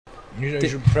You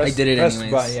should press, I did it press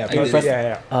anyways. The button. Yeah, I press, did it.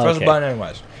 yeah. Oh, Press okay. the button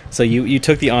anyways. So you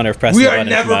took the honor of pressing We the are button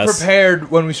never from us. prepared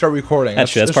when we start recording.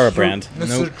 That's true. That's part of brand.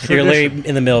 That's Nope. a You're literally tradition.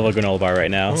 in the middle of a granola bar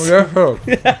right now. Oh,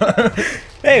 yeah.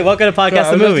 Hey, welcome to Podcast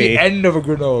Yeah, the that's Movie. the end of a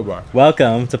granola bar.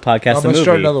 Welcome to Podcast I'm the gonna start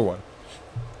Movie. another one.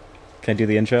 Can I do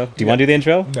the intro? Do you want to do the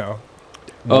intro? No.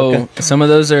 Oh, some of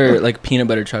those are like peanut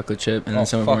butter chocolate chip, and Oh, then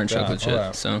some of them fuck are that. chocolate chip.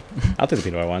 Alright. So I'll take the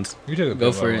peanut butter ones. You take the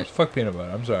Go peanut for butter it. ones. Fuck peanut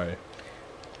butter. I'm sorry.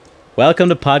 Welcome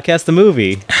to Podcast the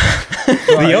Movie.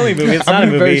 The only movie. It's not a I'm in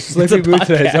a movie. very It's a sleepy mood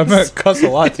today, so I'm gonna podcast. cuss a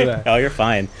lot today. Oh, you're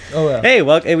fine. Oh yeah. Hey,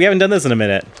 well, we haven't done this in a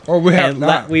minute. Oh, we have And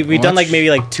not. we've done like Much. maybe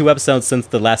like 2 episodes since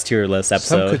the last tier list Some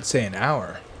episode. could say an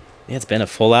hour. Yeah, it's been a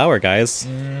full hour, guys.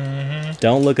 Mm-hmm.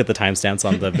 Don't look at the timestamps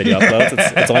on the video uploads.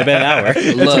 It's only been an hour.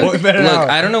 only look, been an hour.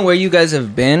 I don't know where you guys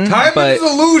have been, Time but is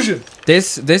illusion.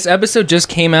 this episode just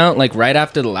came out like right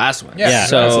after the last one. Yeah,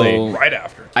 so honestly. Right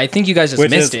after. I think you guys just Which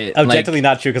missed is it. objectively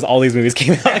not true because all these movies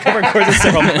came out like over the course of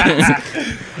several months.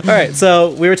 All right,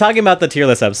 so we were talking about the tier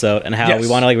list episode and how Yes. we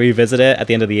want to like revisit it at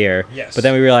the end of the year. Yes. But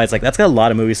then we realized like that's got a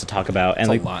lot of movies to talk about, and It's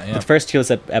a like lot, yeah. the first tier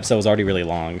list episode was already really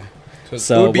long. it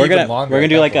So would be we're even gonna longer we're gonna at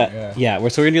do that like point, a we're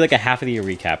gonna do like a half of the year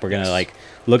recap. We're gonna Yes. like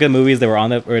look at movies that were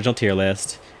on the original tier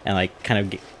list and like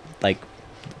kind of like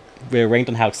we're ranked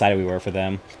on how excited we were for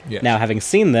them. Yes. Now, having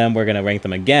seen them, we're gonna rank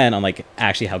them again on like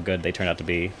actually how good they turned out to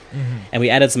be. Mm-hmm. And we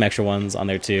added some extra ones on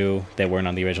there too that weren't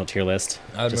on the original tier list.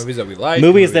 Other Just movies that we like.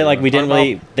 movies that like we didn't talk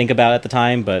really about. think about at the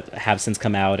time, but have since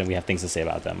come out, and we have things to say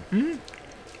about them.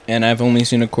 and I've only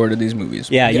seen a quarter of these movies.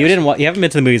 Yeah, you Yes. didn't. You haven't been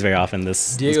to the movies very often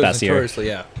this Diego's past year. notoriously,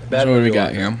 yeah. That's what we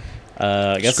got here.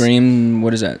 I guess Scream.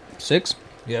 What is that? 6?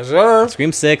 Yes, sir.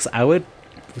 Scream 6.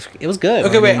 It was good.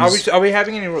 Okay, wait. Guardians. Are we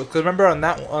having any rules? Because remember on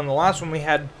the last one we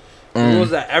had rules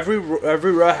that every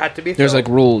row had to be. There's filled.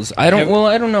 like rules. I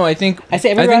don't know. I think I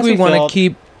say every row has we to be want to filled.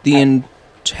 keep the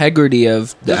integrity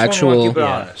of the This one we actual. wanna keep it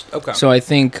Yeah. honest. Okay. So I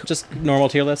think Just normal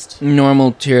tier list.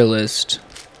 normal tier list.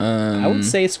 I would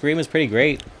say Scream is pretty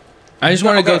great. I just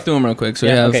want to go Okay. through them real quick. So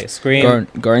Yeah, we have okay, Scream.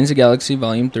 Guardians of the Galaxy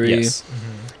Volume 3, Yes,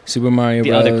 Super Mario the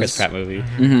Bros. other Chris Pratt movie.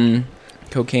 Mm-hmm.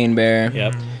 Cocaine Bear,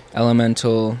 Yep.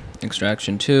 Elemental,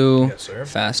 Extraction 2, Yes, sir.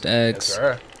 Fast Yes, X,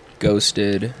 sir.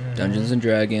 Ghosted, Dungeons and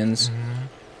Dragons,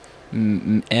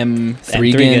 M3 And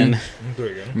Threegan,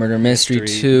 Very good. Murder Mystery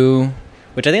Mystery. 2,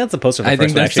 Which I think that's the poster for the I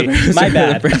first think one, that's actually. the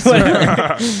My poster for the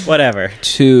bad. first Whatever.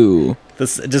 2.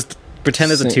 This just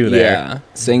pretend there's a 2 there. Yeah.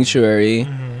 Sanctuary,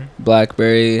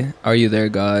 Blackberry, Are You There,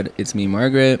 God? It's Me,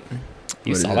 Margaret.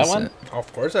 You What saw is that this? one?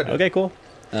 Of course I did. Okay, cool.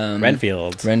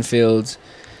 Renfield. Renfield,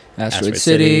 Asteroid Asteroid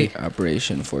City, City.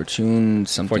 Operation Fortune,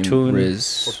 something Fortune.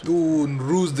 Riz, Fortune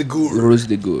Ruse de Gour. Ruse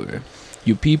de Gour.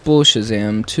 You People,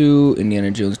 Shazam 2, Indiana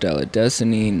Jones Dial of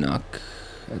Destiny, Knock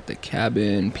at the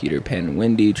Cabin, Peter Pan and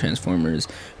Wendy, Transformers,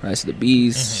 Rise of the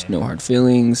Beast, No Hard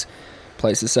Feelings,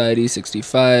 Play Society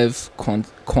 65,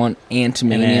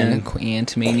 Antimania,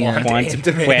 Antimania,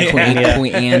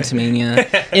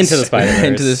 Quantumania, Into the Spider-Verse.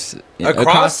 into this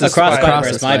Across the Across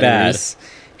Spider-Verse. Spider-Verse, my bad. Spider-Verse.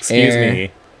 Excuse Air.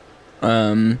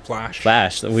 me. Flash.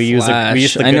 Flash. We use the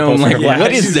Flash. good I know, I'm poster like, for Flash.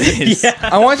 what is this? Yeah.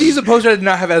 I want to use a poster that did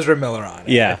not have Ezra Miller on it.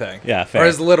 Yeah, I think. yeah, Or fair.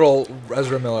 as little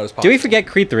Ezra Miller as possible. Do we forget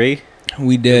Creed 3?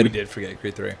 We did. We did forget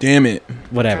Creed 3. Damn it.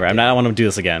 Whatever. I don't want to do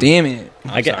this again. Damn it.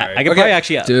 I could sorry. probably Okay.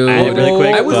 actually Dude, add it really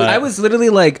quick. I but- was literally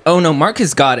like, oh no,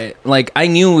 Marcus got it. Like I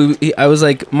knew. I was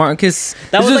like, Marcus.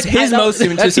 That This was was like- his that- most that's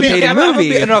anticipated I'm gonna movie.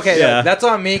 be- no, okay, Yeah. no, that's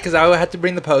on me because I had to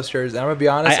bring the posters. And I'm gonna be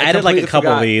honest. I added like a completely couple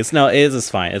of forgot. these. No, it is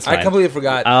fine. It's fine. I completely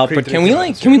forgot. I'll Creed put- 3 Can we came out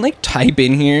like? this Can we year. like type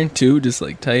in here too? Just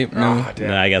like type. No. Ah, damn.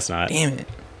 No, I guess not. Damn it.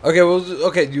 Okay, well,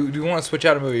 okay. Do you want to switch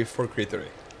out a movie for Creed 3?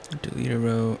 Delete a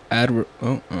row. Add.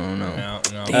 Oh no.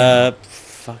 No.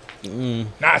 Fuck.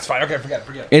 Nah, it's fine. Okay, forget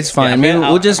it. It's fine. Yeah, Maybe man,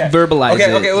 we'll just okay. verbalize it.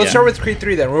 Okay, let's yeah. start with Creed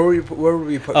 3 then. Where would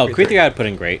we put Oh, Creed 3 I would put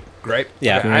in great. Great.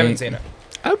 Yeah. Okay, I haven't seen it.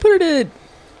 I would put it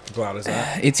at. Glad as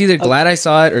that. It's either glad I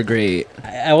saw it or great.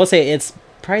 I will say it's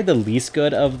probably the least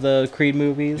good of the Creed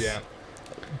movies. Yeah.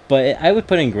 But I would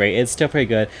put in great. It's still pretty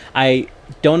good. I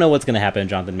don't know what's going to happen in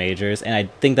Jonathan Majors, and I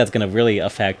think that's going to really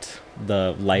affect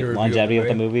the Your review of longevity the of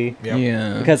the movie. Yep.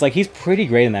 Yeah. Because like he's pretty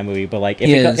great in that movie, but like if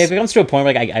He it, is. if it comes to a point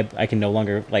where like I can no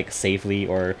longer like safely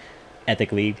or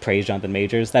ethically praise Jonathan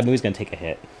Majors, that movie's gonna take a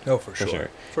hit No, for for sure. sure.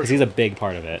 For Because sure. he's a big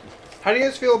part of it. How do you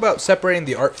guys feel about separating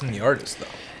the art from the artist, though?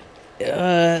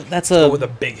 That's Go a with a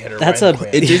big hitter. that's Ryan a- Quinn.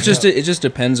 It just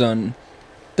depends on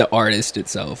the artist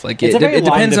itself. Like it's it, a very it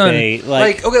long depends on. debate.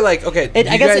 like okay. it,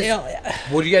 I you guess guys, you know,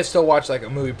 would you guys still watch like a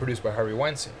movie produced by Harvey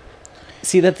Weinstein?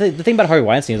 see the thing about Harvey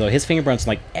Weinstein though, his fingerprints in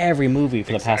like every movie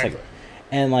for the past like, Exactly.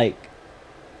 and like,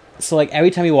 so like every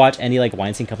time you watch any like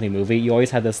Weinstein Company movie, you always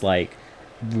have this like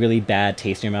really bad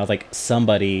taste in your mouth. Like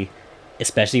somebody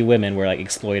especially women, were like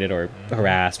exploited or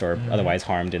harassed or otherwise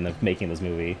harmed in the making of this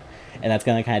movie, and that's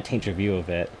gonna kind of taint your view of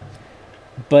it.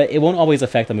 But it won't always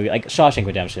affect the movie. Like Shawshank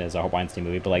Redemption is a Weinstein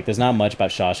movie, but like there's not much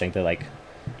about Shawshank that like,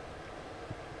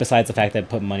 besides the fact that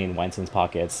put money in Weinstein's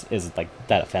pockets, is like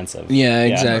that offensive. Yeah,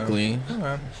 exactly.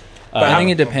 Okay. I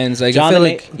think it depends. Like, I Jonathan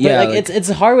feel like, yeah, yeah, like, it's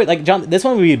hard with like John. This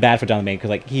one would be bad for Jonathan Majors because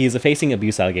like he's facing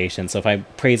abuse allegations. So if I'm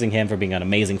praising him for being an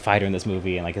amazing fighter in this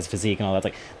movie and like his physique and all that,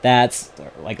 like that's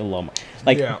like a little more.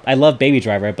 Like Yeah. I love Baby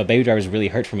Driver, but Baby Driver is really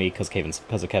hurt for me because of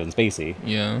Kevin Spacey.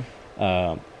 yeah.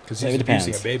 Because It he's depends.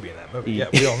 abusing a baby in that movie. Yeah,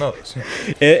 we all know this.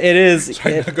 It is.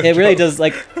 Sorry, It, not good it really joke. does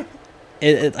like.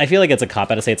 I feel like it's a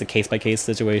cop out to say it's a case by case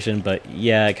situation, but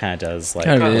yeah, it kind of does. Like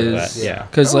Kind of cover is. that, yeah.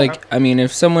 Because, Oh, like, okay. I mean,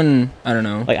 if someone, I don't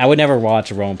know. Like I would never watch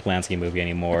a Roman Polanski movie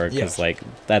anymore because Yeah. like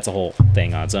that's a whole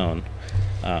thing on its own.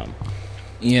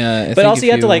 Yeah. I But think also if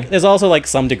you have to like there's also like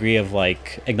some degree of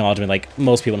like acknowledgement, like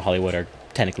most people in Hollywood are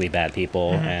technically bad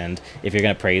people, and if you're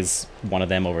gonna praise one of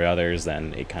them over others,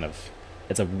 then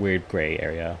it's a weird gray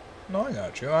area. No, I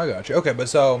got you. Okay, but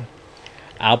so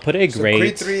I'll put it So great.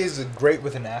 Creed 3 is great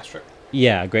with an asterisk.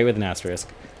 Yeah, great with an asterisk.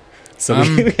 So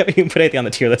we haven't even put anything on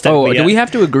the tier list. Oh, but do yeah. we have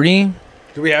to agree?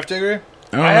 Do we have to agree?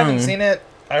 don't I haven't know. seen it.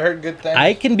 I heard good things.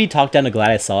 I can be talked down to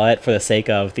glad I saw it for the sake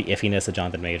of the iffiness of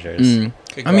Jonathan Majors.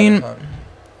 Okay, I mean, go on.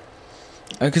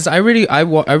 because I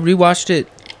rewatched it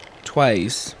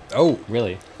twice. Oh,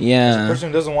 Really? as a Yeah. person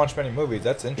who doesn't watch many movies,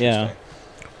 that's interesting. Yeah.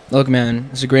 Look, man,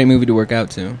 it's a great movie to work out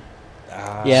to.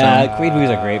 Yeah, Creed movies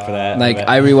are great for that. Like, bet.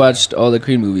 I rewatched all the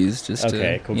Creed movies just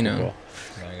Okay, to, cool, you cool, know. cool.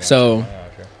 So-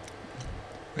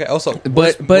 Okay. Also, But-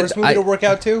 worst but movie I- to work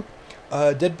out to,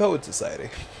 Dead Poet Society.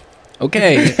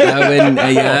 Okay,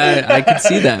 yeah, I could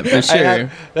see that for sure. Did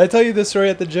I tell you this story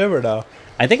at the gym or no?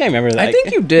 I think I remember that. I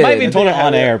think you did. Might be I told it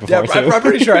on air before Yeah, too. I'm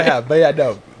pretty sure I have. But yeah,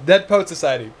 no. Dead Poet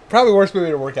Society. Probably worst movie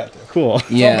to work out to. Cool.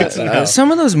 Yeah, good to know.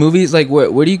 some of those movies, like,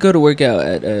 where do you go to work out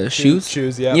at? Shoes?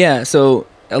 Shoes, yeah. Yeah, so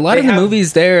a lot They of the have-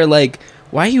 movies there, like,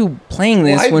 why are you playing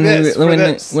this Why when this for when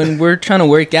this? when we're trying to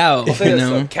work out? I'll say You this,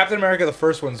 know? though, Captain America, the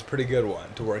first one's a pretty good one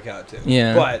to work out to.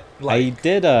 Yeah. But, I like,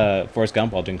 did Forrest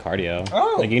Gump while doing cardio.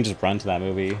 Oh. Like you can just run to that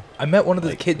movie. I met one of the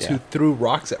like, kids yeah. who threw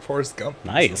rocks at Forrest Gump.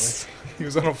 Nice. He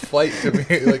was on a flight to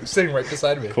me, like, sitting right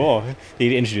beside me. Cool.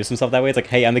 Did he introduce himself that way? It's like,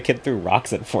 hey, I'm the kid that threw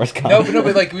rocks at Forrest Gump. No,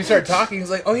 but like we started talking.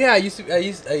 He's like, "Oh yeah, I used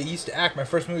to act. My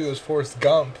first movie was Forrest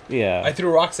Gump. Yeah. I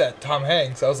threw rocks at Tom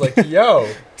Hanks. I was like, yo,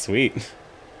 Sweet.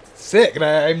 sick." And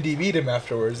I IMDb'd him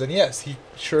afterwards, and yes, he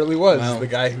surely was Wow. the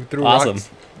guy who threw Awesome. rocks.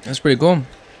 That's pretty cool.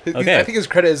 Okay. I think his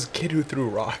credit is kid who threw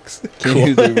rocks.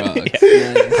 Cool.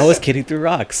 Nice. How was Kid Who Threw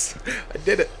Rocks? I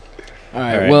did it. All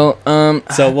right. All right. Well,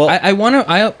 So, well-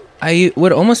 I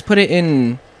would almost put it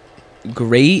in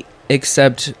great,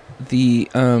 except the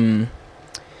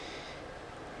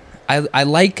I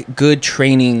like good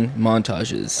training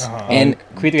montages, Uh-huh. and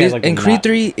Creed 3 has, like, and Creed not-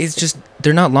 3 is just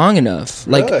they're not long enough.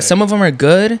 Really? Like some of them are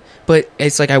good, but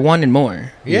it's like I wanted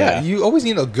more. Yeah, Yeah. you always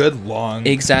need a good long.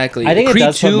 Exactly. I think Creed it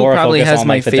does put 2 more probably focus has on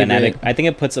my like the favorite. dynamic. I think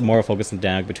it puts more focus on the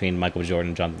dynamic between Michael B. Jordan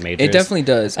and Jonathan Majors. It definitely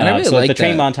does, and I really so like the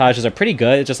training that. montages are pretty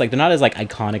good. It's just like they're not as like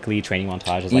iconically training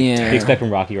montages like Yeah. you expect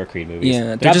from Rocky or Creed movies.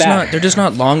 Yeah, they're just bad. they're just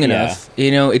not long Yeah. enough. You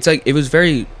know, it's like it was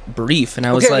very brief, and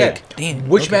I was like, damn.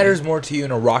 Which okay. matters more to you in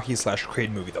a Rocky /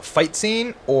 Creed movie, the fight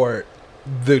scene or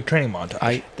the training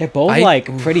montage? They're both I-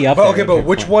 like pretty up. But there okay, in but terms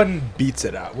which of- one beats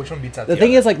it out? Which one beats out The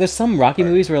thing other? is, like, there's some Rocky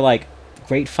movies where like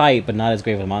great fight, but not as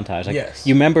great of a montage. Like, Yes.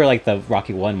 you remember like the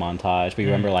Rocky 1 montage, but you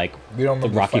remember like we don't the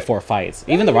remember Rocky fight. 4 fights.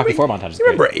 Even the Rocky 4 montage is You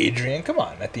great. remember Adrian? Come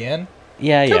on, at the end.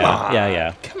 Yeah, Come yeah, on.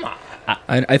 yeah. Come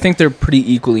on. I think they're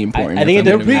pretty equally important. I think if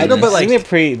they're I'm gonna be pretty- no, honest. but, like- I think they're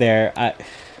pretty there.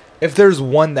 If there's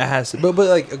one that has to, but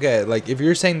like okay, like if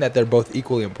you're saying that they're both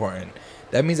equally important,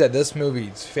 that means that this movie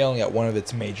is failing at one of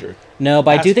its major. No,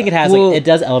 but I do think it has Well, like it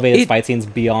does elevate its it- fight scenes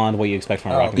beyond what you expect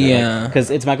from a Oh, Rocky movie. yeah.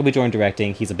 because it's Michael B. Jordan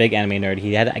directing. He's a big anime nerd.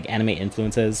 He had like anime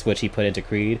influences, which he put into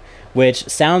Creed, which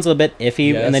sounds a bit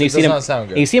iffy. Yes, and then it you see does him, not sound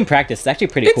good. you see him practice. It's actually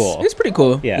pretty It's, cool. it's pretty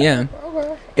cool. Yeah. Yeah.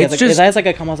 Okay. It's like, just it has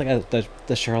like almost like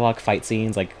the Sherlock fight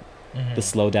scenes, like the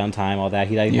slow down time, all that.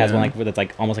 He has Yeah. one like where it's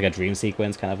like almost like a dream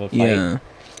sequence kind of a fight. yeah.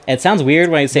 It sounds weird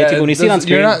when I say it, too, but when you see it on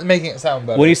screen. you're not making it sound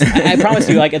better. When you, I promise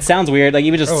you, like it sounds weird, like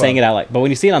even just Oh, saying well. it out, like. But when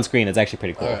you see it on screen, it's actually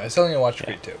pretty cool. I still need to watch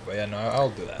Creed too, but yeah, no,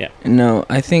 I'll do that. Yeah. No,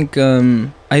 I think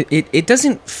it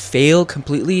doesn't fail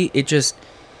completely.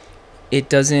 It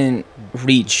doesn't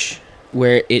reach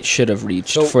where it should have reached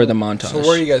So- for the montage. So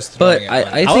where are you guys But throwing it?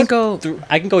 I Like, think I'll.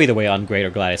 I can go either way on Great or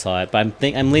Glad I Saw It, but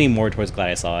I'm leaning more towards Glad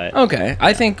I Saw It. Okay,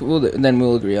 I think we'll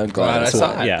agree on Glad Glad I I saw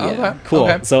Saw it. Yeah. Okay. Cool.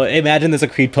 Okay. So imagine there's a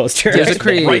Creed poster. There's a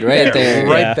Creed right there.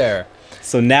 right Yeah. there.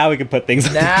 So now we can put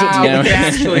things. Now Yeah. we can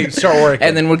actually start working.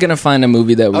 And then we're gonna find a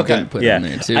movie that we Okay. can put Yeah, in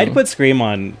there too. I'd put Scream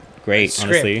on great. Scream.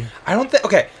 Honestly, I don't think.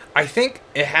 Okay, I think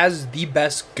it has the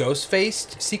best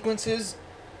ghost-faced sequences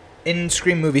in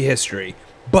Scream movie history,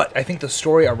 but I think the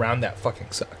story around that fucking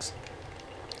sucks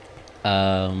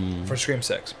for Scream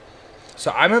 6.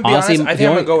 So I'm gonna be Honestly, honest. I the think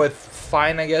I'm only- gonna go with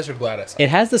fine, I guess, or glad I saw it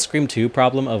has the Scream 2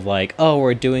 problem of like, oh,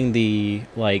 we're doing the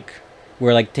like.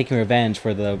 We're like taking revenge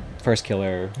for the first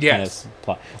killer kind Yes. of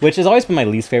plot, which has always been my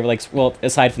least favorite. Like, well,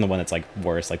 aside from the one that's like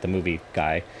worse, like the movie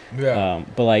guy. Yeah.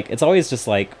 But like, it's always just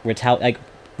like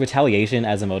retaliation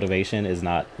as a motivation is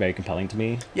not very compelling to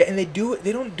me. Yeah, and they do it.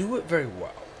 They don't do it very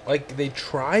well. Like they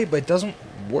try, but it doesn't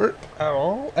work at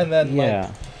all. And then Yeah. like,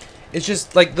 it's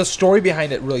just like the story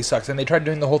behind it really sucks. And they tried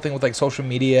doing the whole thing with like social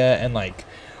media and like,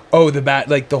 oh,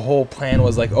 the whole plan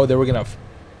was like, oh, they were gonna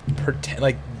pretend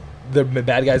like the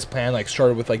bad guys' plan like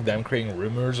started with like them creating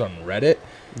rumors on Reddit.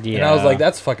 Yeah. And I was like,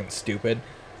 that's fucking stupid.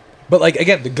 But like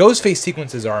again, the Ghostface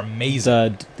sequences are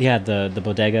amazing. the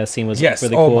bodega scene was Yes.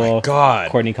 really Oh cool. my God.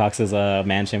 Courtney Cox's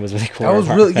mansion was really cool. That was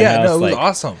Her really penthouse, no, it was like,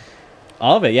 awesome.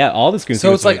 all of it. Yeah, all the Scream. So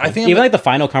sequences it's like, were really I think cool. even I'm- like the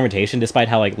final confrontation, despite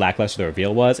how like lackluster the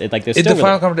reveal was, it like there's The still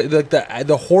final really, conversation, like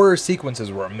the horror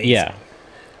sequences were amazing. yeah.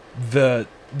 The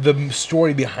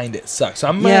story behind it sucks. So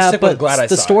I'm gonna Yeah, stick but with glad I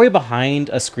the saw story it. behind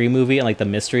a Scream movie and like the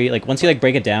mystery, like once you like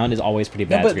break it down, is always pretty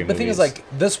No, bad. but Scream the thing movies. is, like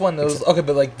this one, those okay,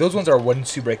 but like those ones are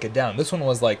once you break it down. This one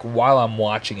was like while I'm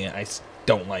watching it, I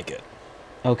don't like it.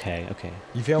 okay.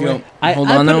 You feel You me? know, hold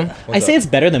on though. I What's say up? it's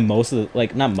better than most of the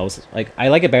like not most like I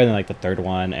like it better than like the third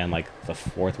one and like the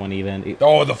fourth one even.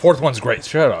 Oh, the fourth one's great.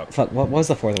 Shut up. Fuck, what was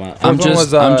the fourth one? Um, Fourth one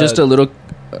was, I'm just a little.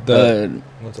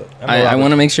 What's up? I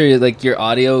want to make sure like your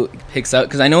audio picks up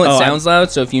because I know it Oh, sounds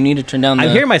loud. So if you need to turn down the. I'm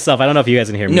hearing myself. I don't know if you guys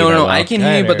can hear me. No, that no, well. I can Yeah,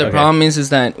 hear I you, but hear the you. problem is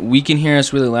that we can hear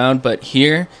us really loud, but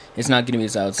here it's not going to be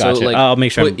as loud. Gotcha. So like, I'll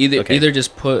make sure put I'm- okay. either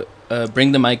just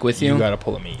bring the mic with you, You gotta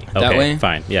pull a me. Okay, that way?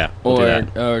 fine. Yeah, we'll do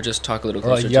that. or just talk a little Or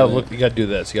like closer you gotta to look. it. You gotta do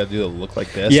this. You gotta do the look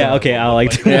like this. Yeah, and okay, then I'll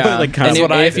like look do Yeah, like and kind That's of.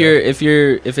 what I if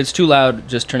do. if it's too loud,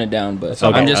 just turn it down. But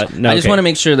okay. I'm just No, I just okay. want to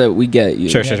make sure that we get you.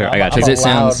 Sure, sure, sure. I got you. Because it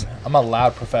sounds- I'm a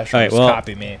loud professional. All right, Just well,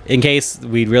 copy me. in case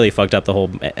we really fucked up the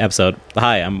whole episode.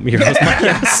 Hi, I'm your host.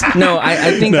 Marcus. No,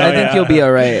 I think No, I think yeah. you'll be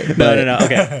all right. No, but- no.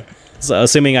 Okay. So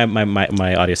assuming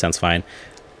my audio sounds fine,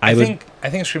 I would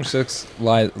think Scream 6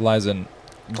 lies in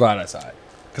glad I saw it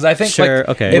because I think sure. like,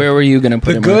 Okay. Where were you gonna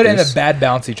put the it? good and the Marcus? bad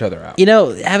balance each other out. You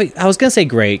know, I was gonna say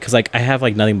great because like I have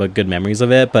like nothing but good memories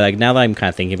of it, but like now that I'm kind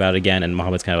of thinking about it again, and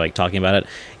Mohammed's kind of like talking about it,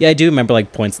 yeah, I do remember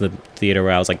like points in the theater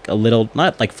where I was like a little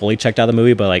not like fully checked out of the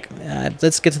movie, but like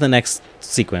let's get to the next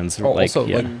sequence. Oh, like, also,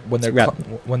 yeah. like Wrap-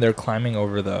 when they're climbing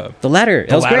over the the ladder,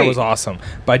 that was ladder great. was awesome.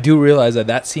 But I do realize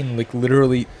that scene like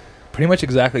literally, pretty much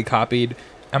exactly copied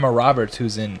Emma Roberts,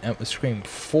 who's in Scream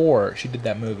 4. She did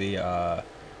that movie.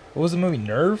 What was the movie?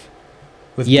 Nerve.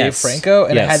 With Yes. Dave Franco,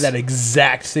 and it had Yes. that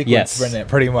exact sequence Yes. in it,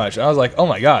 pretty much. I was like, "Oh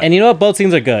my god!" And you know what? Both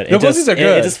scenes are good. No, both scenes are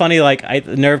good. It's just funny. Like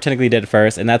Nerve technically did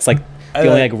first, and that's like I the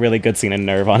only like- like really good scene in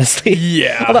Nerve, honestly.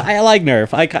 Yeah. Although I like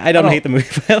Nerve. I don't don't- hate the movie,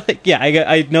 but like yeah,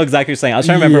 I know exactly what you're saying. I was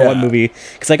trying to remember what Yeah. movie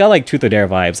because I got like Truth or Dare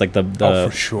vibes, like the Oh,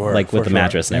 for sure. like with for the sure.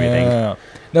 mattress and everything.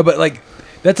 No, but like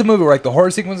that's a movie where like the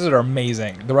horror sequences are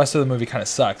amazing. The rest of the movie kind of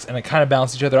sucks, and it kind of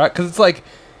balances each other out because it's like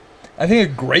I think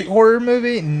a great horror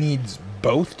movie needs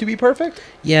both to be perfect.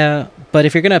 Yeah, but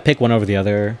if you're gonna pick one over the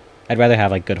other, I'd rather have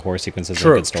like good horror sequences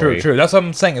and a good story. True. That's what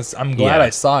I'm saying. I'm glad Yeah. I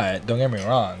saw it. Don't get me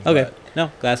wrong. Okay, but,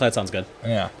 no, Glass Side sounds good.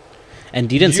 yeah.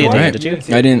 And you didn't Did see you it, watch David, it? did You you? didn't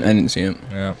see I didn't see it.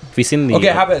 Yeah. Have you seen the? Okay,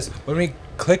 how about this? When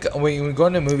we go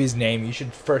into a movie's name, you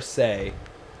should first say,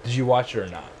 "Did you watch it or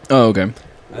not?" Oh, okay.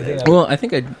 I think. Well, I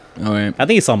think I. All right. I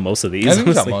think you saw most of these. I think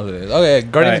it's honestly. most of it. Okay, Guardians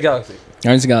of the Alright. Galaxy.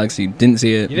 Guardians of the Galaxy. Didn't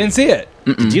see it. You didn't see it.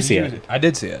 Did you see it? I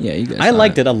did see it. Yeah, you guys. I saw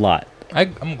liked it a lot.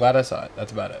 I'm glad I saw it.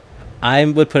 That's about it. I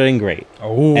would put it in great.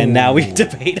 Oh. And now we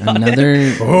debate on it. Another.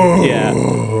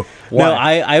 Yeah. Why?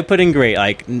 No, I put in great.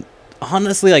 Like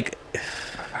honestly, like.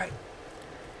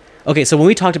 Okay, so when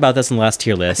we talked about this in the last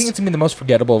tier I list, think it's gonna be the most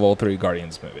forgettable of all three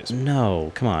Guardians movies.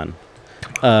 no, come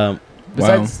on.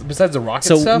 Besides the rocket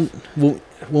So stuff. when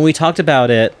we talked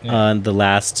about it Yeah. on the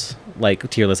last like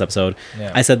tier list episode,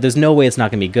 Yeah. I said there's no way it's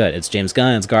not gonna be good. It's James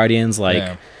Gunn, it's Guardians, like,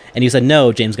 Yeah. and you said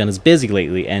no, James Gunn is busy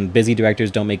lately, and busy directors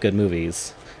don't make good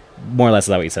movies. More or less is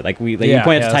that what you said? Like you pointed to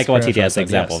that's Taika pretty much Waititi what I as an said.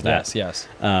 example of that. Yes,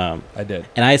 Um, I did.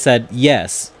 and I said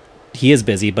yes, he is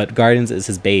busy, but Guardians is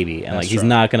his baby, and That's like he's true.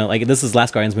 not gonna like this is his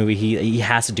last Guardians movie. He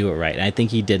has to do it right, and I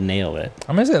think he did nail it.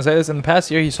 I'm just gonna say this. In the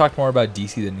past year, he's talked more about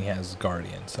DC than he has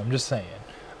Guardians. I'm just saying.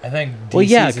 I think. Well,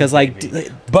 yeah, DC's because his like, baby. d-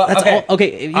 but that's okay, all,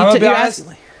 okay. I'm gonna be you're honest.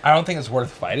 asking- I don't think it's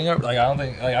worth fighting over. Like I don't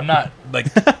think. Like I'm not. Like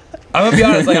I'm gonna be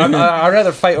honest. Like I'd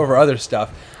rather fight over other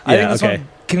stuff. I think Yeah, this okay. one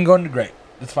can go into great.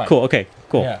 It's fine. Cool. Okay.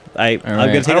 Cool. Yeah. I'm right.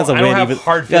 gonna take I that as a don't win. have Even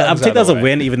hard yeah, I'm feelings taking that as a either way.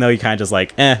 win, even though you kind of just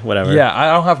like, whatever. Yeah,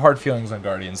 I don't have hard feelings on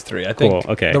Guardians 3. I think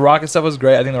Cool, okay. the rocket stuff was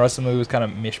great. I think the rest of the movie was kind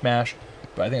of mishmash,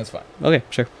 but I think it's fine. Okay.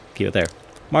 Sure. Keep it there.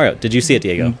 Mario, did you see it,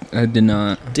 Diego? I did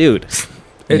not. Dude,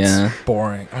 It's Yeah.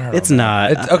 boring. I don't know. it's man.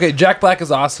 not. It's, okay, Jack Black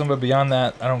is awesome, but beyond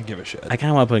that, I don't give a shit. I kind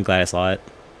of want to put in Glad I Saw It.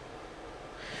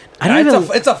 I don't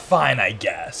even. It's a fine, I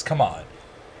guess. Come on.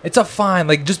 It's a fine.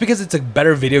 Like, just because it's a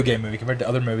better video game movie compared to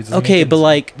other movies. doesn't Okay, make it- but,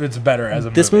 like, it's better as a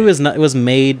movie. This movie was not. It was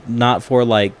made not for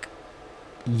like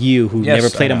you who Yes, never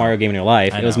played I a know. Mario game in your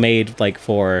life. I It was know. made like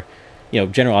for,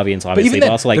 general audience, But obviously, even but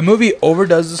then, also like the movie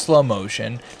overdoes the slow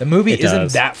motion. The movie It isn't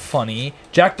does. that funny.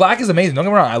 Jack Black is amazing. Don't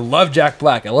get me wrong. I love Jack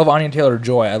Black. I love Anya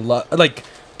Taylor-Joy. I love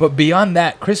but beyond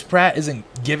that, Chris Pratt isn't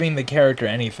giving the character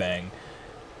anything.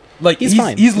 Like He's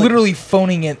fine. He's Like- literally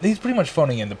phoning in. He's pretty much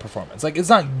phoning in the performance. Like, it's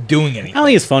not doing anything. I don't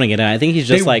think he's phoning it in. I think he's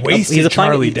just they like wasted he's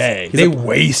applying Charlie he's- Day. he's They a-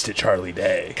 wasted Charlie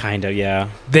Day. kind of yeah.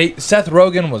 Seth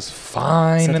Rogen was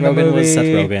fine Seth in the Rogen movie. was Seth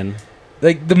Rogen.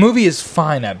 Like, the movie is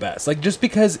fine at best. Like, just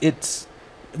because it's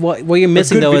What you're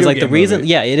missing good though is video like the game reason. movie.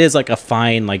 Yeah, it is like a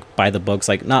fine like by the books,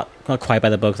 like not quite by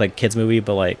the books like kids movie,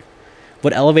 but like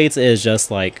what elevates it is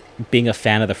just like being a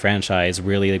fan of the franchise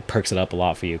really like, perks it up a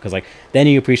lot for you because like then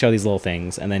you appreciate all these little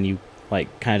things and then you like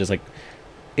kind of just like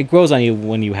it grows on you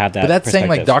when you have that. But that's saying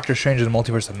like perspective. Doctor Strange and the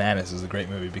Multiverse of Madness is a great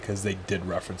movie because they did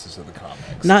references to the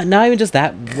comics. Not even just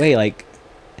that way. Like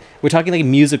we're talking like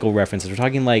musical references. We're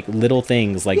talking like little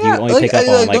things like you only pick up on.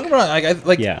 Don't Like get me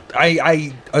wrong, Yeah.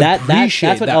 I That- appreciate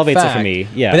that's what that elevates it fact, for me,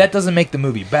 yeah. but that doesn't make the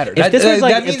movie better. if this was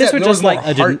like means if this that were there just was like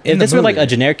more heart if in the this were like a movie.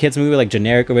 generic kids movie with like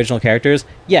generic original characters,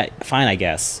 yeah, fine, I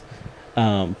guess.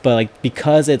 But like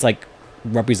because it's like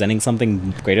representing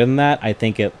something greater than that, I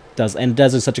think it does and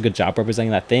does such a good job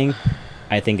representing that thing.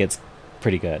 I think it's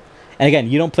pretty good. And again,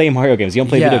 you don't play Mario games. You don't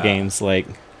play video Yeah. games. Like,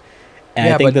 and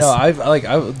yeah, I think but this. no, I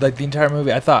like the entire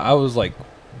movie. I thought I was like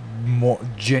more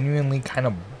genuinely kind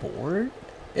of bored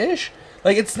ish.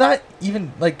 Like, it's not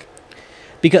even like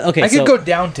because okay, I so could go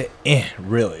down to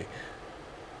really.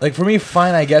 Like, for me,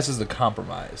 fine, I guess, is the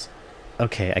compromise.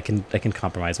 okay, I can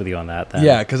compromise with you on that. Then.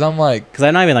 Yeah, because I'm like, Because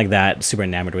I'm not even like that super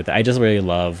enamored with it. I just really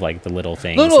love like the little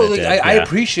things. no, that like, did- I yeah.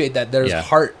 appreciate that there's Yeah.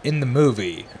 heart in the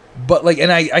movie, but like,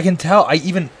 and I can tell,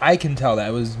 I can tell that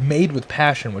it was made with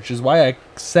passion, which is why I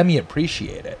semi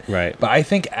appreciate it. Right. But I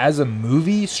think as a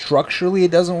movie, structurally,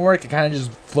 it doesn't work. It kind of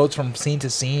just floats from scene to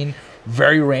scene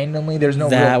very randomly. There's no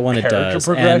that real one it character does,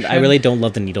 progression. and I really don't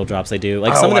love the needle drops they do.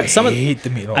 Like Oh, some of I hate the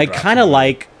needle I drops. kind of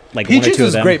like one or Peaches two of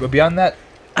is them. great, but beyond that,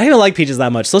 I don't like Peaches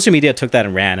that much. Social media took that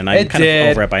and ran, and I'm it kind did.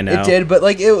 of over it by now. It did, but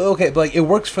like, but like, it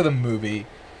works for the movie.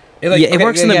 It, Yeah, it okay,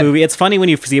 works in the again, movie. It's funny when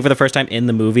you see it for the first time in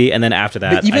the movie, and then after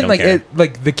that, But even I don't like care. it,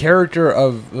 like the character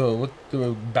of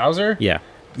Bowser. Yeah,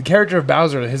 The character of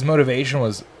Bowser, his motivation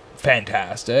was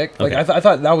fantastic. Like, Okay. I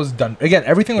thought that was done again.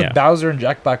 Everything with Yeah. Bowser and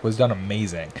Jack Black was done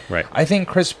amazing. right. I think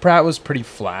Chris Pratt was pretty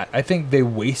flat. I think they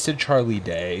wasted Charlie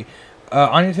Day.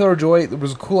 Anya Taylor-Joy, it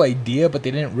was a cool idea, but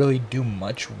they didn't really do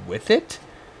much with it.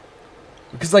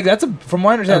 Because like from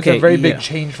what I understand, Okay, it's a very yeah. big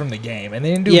change from the game, and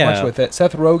they didn't do Yeah. much with it.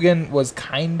 Seth Rogen was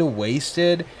kind of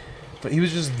wasted, but he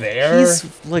was just there. He's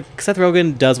like Seth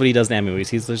Rogen does what he does in animated movies.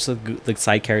 He's just a like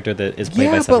side character that is played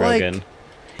by Yeah, Seth but, like, Rogen.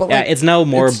 but Yeah, like, it's no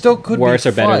more it still could worse be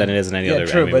or better fun. than it is in any yeah, other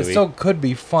true, anime but movie. it still could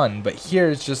be fun. But here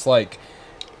it's just like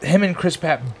him and Chris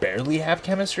Pratt barely have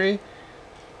chemistry.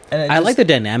 And I like the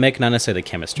dynamic, not necessarily the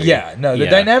chemistry. Yeah, no, the Yeah.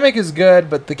 dynamic is good,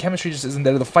 but the chemistry just isn't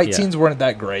there. The fight Yeah. scenes weren't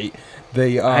that great.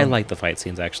 The I like the fight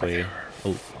scenes actually.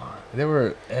 Oh, they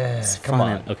were. it's Come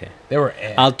fun. on, Okay, they were.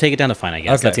 I'll take it down to fine. I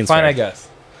guess okay, that seems fine. fair. I guess.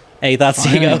 Hey, thoughts,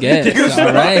 Fine, Diego? I guess.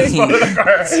 All right.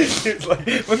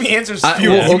 Let me answer a I- few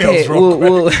well, emails okay, real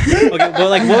quick. Okay, well,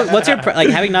 like, what's your like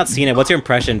having not seen it? What's your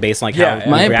impression based on like Yeah, how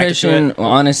My you reacted to impression, it?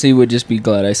 honestly, would just be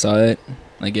glad I saw it.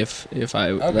 Like if I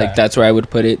Okay. like, that's where I would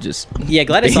put it. Just Yeah,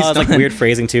 glad I saw it is like based on- weird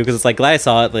phrasing too, because it's like glad I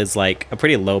saw it is like a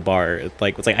pretty low bar.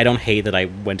 Like it's like I don't hate that I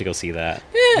went to go see that.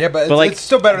 Yeah, but, But, like- it's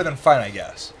still better than fine, I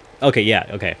guess. Okay, yeah,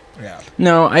 okay. Yeah.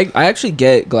 no, I actually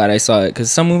get glad I saw it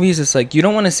because some movies it's like you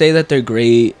don't want to say that they're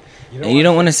great and you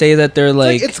don't want to say that they're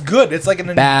like it's good. It's like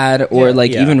an bad or Yeah.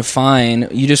 like Yeah. even fine.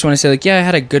 You just want to say like, yeah, I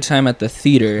had a good time at the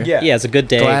theater. Yeah. Yeah, it's a good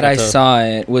day. Glad I Got to- saw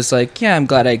it was like, yeah, I'm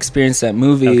glad I experienced that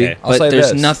movie, Okay. I'll say but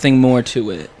there's this. nothing more to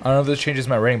it. I don't know if this changes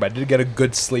my rating, but I did get a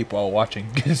good sleep while watching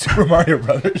Super Mario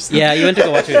Brothers. Yeah, you went to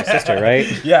go watch it with your sister, right?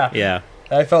 Yeah. Yeah.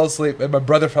 I fell asleep, and my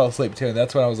brother fell asleep too. And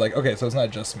that's when I was like, okay, so it's not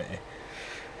just me.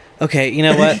 Okay, you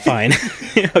know what? Fine.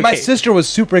 Okay. My sister was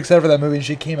super excited for that movie, and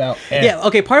she came out. Yeah,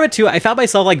 okay, part of it too, I found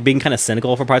myself like being kind of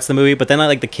cynical for parts of the movie, but then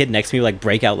like the kid next to me would like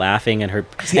break out laughing, and her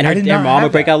See, and I her, did their not mom have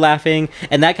would break that. out laughing,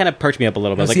 and that kind of perked me up a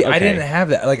little bit. I was See, like, okay. I didn't have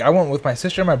that. Like, I went with my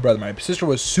sister and my brother. My sister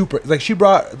was super. Like, she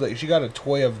brought. Like, she got a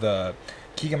toy of the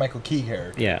Keegan Michael Key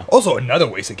character. Yeah. Also, another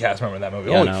wasted cast member in that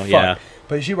movie. Yeah, Holy no, fuck! yeah.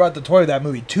 But she brought the toy of that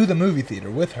movie to the movie theater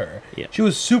with her. Yeah. She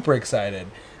was super excited.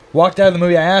 Walked out of the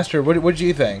movie. I asked her, "What did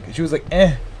you think?" She was like,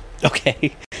 "Eh."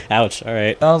 Okay. Ouch. All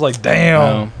right. I was like, "Damn."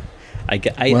 Wow. I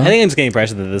Well- think I'm just getting the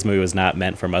impression that this movie was not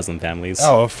meant for Muslim families.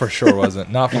 Oh, for sure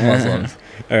wasn't. Not for Muslims.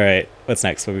 All right. What's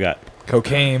next? What we got?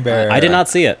 Cocaine Bear. I did not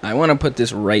see it. I want to put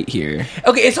this right here.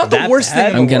 Okay, it's not the That worst bad? thing.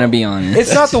 in the I'm gonna world. be honest.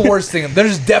 It's not the worst thing.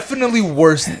 There's definitely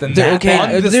worse than There- that. okay,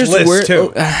 on this there's list wor-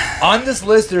 too. On this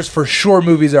list, there's for sure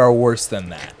movies that are worse than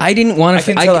that. I didn't want I to.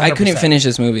 can tell I couldn't 100%. finish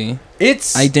this movie.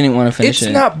 It's I didn't want to finish It's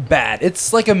it. not bad.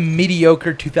 It's like a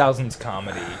mediocre 2000s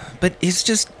comedy. But it's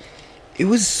just. It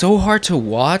was so hard to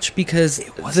watch because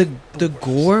the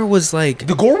gore was like.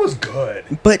 The gore was good.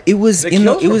 But it was The in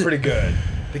the. kills It were was. pretty good.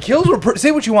 The kills were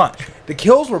say what you want. The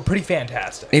kills were pretty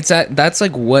fantastic. That's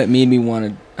like what made me want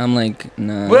to. I'm like,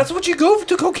 nah. Well, that's what you go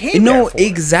to cocaine. No, Bear for.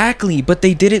 exactly. But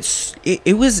they did it.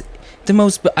 It was the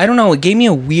most. I don't know. It gave me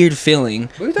a weird feeling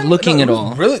What are you looking talking at about? all. It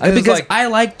was really- 'cause, Because like- I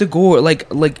like the gore. Like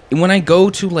when I go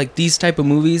to like these type of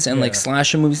movies and like Yeah.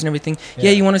 slasher movies and everything. Yeah,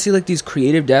 Yeah. you want to see like these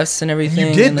creative deaths and everything.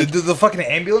 You did and, like, the fucking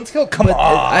ambulance kill. Come but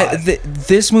on,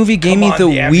 this movie gave Come me on, the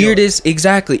the ambulance. weirdest.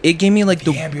 Exactly. It gave me like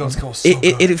the the. ambulance kill. Was so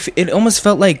It almost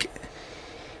felt like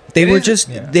they It were is- just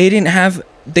yeah. they didn't have.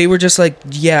 They were just like,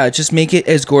 yeah, just make it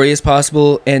as gory as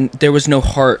possible, and there was no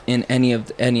heart in any of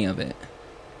it.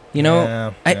 You know,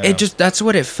 Yeah, yeah. It just that's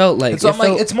what it felt like. It's, It I'm like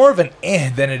felt- it's more of an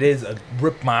than it is a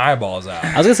rip my eyeballs out.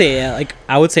 I was gonna say, yeah, like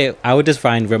I would just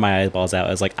find rip my eyeballs out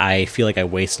as like I feel like I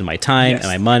wasted my time Yes.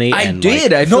 and my money. I and,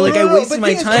 did. Like, I feel No, like no, I no, wasted but my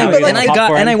thing is, time, but, like, and I got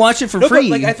popcorn- and I watched it for No, but, free.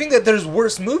 like I think that there's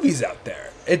worse movies out there.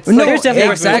 It's No, like, there's definitely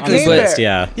worse exactly, movies on but- this list,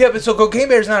 yeah. Yeah, but so Cocaine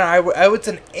Bear's not. I would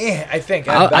say an I think.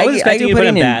 I- I was expecting you to put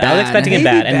him bad. I was expecting it Maybe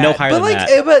bad and no higher but than like,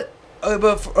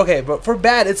 that. But for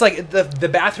bad, it's like the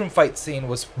bathroom fight scene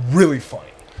was really funny.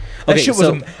 That Okay, shit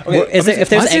so was. is there, if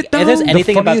there's Was it, if there's though?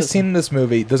 anything the about funniest this, scene in this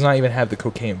movie does not even have the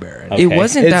cocaine bear. In it. Okay. It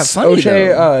wasn't that It's funny O'Shea,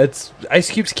 though. it's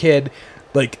Ice Cube's kid,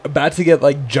 like about to get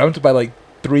like jumped by like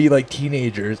 3 like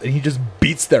teenagers, and he just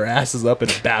beats their asses up in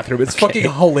a bathroom. It's fucking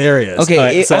hilarious. Okay,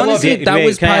 Alright, so honestly, wait, that wait,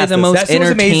 was can I probably ask the this? most That scene was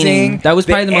entertaining. amazing. That was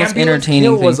probably the most ambulance entertaining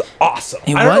kill thing. was awesome.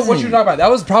 It I don't know what wasn't. you're talking about. That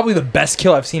was probably the best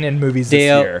kill I've seen in movies this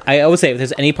Dale, year. I would say if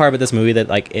there's any part of this movie that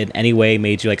like in any way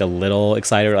made you like a little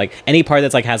excited, or like any part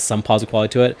that's like has some positive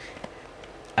quality to it,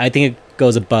 I think it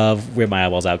goes above Rip My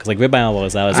Eyeballs Out, because like Rip My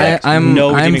Eyeballs Out is like I'm no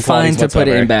I'm redeeming fine qualities to put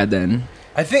it in whatsoever. bad then.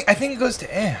 I think it goes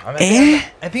to Eh? I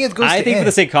think it goes to I think for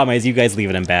the sake of comedies, you guys leave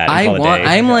it in bad. and I call it a want. day.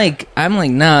 I'm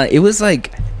like nah. It was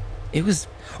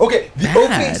Okay, the Bad.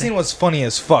 opening scene was funny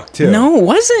as fuck too. no, it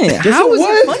wasn't. Yes, How it was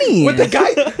it was. funny? With the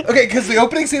guy. Okay, because the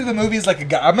opening scene of the movie is like a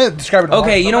guy. I'm gonna describe it.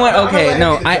 Okay, you know what? Okay,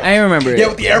 no, I remember Yeah, it.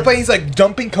 with the airplane, he's like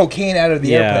dumping cocaine out of the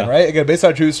Yeah. airplane, right? Again, based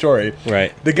on a true story.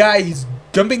 Right. The guy, he's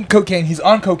dumping cocaine. He's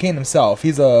on cocaine himself.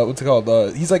 He's a what's it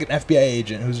called? He's like an FBI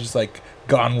agent who's just like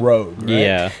gone rogue. Right?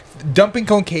 Yeah. Dumping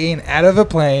cocaine out of a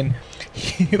plane.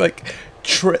 He like.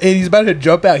 And he's about to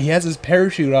jump out. He has his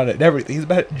parachute on it and everything. He's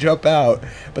about to jump out,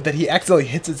 but then he accidentally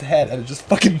hits his head and it just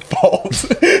fucking falls.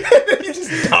 And then he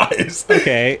just dies.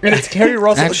 Okay. And it's Kerry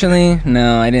Russell. Actually,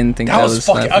 no, I didn't think That that, was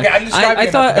fucking- that okay, I'm describing I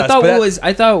it thought not the I thought best, what but was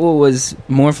I thought what was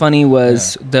more funny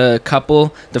was the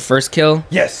couple, the first kill.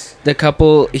 Yes. The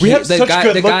couple. have such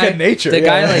good look at nature, The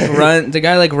yeah.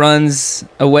 guy like runs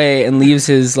away and leaves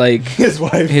his like His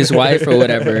wife. his wife or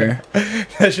whatever.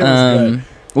 That shit was good.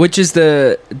 Which is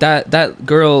that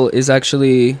girl is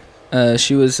actually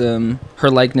she was her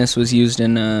likeness was used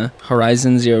in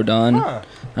Horizon Zero Dawn. Huh.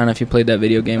 I don't know if you played that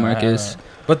video game, Marcus,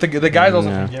 But the guy's also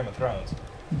Yeah. from Game of Thrones.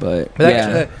 but But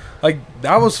yeah,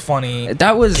 that was funny.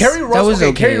 that was Kerry Russell. that was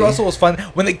okay. Kerry Russell was fun.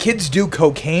 When the kids do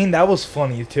cocaine, that was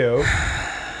funny too.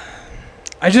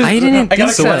 I didn't got think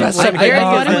so. excited. That's I, like, I hey,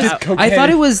 thought Mom, it was, I did I thought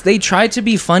it cocaine. was. They tried to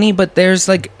be funny, but there's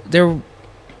like there.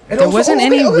 And There wasn't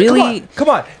any really- Come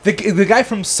on. The guy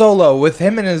from Solo with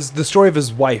him and the story of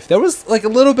his wife. There was like a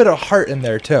little bit of heart in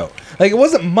there too. Like it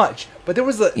wasn't much, but there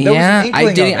was Yeah, an I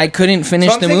inkling didn't. of I it. couldn't finish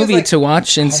So I'm the saying it's movie like- to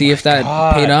watch and Oh see my if that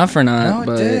God. paid off or not. No, it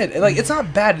but did. Like it's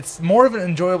not bad. It's more of an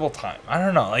enjoyable time. I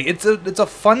don't know. Like it's a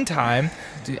fun time.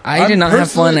 dude, I did I'm not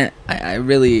have fun. personally- I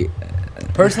really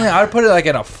Personally, I would put it like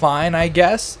in a fine. I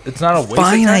guess it's not a waste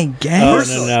fine. of I time. guess.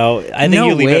 No. I think No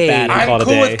you leave way. it bad and I'm call it a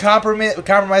cool day. with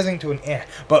compromising to an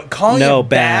but calling No, it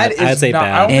bad, bad. I'd is say not.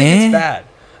 bad. I don't think Eh? it's bad.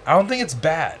 I don't think it's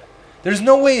bad. There's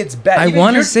no way it's bad. I Even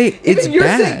wanna you're- say it's even you're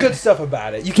saying bad. good stuff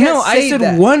about it. You can't No, say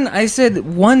that. I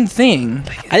said one thing.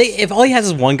 I think if all he has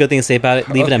is one good thing to say about it,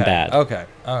 leave it in bad. Okay.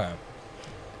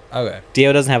 Okay.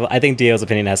 Dio doesn't have. I think Dio's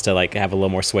opinion has to like have a little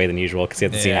more sway than usual because he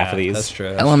has to see half of these. That's true.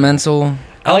 Elemental.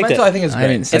 I liked it. Elemental, I think it's I great.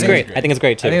 didn't see It's it. great. I think it's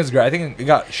great too. I think it's great. I think it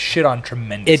got shit on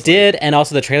tremendously. It did, and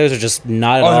also the trailers are just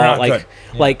not at Oh, they're all not like good.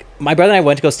 Yeah. like my brother and I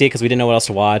went to go see it because we didn't know what else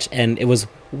to watch, and it was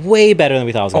way better than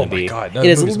we thought it was going Oh to my be. God, no, it the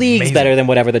is movie's leagues amazing. better than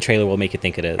whatever the trailer will make you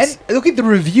think it is. And look at the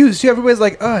reviews too. Everybody's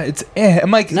like, it's eh. I'm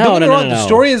like, No, don't get me no, wrong, no, the no.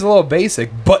 story is a little basic,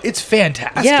 but it's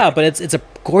fantastic. yeah, but it's a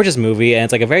gorgeous movie, and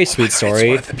it's like a very sweet It's story.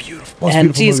 one of the beautiful, most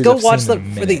And beautiful geez, movies go I've watch seen in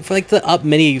a for minute. like the Up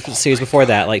mini series before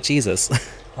that. Like Jesus,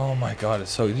 Oh my god,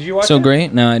 it's so. Did you watch So it?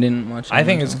 great? No, I didn't watch it. I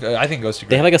think it's. I think it goes to.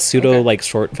 they have great. like a pseudo Okay. like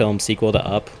short film sequel to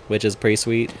Up, which is pretty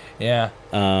sweet. Yeah.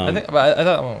 I Um, think. But I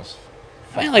thought that one was.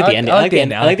 I like the ending. I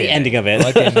like the ending of it. I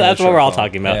like the ending of That's the what we're all short film.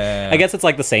 talking about. Yeah. I guess it's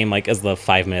like the same like as the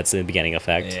 5 minutes in the beginning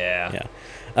effect. Yeah.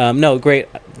 Yeah. No, great.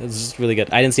 It's just really good.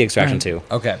 I didn't see Extraction 2.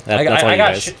 Okay. That's all I you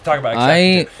got guys. shit to talk about.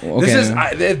 I- This is.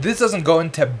 okay. If this doesn't go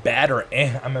into bad or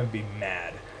I'm gonna be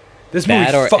mad. This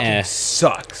Bad movie or fucking eh?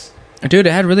 sucks. Dude,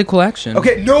 it had really cool action.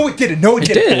 Okay, no, it didn't. No, it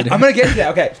It didn't. did. I'm gonna get to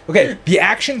that. Okay. The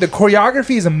action, the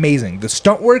choreography is amazing. The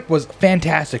stunt work was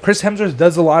fantastic. Chris Hemsworth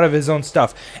does a lot of his own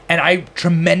stuff, and I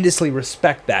tremendously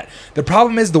respect that. The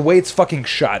problem is the way it's fucking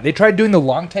shot. They tried doing the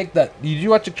long take. Did you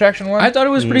watch Extraction 1? I thought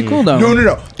it was pretty cool though.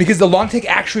 No, because the long take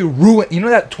actually ruined. You know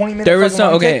that 20-minute. There was fucking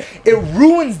long okay. take? It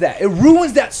ruins that. It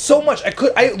ruins that so much.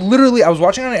 I was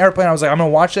watching on an airplane. I was like, I'm gonna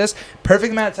watch this.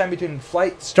 Perfect amount of time between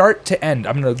flight start to end.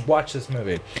 I'm gonna watch this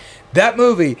movie. That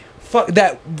movie.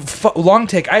 Long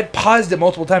take. I had paused it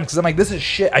multiple times because I'm like, this is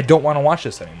shit. I don't want to watch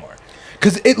this anymore.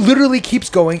 Because it literally keeps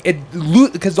going.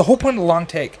 Because the whole point of the long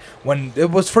take, when it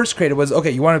was first created, was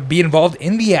okay. You want to be involved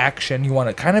in the action. You want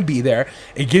to kind of be there.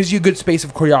 It gives you a good space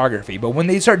of choreography. But when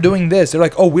they start doing this, they're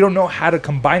like, oh, we don't know how to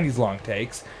combine these long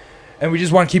takes, and we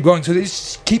just want to keep going. So they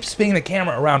just keep spinning the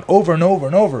camera around over and over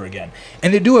and over again.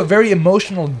 And they do a very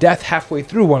emotional death halfway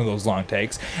through one of those long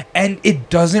takes, and it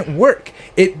doesn't work.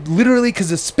 It literally, because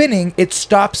the spinning, it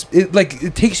stops.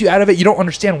 It takes you out of it. You don't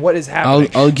understand what is happening.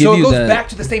 I'll give so it you goes that. back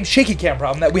to the same shaky cam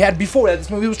problem that we had before that this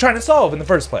movie was trying to solve in the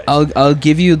first place. I'll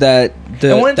give you that.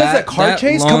 And when it does that car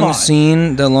chase, come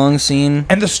on. The long scene.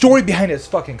 And the story behind it is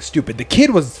fucking stupid. The kid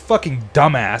was fucking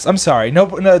dumbass. I'm sorry. No,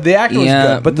 the actor was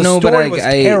Yeah, good, but the no, but story I- was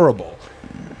I- terrible.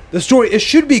 The story, it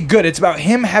should be good. It's about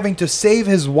him having to save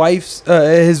his wife's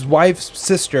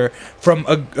sister from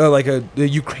a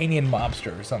Ukrainian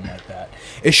mobster or something like that.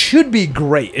 It should be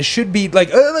great. It should be like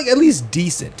at least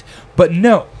decent. But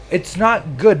no, it's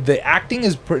not good. The acting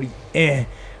is pretty eh.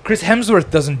 Chris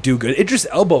Hemsworth doesn't do good. Idris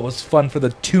Elba was fun for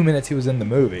the 2 minutes he was in the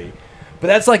movie. But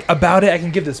that's like about it I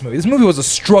can give this movie. This movie was a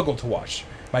struggle to watch,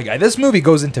 my guy. This movie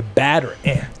goes into bad or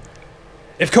eh.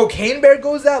 If Cocaine Bear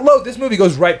goes that low, this movie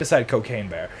goes right beside Cocaine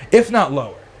Bear, if not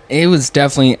lower. It was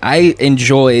definitely. I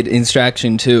enjoyed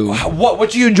Extraction 2.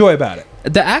 What do you enjoy about it?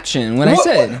 The action. When I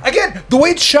said. Again, the way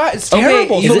it's shot is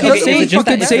terrible. Okay, so you it could doesn't say, really you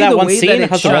fucking could say that the one way scene, that or it's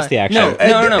how's the shot. rest of the action?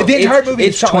 No. The entire movie is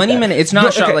It's shot like 20 that. minutes. It's not No,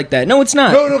 shot okay. like that. No, it's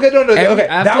not. No. Okay,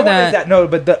 After that one that- is that. No,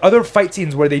 but the other fight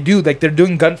scenes where they do like they're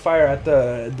doing gunfire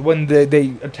at when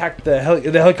they attack the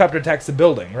helicopter attacks the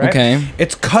building, right? Okay.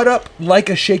 It's cut up like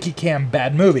a shaky cam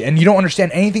bad movie, and you don't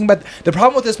understand anything. But the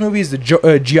problem with this movie is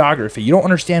the geography. You don't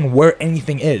understand where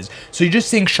anything is, so you're just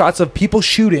seeing shots of people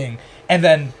shooting, and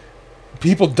then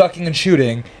people ducking and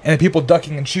shooting, and then people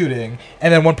ducking and shooting,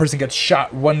 and then one person gets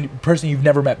shot. One person you've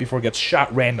never met before gets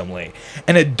shot randomly,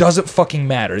 and it doesn't fucking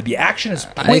matter. The action is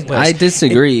pointless. I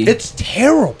disagree. It's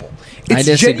terrible. It's I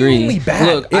disagree. genuinely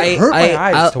bad. Look, it hurt my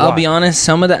eyes to I'll be watch. honest.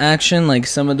 Some of the action, like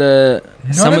some of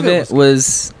of it it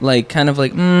was like kind of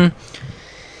like,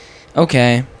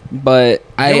 okay. But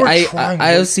They were I trying,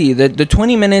 I'll dude. see the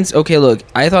 20 minutes. Okay, look,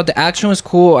 I thought the action was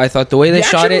cool. I thought the way they The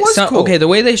shot action it. was cool. Okay, the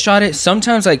way they shot it.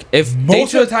 Sometimes like if they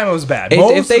Most of took, the time it was bad.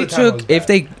 if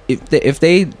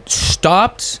they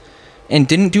stopped and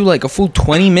didn't do like a full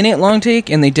 20-minute long take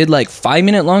and they did like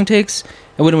 5-minute long takes,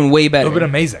 it would have been way it better. would have been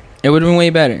amazing. It would have been way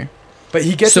better. But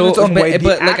he gets in its own way. The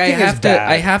But like acting is bad.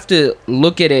 I have to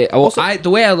look at it. Well, Also- the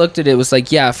way I looked at it was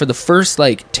like, yeah, for the first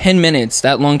like 10 minutes,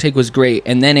 that long take was great,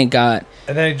 and then it got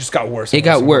and then it just got worse. it and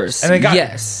got and worse. And it got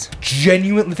Yes.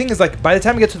 genuine. The thing is, like, by the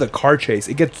time we get to the car chase,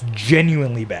 it gets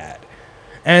genuinely bad,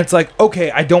 and it's like,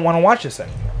 okay, I don't want to watch this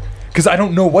anymore because I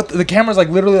don't know what the camera's like.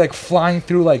 Literally, like flying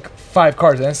through like 5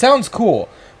 cars, and it sounds cool,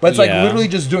 but it's like Yeah. literally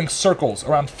just doing circles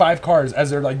around 5 cars as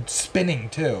they're like spinning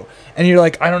too, and you're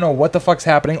like, I don't know what the fuck's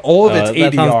happening. All of it's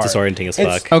that ADR. sounds disorienting as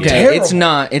It's fuck. Okay, terrible. it's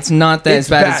not that It's as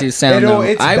bad bad. as you sound. You know, Though.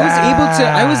 it's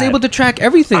I was able to track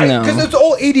everything though. Because it's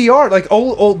all ADR. Like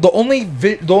the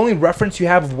only reference you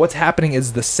have of what's happening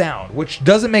is the sound, which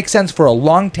doesn't make sense for a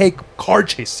long take car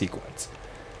chase sequence.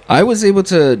 I was able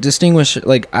to distinguish,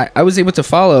 like I was able to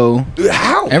follow.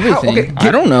 How? Everything. How?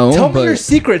 I don't know, Tell me but- your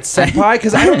secrets, senpai,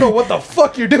 because I don't know what the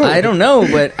fuck you're doing. I don't know,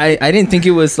 but I didn't think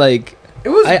it was like. It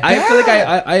was. I feel like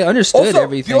bad. I understood Also,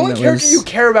 everything. the only that character was, you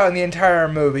care about in the entire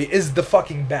movie is the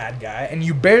fucking bad guy, and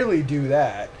you barely do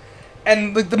that.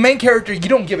 And the main character, you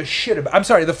don't give a shit about. I'm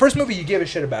sorry, the first movie you gave a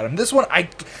shit about him. This one,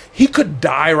 he could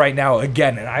die right now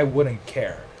again, and I wouldn't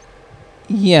care.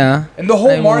 Yeah. And the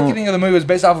whole I marketing of the movie was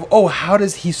based off of, how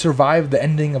does he survive the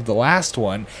ending of the last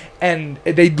one? And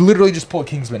they literally just pull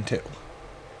Kingsman 2.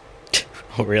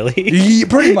 Oh, really?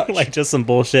 Pretty much. Like just some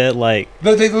bullshit. Like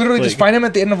They literally just like- find him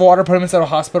at the end of water, put him inside a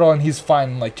hospital, and he's fine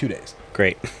in like 2 days.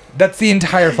 great. That's the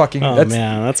entire fucking. Oh that's,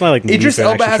 man, that's my like. Idris least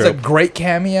favorite Elba has action a trope. great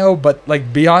cameo, but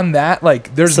like beyond that,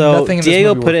 like there's So nothing in this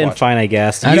Diego movie put it worth in watching. fine, I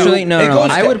guess. Actually, no, It no.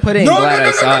 goes I to- would put it in No, glad no,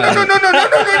 I saw no, it. no, no, no, no,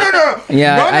 no, no, no.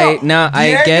 Yeah, I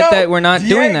get Diego, that we're not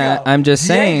doing that. Diego, I'm just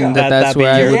saying Diego. that that's That'd be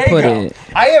where I your- would put Diego. it.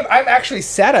 I'm actually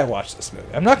sad I watched this movie.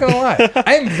 I'm not gonna lie.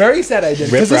 I am very sad I did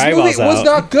Rip because this your movie eyeballs was out.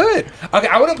 not good. Okay,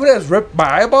 I wouldn't put it as rip my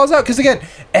eyeballs out because again,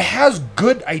 it has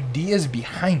good ideas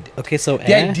behind it. Okay, so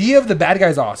The idea of the bad guy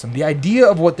is awesome. The idea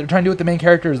of what they're trying to do with the main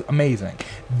character is amazing.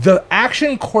 The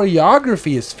action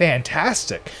choreography is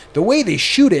fantastic. The way they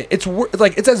shoot it, it's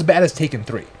as bad as Taken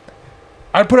 3.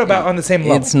 I'd put it about on the same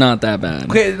level. It's not that bad.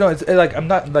 Okay, no, it's like I'm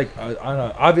not like on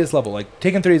an obvious level. Like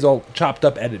Taken 3 is all chopped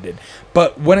up, edited.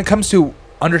 But when it comes to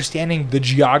understanding the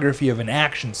geography of an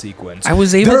action sequence, I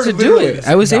was able there to do literally it. is-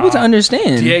 I was able to Nah.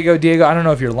 understand. Diego, I don't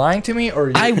know if you're lying to me or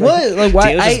you, I was like,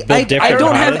 why? Diego's just built I different, don't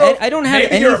right? have. I don't have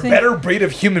Maybe you're a anything. better breed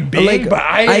of human being, Like, but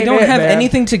I I don't ain't it, have man.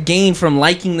 anything to gain from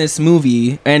liking this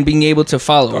movie and being able to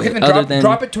follow Okay, it. then Other than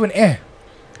drop it to an eh.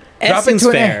 It Drop it seems to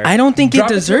an fair. I don't think it Drop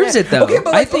to an deserves eh. it though. Okay,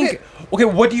 but I like, think okay,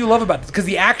 what do you love about this? Because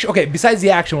the action. Okay, besides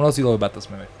the action, what else do you love about this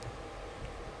movie?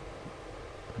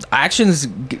 action's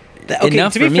Okay,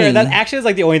 enough to be for fair, me. that action is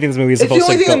like the only thing this movie is It's the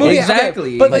supposed only to thing in the movie. go. Exactly.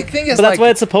 Okay, but Like, the thing is, but that's like, what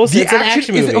it's supposed to. the It's an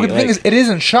action is- movie. Okay, the thing like- is, it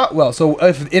isn't shot well. So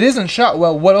if it isn't shot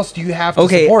well, what else do you have to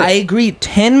Okay, support? I it? agree.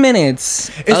 10 minutes.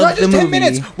 It's of not just the 10 movie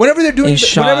minutes. Whenever they're doing,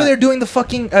 is whenever shot- they're doing the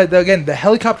fucking the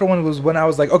helicopter one was when I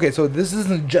was like, okay, so this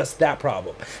isn't just that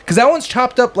problem because that one's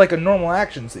chopped up like a normal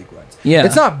action sequence. Yeah.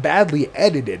 it's not badly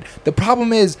edited. The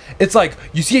problem is, it's like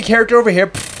you see a character over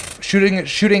here.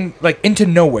 Shooting like into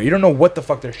nowhere. You don't know what the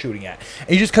fuck they're shooting at,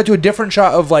 and you just cut to a different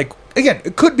shot of like, again,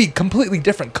 it could be completely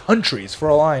different countries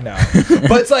for all I know,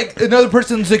 but it's like another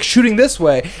person's like shooting this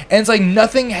way, and it's like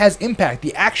nothing has impact.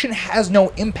 The action has no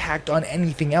impact on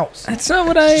anything else. That's not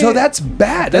what I. So that's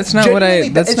bad. That's not what I. genuinely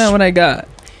bad. That's not what I got.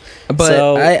 But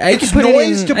So, I it's can put it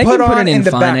noise in, to I put can put on it in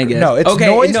the fine, back- I guess. no, it's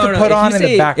noise to put if on you in the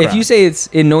say- background. If you say it's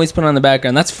in noise put on in the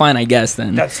background, that's fine, I guess.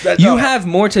 Then That- you no. have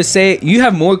more to say. You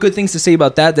have more good things to say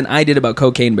about that than I did about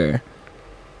Cocaine Bear.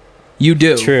 You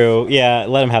do. True. Yeah,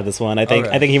 let him have this one. I think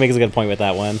Okay. I think he makes a good point with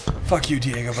that one. Fuck you,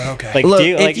 Diego, but okay. Like, Look, do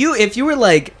you, like, if you were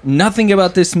like nothing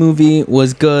about this movie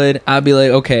was good, I'd be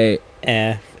like, okay,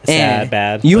 sad,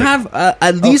 bad. You Like, have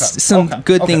at least some okay,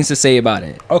 good okay. things to say about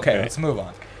it. Okay, Right. let's move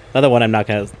on. another one I'm not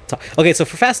gonna talk. Okay, so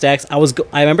for Fast X, I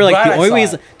remember like Glad the I only saw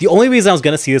reason it. the only reason I was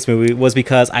gonna see this movie was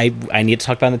because I needed to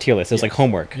talk about it on the tier list. It was like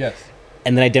homework. Yes.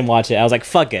 And then I didn't watch it. I was like,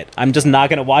 fuck it. I'm just not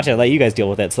gonna watch it. I'll let you guys deal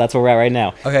with it. So that's where we're at right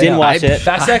now. Okay, didn't no, watch it.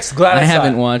 Fast X, glad I, I saw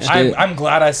haven't it. watched I'm, it. I'm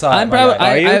glad I saw I'm it. my probably. guy.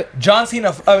 Are you? John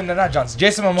Cena. Oh no, not John Cena.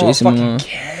 Jason Momoa Jason fucking Momoa.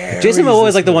 carries Jason Momoa is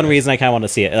this like the one movie. reason I kind of want to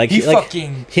see it. Like He like,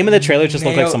 fucking him in the trailer just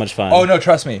look like nailed- so much fun. Oh no,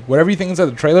 trust me. Whatever you think inside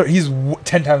the trailer, he's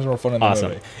 10 times more fun in the Awesome.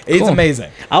 movie. It's Cool. amazing.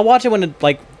 I'll watch it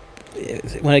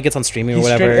when it gets on streaming or He's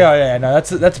whatever. yeah, no,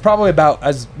 that's probably about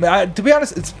as. To be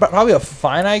honest, it's probably a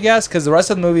fine, I guess, because the rest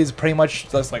of the movie is pretty much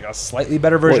just like a slightly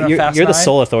better version Well, of you're Fast you're the 9.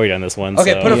 sole authority on this one.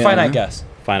 Okay, so put a Yeah. fine, I guess.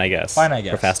 fine, I guess. Fine, I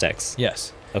guess. For Fast X.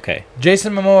 Yes. Okay.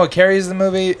 Jason Momoa carries the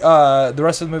movie. The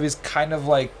rest of the movie is kind of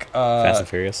like Fast and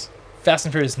Furious. Fast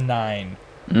and Furious 9,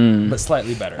 Mm. but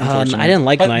slightly better. I didn't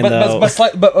like Nine though.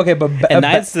 And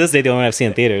Nine's to this day the only one I've seen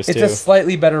in theaters it's too. a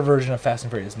slightly better version of Fast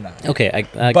and Furious 9. Okay, I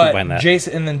can But find that.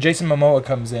 Jason Momoa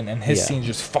comes in and his Yeah. scenes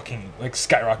just fucking like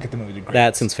skyrocket the movie to great.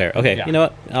 That seems fair. Okay, Yeah. you know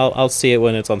what? I'll see it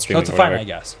when it's on So streaming. it's a or fine, whatever. I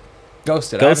guess.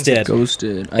 Ghosted. I haven't seen Ghosted.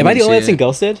 Ghosted. Am I the only one that's seen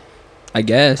Ghosted? I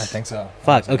guess. it. I think so.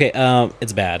 Fuck. Okay.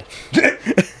 It's bad.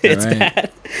 It's Alright.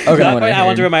 bad. Okay. Not what quite- I I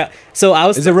want to heard. rip my. So I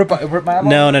was. Is it rip my eyeball?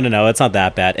 No. It's not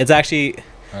that bad. It's actually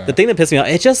the thing that pissed me off.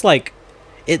 It's just like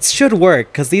it should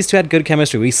work because these two had good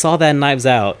chemistry. We saw that in Knives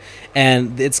Out,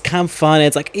 and it's kind of fun.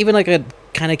 It's like even like a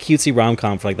kind of cutesy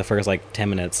rom-com for like the first like 10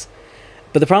 minutes.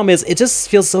 But the problem is, it just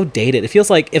feels so dated. It feels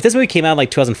like if this movie came out in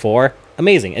like 2004,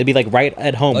 amazing. It'd be like right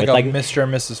at home Like with a like Mr.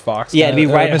 and Mrs. Fox. yeah, it'd be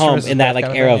right Mr. at and home Mrs. in that Fox like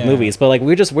kind era of thing, movies. But like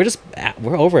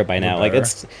we're over it by now. Like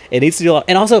better. it needs to do.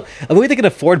 And also, a movie that can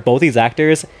afford both these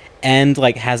actors and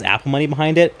like has Apple money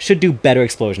behind it should do better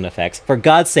explosion effects. For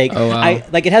God's sake, Oh, wow. I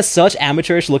like it has such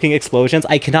amateurish looking explosions.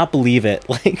 I cannot believe it.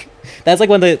 Like that's like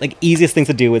one of the like easiest things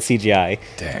to do with CGI.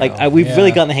 Damn, Like we've yeah.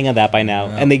 really gotten the hang of that by now,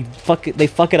 Yeah. and they fuck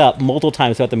it up multiple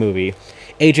times throughout the movie.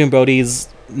 Adrian Brody's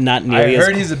not I nearly as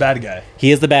heard he's a bad guy. he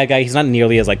is the bad guy. He's not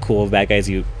nearly as like cool of a bad guy as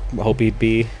you hope he'd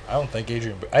be. I don't think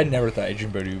I never thought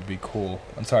Adrian Brody would be cool.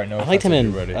 I'm sorry, no. I liked him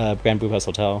offense, in Adrian Brody. Grand Budapest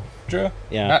Hotel. True.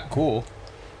 Yeah, Not cool.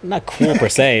 not cool per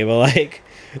se, but like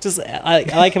just I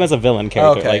like him as a villain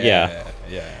character. Okay. Like yeah.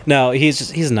 no,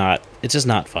 he's not. It's just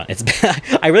not fun. It's bad.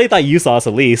 I really thought you saw us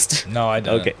at least. No, I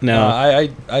didn't. Okay, no.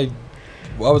 I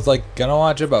was like gonna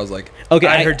watch it, but I was like, Okay,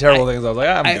 I heard terrible things. I was like,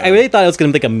 I really thought it was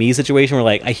gonna be like a me situation where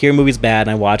like I hear movies bad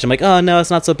and I watch. I'm like, oh no, it's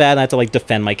not so bad. And I have to like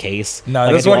defend my case. No,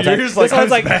 like, this I do one all the time. you're just like, this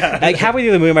one's "It's bad." like halfway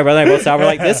through the movie, my brother and I both saw. We're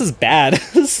like, this is bad.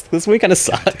 this movie kind of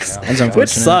sucks. Yeah. That's Which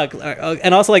unfortunate. sucks.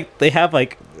 And also like they have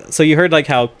like so you heard like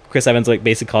how Chris Evans like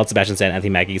basically called Sebastian Stan and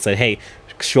Anthony Mackie. He said, hey,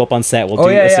 show up on set. We'll Oh,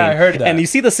 do yeah, a yeah, scene. I heard that. And you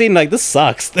see the scene like this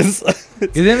sucks. This. You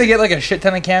think they get like a shit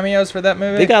ton of cameos for that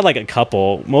movie? They got like a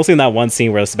couple, mostly in that one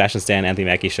scene where Sebastian Stan and Anthony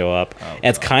Mackie show up. Oh, And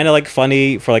it's kind of like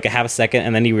funny for like a half a second,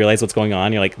 and then you realize what's going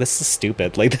on. You're like, this is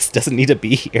stupid. Like, this doesn't need to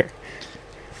be here.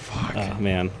 Fuck. Oh,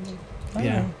 man.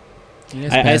 Yeah. You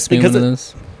guys I- passed me because one of it-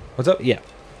 those. What's up? Yeah.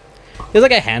 There's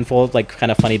like a handful of like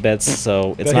kind of funny bits,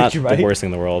 so it's Did I not hit you the right? worst thing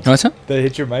in the world. What's up? Did I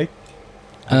hit your mic?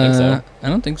 I think so. I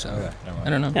don't think so. Okay, never mind. I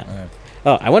don't know. Yeah. Okay.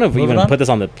 Oh, I would have Moving even on? put this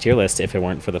on the tier list if it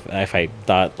weren't for if I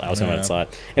thought I was going to Yeah.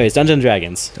 slot. Anyways, Dungeons and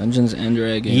Dragons. Dungeons and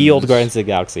Dragons. Ye Old Guardians of the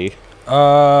Galaxy.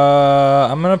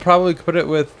 I'm gonna probably put it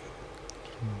with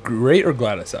great or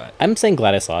glad I saw it. I'm saying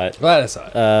glad I saw it. Glad I saw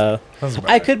it. Sounds I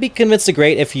better. could be convinced to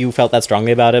great if you felt that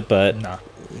strongly about it, but Nah.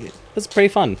 it's pretty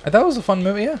fun. I thought it was a fun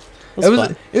movie. Yeah. It was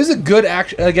fun. It was a good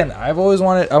action. Again, I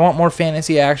want more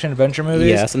fantasy action adventure movies.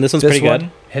 Yes, and this one's This pretty good.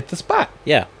 one hit the spot.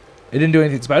 Yeah, It didn't do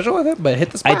anything special with it, but it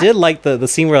hit the spot. I did like the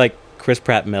scene where like Chris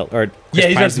Pratt Chris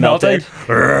he Pratt's starts melting.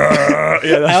 I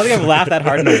don't think I've laughed that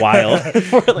hard in a while.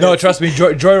 No, trust me,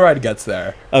 Joyride gets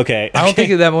there. Okay. I don't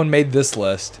think that one made this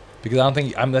list because I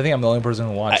think I'm the only person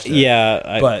who watched it.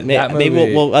 But that maybe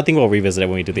movie- I think we'll revisit it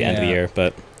when we do the end of the Yeah. year.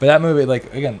 But But that movie,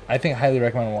 like again, I think highly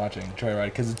recommend watching Joyride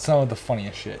because it's some of the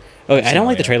funniest shit. okay, I So, don't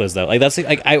like the yeah. trailers though. Like that's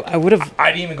like I would have. I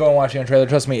didn't even go and watch it on trailer.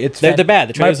 Trust me, it's They're bad.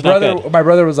 The trailers are not good. My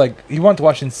brother was like, he wanted to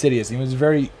watch Insidious. He was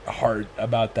very hard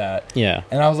about that, Yeah.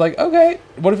 and I was like, okay,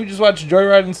 what if we just watch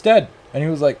Joyride instead? And he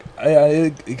was like,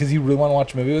 because he really wanted to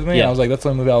watch a movie with me. Yeah. And I was like, that's the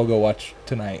only movie I'll go watch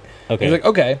tonight. Okay. He's like,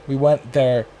 okay. We went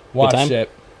there, watched time? it.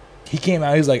 He came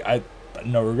out. He was like,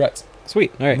 no regrets.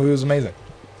 Sweet. All The right. movie was amazing.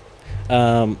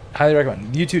 Highly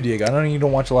recommend. You too, Diego. I know you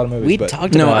don't watch a lot of movies, We but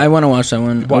talked No, about. I want to watch that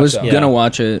one. I Watch was that. Yeah. gonna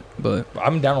watch it, but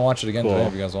I'm down to watch it again Cool. today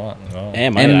if you guys want. No.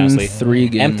 honestly. M3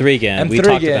 again. M3 again. We M3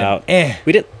 talked again. about. Eh.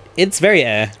 We did. It's very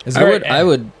It's I very would. eh. I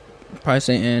would probably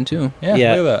say and too. Yeah,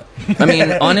 Yeah. look at I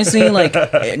mean, honestly, like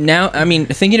now. I mean,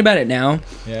 thinking about it now, that.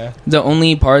 Yeah. the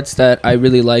only parts that I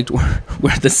really liked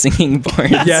were the singing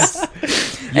parts. Yes.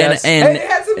 Yes. And it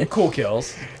had some cool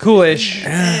kills. Coolish.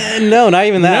 no, not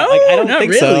even that. Like, I don't not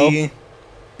think really.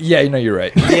 Yeah, you know you're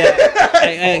right. so. Yeah.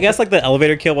 I guess like the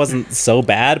elevator kill wasn't so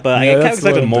bad, but Yeah, I kind of that's what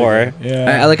expected I'm more. thinking.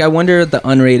 Yeah. I wonder the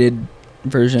unrated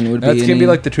version would That's be. gonna be any-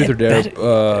 like the Truth or Dare bet-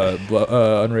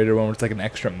 unrated one, where it's like an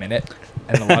extra minute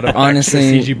and a lot of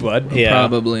Honestly, extra CG blood. Yeah.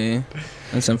 Probably.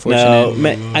 That's No, unfortunate.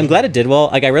 man, I'm glad it did well.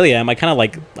 Like I really am. I kind of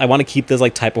like. I want to keep this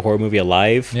like type of horror movie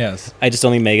alive. Yes. I just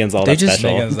don't think Megan's all They that just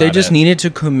special. Megan's- they not just it. needed to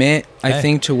commit. I Hey.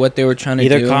 think to what they were trying to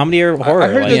Either do. comedy or horror. I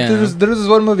heard like, that Yeah. there's this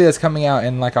one movie that's coming out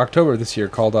in like October this year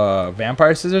called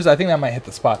Vampire Scissors. I think that might hit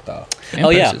the spot though. oh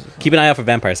yeah, Vampires. keep an eye out for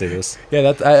Vampire Scissors. Yeah,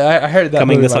 that's I heard that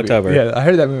Coming movie this might be- October. Yeah, I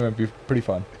heard that movie might be pretty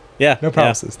fun. Yeah, No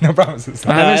promises. No promises.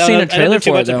 I haven't don't seen know- a trailer I don't know too for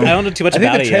it, much, though. I don't know too much I think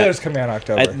about the it trailer's yet. coming out in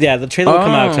October. Yeah, the trailer will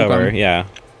come out in Oh, October. okay. Yeah,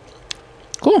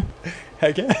 Cool.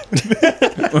 Heck yeah.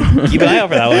 keep an eye out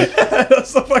for that one.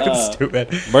 That's so fucking Uh,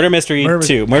 stupid. Murder Mystery Murder-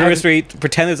 2. Murder Haven't- Mystery.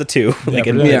 Pretend there's a 2. like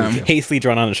pretend there's a in two. hastily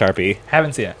drawn on a Sharpie.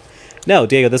 Haven't seen it. No,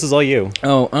 Diego, this is all you.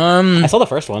 Oh, I saw the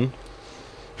first one.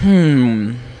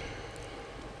 I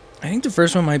think the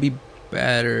first one might be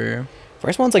better.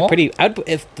 First one's like Oh. pretty.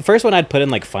 If the first one I'd put in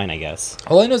like fine, I guess.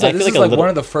 All I know is I that feel this like is a like little- one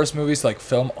of the first movies to like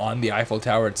film on the Eiffel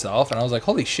Tower itself, and I was like,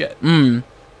 holy shit. The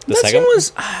that second scene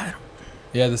was.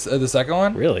 Yeah, the second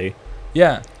one. Really?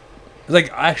 Yeah. was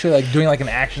like actually like doing like an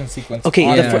action sequence. Okay,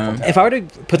 on the the Yeah. football. if I were to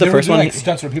put the They were first doing, one, like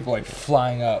stunts where people like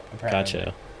flying up. Apparently.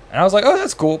 gotcha. And I was like, oh,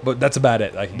 that's cool, but that's about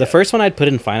it. Like The first one I'd put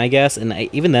in fine, I guess, and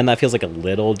even then that feels like a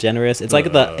little generous. It's like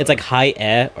it's like high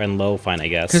and low fine, I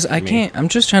guess. Because I for me. can't. I'm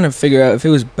just trying to figure out if it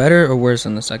was better or worse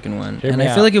than the second one, Hear and me I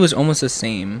feel out. like it was almost the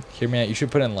same. Hear me out. You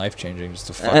should put in life changing just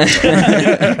to fuck.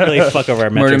 really fuck over our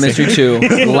Murder metrics. Mystery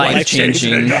 2, life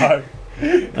changing.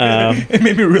 It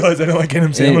made me realize I don't like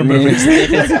Adam Sandler movies.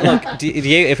 Look,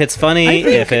 if it's funny,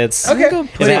 if it's Okay.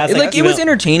 if it has, like, It was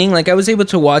entertaining. Like I was able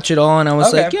to watch it all, and I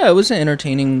was Okay. like, yeah, it was an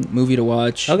entertaining movie to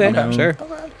watch. okay, you know? sure.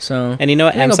 So And you know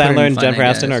what, I think Adam I'll put it Sandler in and fine, Jennifer I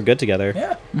Aniston guess. are good together.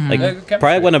 Yeah. Like Yeah, good probably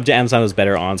chemistry. one of Adam Sandler's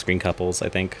better on-screen couples, I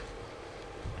think.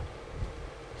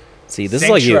 See, this is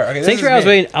like you. Sanctuary. Okay, this Sanctuary, is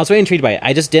me. I was really intrigued by it.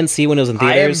 I just didn't see when it was in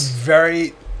theaters.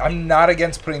 I'm not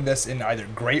against putting this in either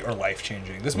great or life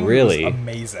changing. This movie Really? was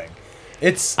amazing.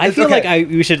 It's I feel okay. like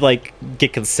we should like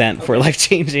get consent for life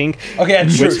changing. Okay,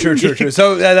 true.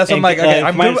 So that's what I'm like. Okay,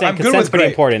 I'm good. I'm good with pretty great.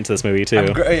 important to this movie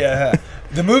too. Yeah.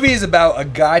 The movie is about a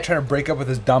guy trying to break up with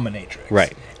his dominatrix.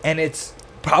 Right. And it's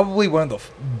probably one of the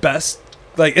best.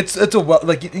 Like it's a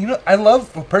you know, I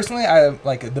love personally. I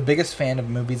like the biggest fan of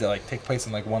movies that like take place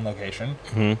in like one location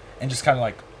Mhm. and just kind of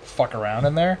like fuck around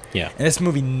in there. Yeah. And this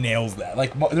movie nails that.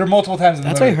 Like there are multiple times in the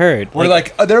That's what I movie heard. where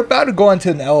like they're about to go into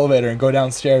an elevator and go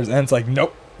downstairs, and it's like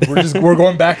nope. We're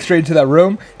going back straight into that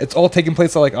room. It's all taking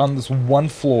place like on this one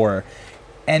floor,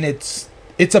 and it's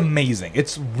amazing.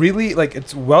 It's really like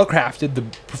it's well crafted. The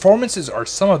performances are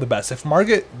some of the best. If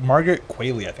Margaret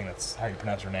Qualley, I think that's how you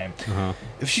pronounce her name, Uh-huh.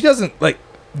 if she doesn't like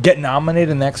get nominated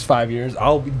in the next 5 years,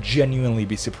 I'll genuinely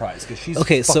be surprised because she's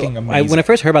Okay, so fucking amazing. when I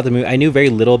first heard about the movie, I knew very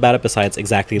little about it besides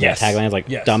exactly Yes. the tagline, like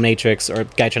Yes. dominatrix or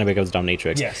guy trying to break up his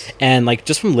dominatrix. Yes. And like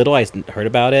just from little I heard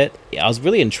about it, I was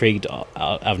really intrigued out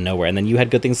of nowhere. And then you had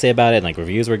good things to say about it, and like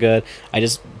reviews were good.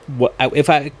 If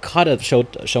I caught a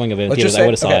showing of it in theaters, I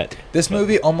would have saw it. This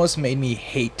movie almost made me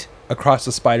hate Across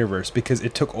the Spider-Verse because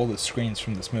it took all the screens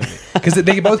from this movie because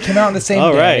they both came out on the same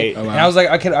Oh, day. right. Oh, wow. And I was like,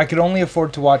 I could only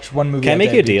afford to watch one movie. Can I a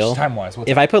make day, you a deal? Time wise,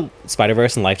 If I put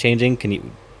Spider-Verse and Life Changing, do you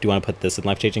want to put this in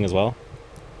Life Changing as well?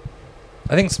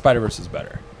 I think Spider-Verse is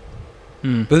better,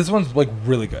 Hmm. but this one's like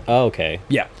really good. Oh, okay.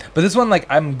 Yeah, but this one like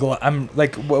I'm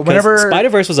like 'Cause whenever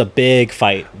Spider-Verse was a big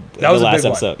fight. that was the a last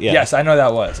big episode. one. Yeah. Yes, I know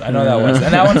that was. And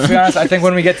that one, to be honest, I think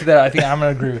when we get to that, I think I'm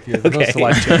gonna agree with you. It goes to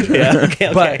life changing. Yeah.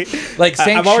 Okay. But like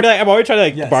I'm already trying to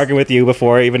like Yes. bargain with you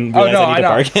before I even Oh realize no, I need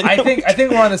I know. to bargain. I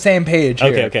think we're on the same page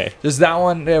here. Okay, okay. Just that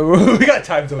one. Yeah, we got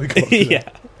time till we go. through yeah.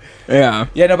 that. yeah.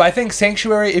 Yeah, no, but I think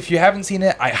Sanctuary. If you haven't seen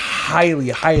it, I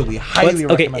highly Okay. recommend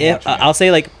watching it. I'll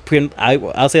say like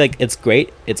I'll say like it's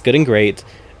great. It's good and great.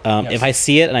 Yes. If I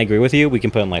see it and I agree with you, we can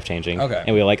put in Life Changing. Okay.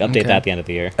 And we'll like update Okay. that at the end of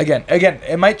the year. Again,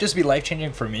 it might just be life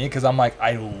changing for me because I'm like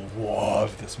I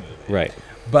love this movie. Right.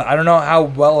 But I don't know how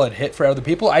well it hit for other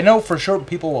people. I know for sure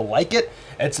people will like it.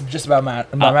 It's just about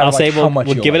I'll say how much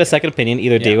we'll you'll give it like a second opinion.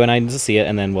 Either Yeah. Diego and I need to see it,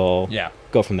 and then we'll Yeah,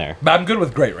 go from there. but I'm good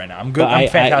with great right now. I'm good. But I'm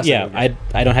fantastic. with great.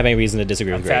 I don't have any reason to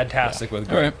disagree I'm with Great. fantastic with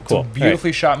great. Alright, It's cool. a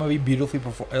beautifully shot movie, beautifully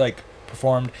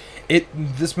performed.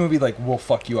 This movie like will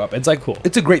fuck you up. It's like Cool.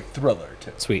 It's a great thriller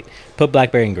too. Sweet. Put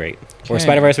Blackberry in Great. Or Okay.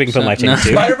 Spider-Verse, we can put So- Life Changing no.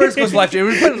 too. Spider-Verse goes life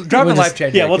changing. Drop We'll in just- life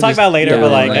changing. Yeah, we'll talk about it later, yeah,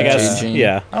 but like I guess life-changing.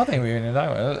 yeah. I don't think we even talk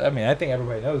about it. I mean, I think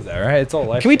everybody knows that, right? It's all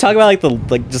life. Can we talk about like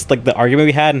the argument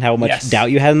we had and how much Yes.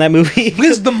 doubt you had in that movie?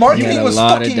 Because the You marketing had a was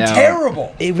lot of fucking doubt.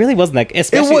 terrible. It really wasn't that.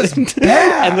 Especially was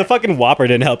bad. and the fucking Whopper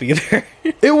didn't help either.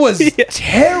 It was Yeah.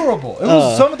 terrible. It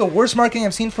was some of the worst marketing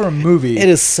I've seen for a movie. It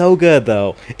is so good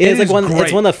though. It It's like is one. It's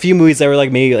great. one of the few movies that were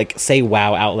like maybe like say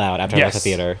wow out loud after I left the Yes.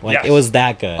 theater. Like Yes. it was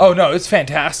that good. Oh no, it's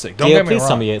fantastic. Don't Diego, get me please wrong.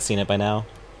 tell me you've seen it by now,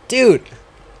 dude.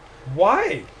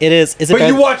 Why? It is. Is it? But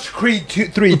better- you watched Creed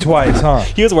 3 twice, huh?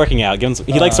 He was working out.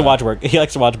 He likes to watch work. He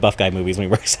likes to watch buff guy movies when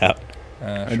he works out.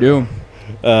 I do.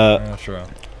 Sure.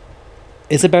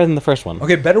 Is it better than the first one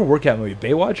Okay, better workout movie: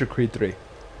 Baywatch or Creed 3?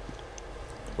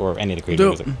 or any of the Creed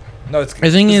Dude. movies? No, it's. The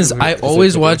thing this is, I it's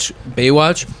always quick. watch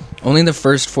Baywatch only the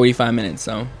first 45 minutes,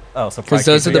 though. Oh, so Because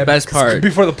those are the best part.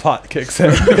 Before the plot kicks in.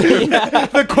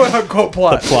 The quote unquote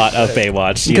plot. the plot of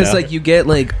Baywatch. You Because know? like you get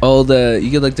like all the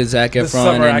the Zac Efron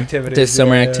summer and activities, the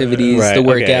summer yeah. activities, Right, the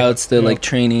okay. workouts, the Yep. like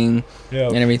training Yeah.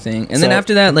 and everything. And then So-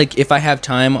 after that, like if I have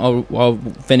time, I'll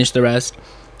finish the rest.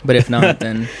 But if not,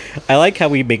 then I like how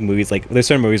we make movies. Like there's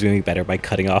certain movies we make better by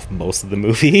cutting off most of the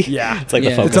movie. Yeah. it's like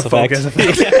Yeah. the It's focus a focus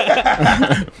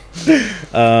effect.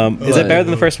 Is it better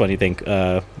than the first one? You think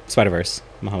Spider-Verse,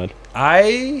 Mohammed?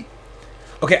 I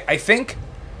think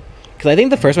Because Because I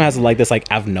think the first one has like this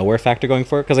like out of nowhere factor going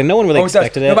for it. Because like no one really it does.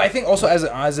 expected it. No, but I think also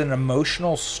as an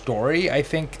emotional story, I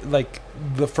think like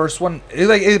the first one,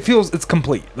 it feels it's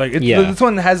complete. Like this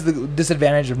one has the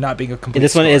disadvantage of not being a complete.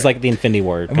 This one story. is like the Infinity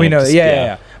War. And we know,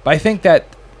 yeah. But I think that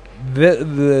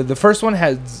the first one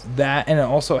has that, and it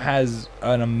also has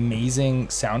an amazing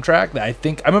soundtrack that I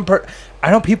think I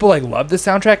know people like love the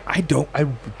soundtrack. I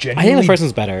genuinely. I think the first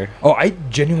one's better. Oh, I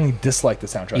genuinely dislike the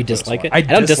soundtrack. You dislike it? I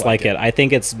don't dislike it. I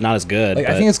think it's not as good. Like,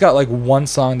 I think it's got like one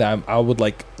song that I would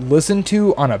like listen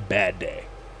to on a bad day.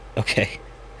 Okay.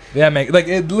 Yeah,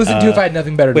 listen to if I had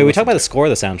nothing better to wait, we listen talk about to. the score or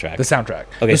the soundtrack? The soundtrack.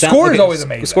 Okay, the score is always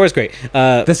amazing. The score is great.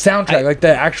 The soundtrack, like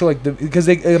the actual, like because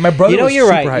my brother. You know, was you're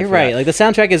super right. hyped You're for right. that. Like the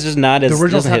soundtrack is just not as The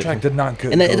original doesn't hit- soundtrack did not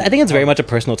good. And I think it's very much a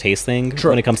personal taste thing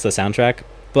when it comes to the soundtrack.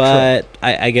 But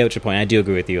I get what your point. I do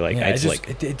agree with you. Like Yeah, I just like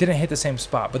it didn't hit the same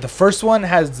spot. But the first one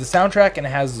has the soundtrack and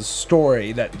it has the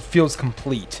story that feels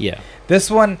complete. yeah. This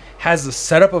one has the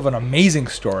setup of an amazing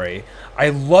story. I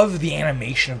love the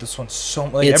animation of this one so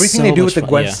much. Like, It's everything so they do much with the fun,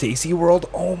 Gwen yeah. Stacy world.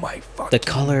 Oh my fucking The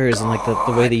colors God. and like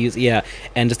the way they use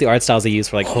and just the art styles they use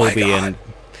for like Oh my Hobie God.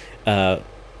 and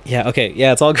yeah, okay,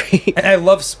 yeah, it's all great. And I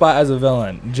love Spot as a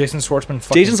villain. Jason Schwartzman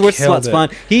fucking Jason Schwartzman's killed it. fun.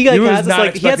 He like was has this not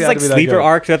like he has expecting this that like to be that sleeper good.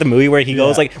 arc throughout the movie where he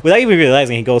goes Yeah. like without even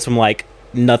realizing he goes from like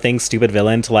nothing stupid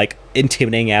villain to like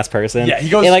intimidating ass person. Yeah, he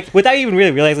goes- and, like without even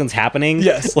really realizing it's happening.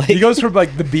 Yes, like he goes from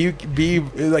like the B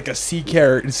like a C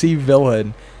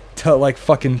villain to like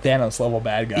fucking Thanos level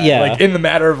bad guy. Yeah. Like in the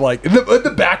matter of like in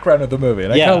the background of the movie.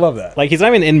 And I kind of love that. Like he's not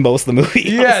even in most of the movie.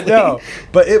 Yeah, honestly. no,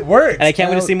 but it works. And I can't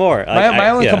wait to see more. My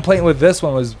only yeah. complaint with this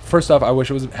one was, first off, I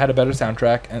wish it had a better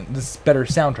soundtrack, and this better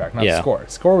soundtrack, not Yeah. score.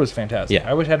 Score was fantastic. Yeah.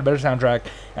 I wish it had a better soundtrack,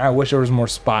 and I wish there was more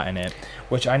Spot in it.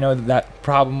 Which I know that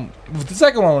problem with the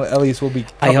second one at least will be.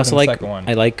 I also in the like second one.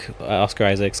 I like Oscar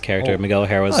Isaac's character. Oh, Miguel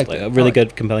O'Hara was I like like it. a I really like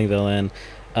good, compelling villain.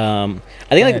 I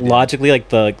think like Yeah, logically, like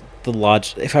the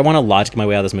logic. If I want to logic my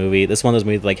way out of this movie, this is one of those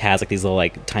movies that, like has like these little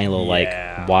like tiny little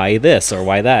Yeah. like why this or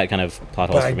why that kind of plot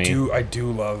holes But for me. I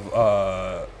do love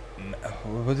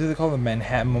what do they call them?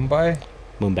 Mumbai?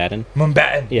 Moonbatten.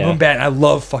 Mumbai. Yeah. Mumbai. I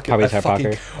love fucking. Probably I Ty fucking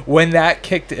Parker. when that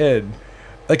kicked in,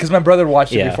 like, because my brother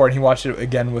watched it Yeah. before and he watched it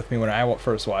again with me when I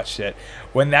first watched it.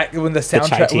 When the chai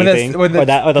soundtrack, tea when thing? Or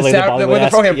that- or the Laser sound,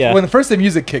 Bollywood-esque? Yeah. when the first the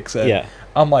music kicks in, Yeah.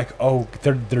 I'm like, oh,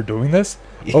 they're doing this.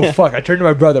 Oh Yeah. fuck! I turn to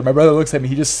my brother. My brother looks at me.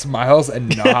 He just smiles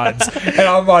and nods, and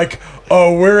I'm like,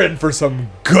 "Oh, we're in for some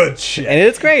good shit." And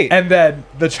it's great. And then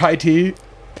the chai tea.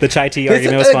 The chai tea They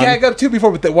argument said was the fun. gag up too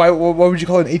before, but why would you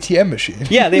call it an ATM machine?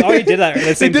 Yeah, they already did that. The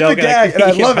They same did joke, the gag, and I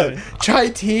love yeah. it. Chai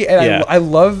tea, and Yeah. I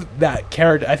love that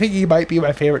character. I think he might be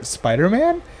my favorite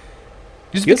Spider-Man.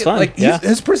 Just He was because, fun, like, yeah.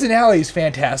 his personality is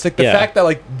fantastic. The Yeah. fact that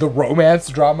like the romance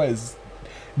drama is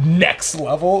next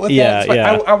level. With Yeah, that. Like,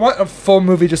 yeah. I want a full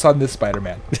movie just on this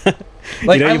Spider-Man.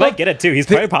 Like, You know, I you love- might get it too. He's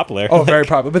the- very popular. Oh, very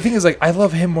popular. But the thing is, like, I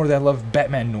love him more than I love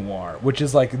Batman Noir, which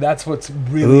is like that's what's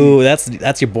really. Ooh,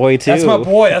 that's your boy too. That's my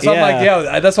boy. That's why I'm like,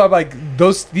 yeah. That's why I'm like,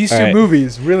 these two All right.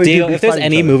 movies really. do Deal. be If there's fighting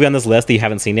any each other. movie on this list that you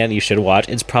haven't seen yet and you should watch,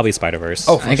 it's probably Spider Verse.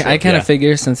 Oh, for I sure. kind Yeah. of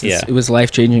figure since Yeah. it was life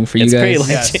changing for you It's guys.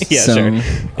 pretty Yes. life. Yeah, so, sure.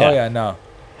 Oh yeah, no.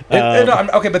 No,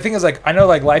 okay, but the thing is, like, I know,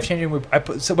 like, life changing.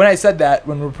 So when I said that,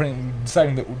 when we were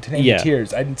deciding to name Yeah. the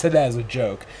tiers, I said that as a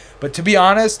joke. But to be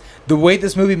honest, the way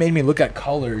this movie made me look at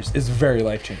colors is very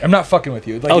life changing. I'm not fucking with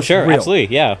you. Like, Oh it's sure, real.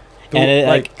 absolutely, yeah. The- And it,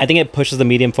 like- I think it pushes the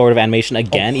medium forward of animation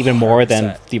again, Oh, even more than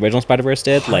 100%. the original Spider Verse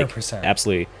did. Like, 100%.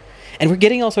 absolutely. And we're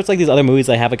getting all sorts of like these other movies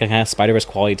that have like a kind of Spider Verse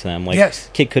quality to them. Like Yes.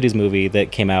 Kid Cudi's movie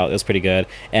that came out, it was pretty good.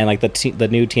 And like the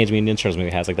new Teenage Mutant Ninja Turtles movie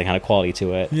has like the kind of quality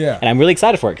to it. Yeah. And I'm really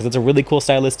excited for it because it's a really cool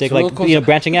stylistic, It's really like cool.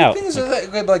 branching The out. thing is,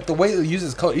 like the way it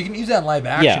uses color, you can use that in live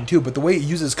action Yeah. too. But the way it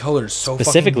uses color is so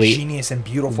Specifically, fucking genius and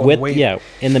beautiful. with the way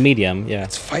in the medium, yeah.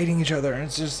 it's fighting each other, and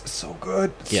it's just so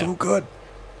good. It's Yeah. so good.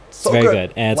 It's So very good.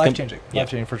 good. And it's Life changing. yeah. Life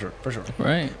changing for sure. For sure.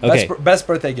 right. Okay. Best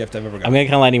birthday gift I've ever got. I'm gonna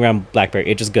kind of lightning around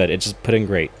Blackberry. It's just good. It's just put in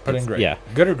great. Put in It's- great. Yeah.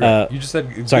 Good or great? Uh, You just said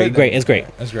sorry, good, great. then- It's great.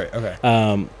 That's great.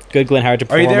 Okay. Good Glenn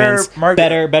Howerton Are you there, performance.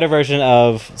 Margaret? Better version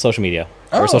of Social Media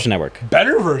Oh. or Social Network.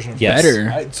 Better version. Of Yes.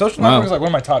 Better. Social Wow. Network is like one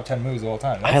of my top 10 movies of all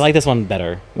time. I like this one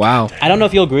better. Wow. I don't know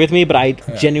if you'll agree with me, but I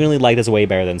Yeah. genuinely like this way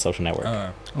better than Social Network.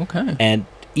 Okay. And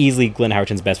easily Glenn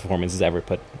Howerton's best performance he's ever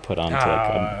put onto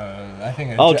I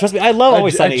think. Oh, trust me, I love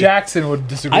Always Sunny. Jackson would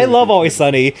disagree. I with love you. Always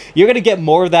Sunny. You're gonna get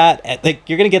more of that. Like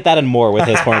you're gonna get that and more with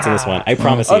his performance in this one. I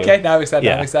promise you. Okay, now I'm excited.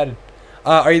 Yeah. Now I'm excited.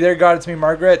 Are you there, God? It's me,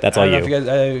 Margaret. That's I don't all know you. if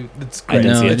guys, it's I great.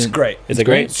 didn't see it. It's great. Is it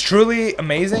great? It's truly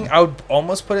amazing. I would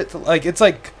almost put it to like it's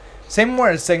like Same where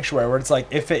as Sanctuary, where it's like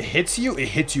if it hits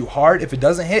you hard. If it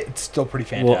doesn't hit, it's still pretty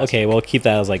fantastic. Well, okay, we'll keep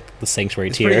that as like the Sanctuary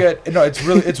It's tier. pretty good. No, it's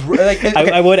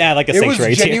like I would add like a it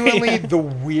Sanctuary was tier. genuinely the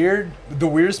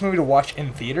weirdest movie to watch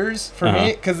in theaters for me Uh-huh.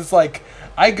 because it's like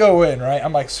I go in right.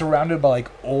 I'm like surrounded by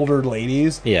like older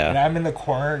ladies. Yeah. And I'm in the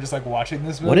corner just like watching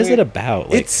this movie. What is it about?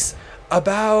 Like, It's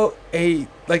about a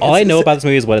like. all I it's- know it's- about this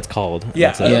movie is what it's called. Yeah,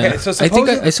 That's it. Yeah. Okay, so I think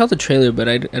I supposedly- saw the trailer, but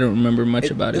I don't remember much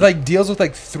about it. like deals with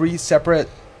like three separate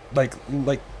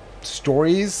like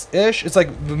stories ish. It's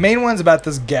like the main one's about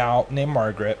this gal named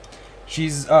Margaret.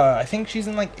 She's I think she's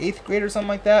in like 8th grade or something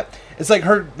like that. It's like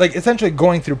her like essentially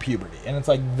going through puberty, and it's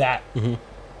like that. Mhm.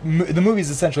 The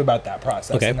movie's essentially about that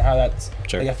process Okay. and how that's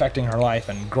Sure. like affecting her life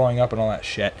and growing up and all that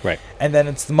shit. Right. And then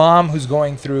it's the mom who's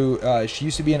going through. She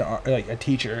used to be like a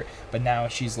teacher, but now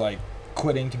she's like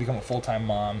quitting to become a full-time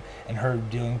mom, and her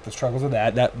dealing with the struggles of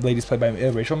that. That lady's played by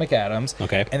Rachel McAdams.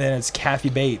 Okay. And then it's Kathy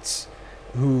Bates,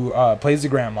 who plays the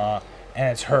grandma, and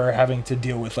it's her having to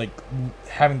deal with like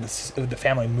having the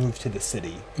family move to the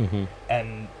city, Mm-hmm.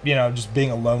 and just being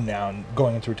alone now and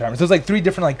going into retirement. So there's like 3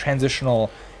 different like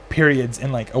transitional periods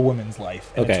in like a woman's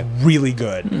life. And Okay. it's really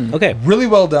good. Hmm. Okay. Really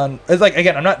well done. It's like,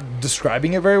 again, I'm not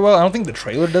describing it very well. I don't think the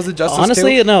trailer does it justice.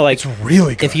 Honestly, to. no. Like, It's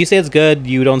really good. if you say it's good,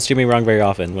 you don't steer me wrong very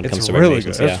often when it comes it's to really good.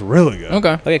 recommendations. Yeah. It's really good.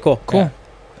 Okay. Okay. Cool. Cool. Yeah.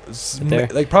 It's Right there.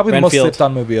 like probably the most Renfield. slept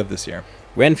on movie of this year.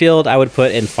 Renfield, I would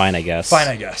put in fine, I guess. Fine,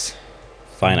 I guess.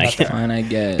 Fine, I Not guess. Fine, I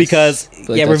guess. Because, I feel like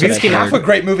yeah, that's what reviews I've came out Half a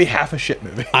great movie, half a shit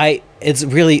movie. It's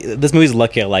really, this movie's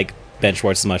lucky at like Ben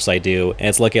Schwartz as much as I do, and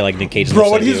it's lucky at like Nick Cage as much Bro,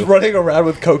 as when I he's do. running around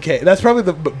with cocaine, that's probably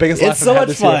the biggest laugh It's so I've had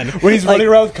much this year. fun. When he's Like- running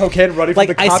around with cocaine, running like,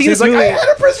 from the I cops, see he's this like, movie- I had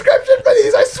a prescription for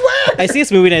these, I swear! I see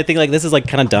this movie and I think like this is like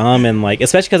kind of dumb and like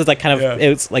especially because it's like kind of Yeah.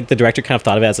 it's like the director kind of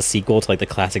thought of it as a sequel to like the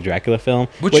classic Dracula film,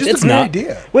 Which is a it's great not.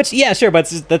 idea. Which yeah, sure, but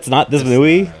that's not this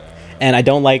movie. And I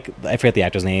don't like. I forget the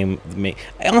actor's name.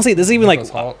 Honestly, this is even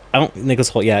Nicholas like Hoult. I don't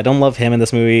Nicholas Hoult. Yeah, I don't love him in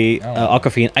this movie. I don't like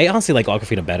Awkwafina. I honestly like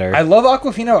Awkwafina better. I love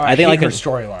Aquafina. I think hate like her her-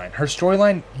 storyline. Her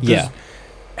storyline, Yeah.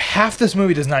 half this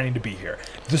movie does not need to be here.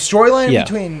 The storyline Yeah.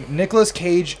 between Nicolas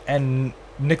Cage and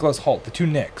Nicholas Hoult, the two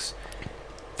Nicks,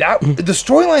 the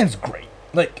storyline's great.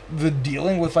 Like the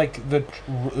dealing with like the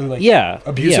Yeah,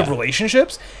 abusive yeah.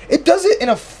 relationships. It does it in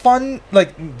a fun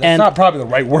that's And not probably the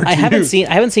right word. I to haven't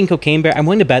use. seen Cocaine Bear. I'm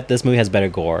willing to bet this movie has better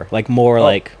gore, like more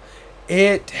like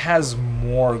It has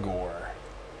more gore.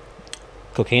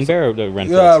 Cocaine Bear or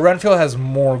Renfield. Renfield has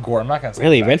more gore. I'm not gonna say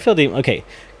Really, that. Renfield. Okay,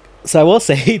 so I will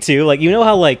say too, like you know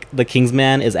how like the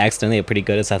Kingsman is accidentally a pretty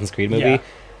good Assassin's Creed movie. Yeah.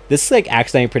 This is like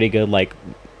accidentally pretty good like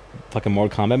fucking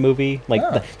Mortal Kombat movie. Like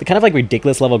Yeah. the kind of like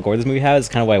ridiculous level of gore this movie has is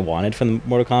kind of what I wanted from the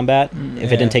Mortal Kombat. If it Yeah.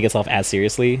 didn't take itself as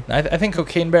seriously, I think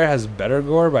Cocaine Bear has better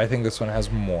gore, but I think this one has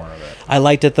more of it. I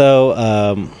liked it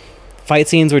though. Fight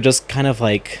scenes were just kind of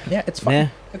like, Yeah, it's fine. meh.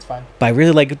 It's fine. But I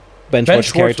really like Ben Schwartz's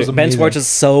Schwartz character. was Ben amazing. Schwartz is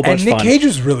so much And Nick fun. Cage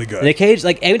is really good. Nick Cage,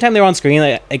 like every time they were on screen,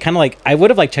 like, it kind of like I would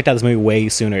have like checked out this movie way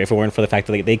sooner if it weren't for the fact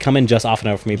that like, they come in just often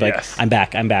enough for me. But Yes.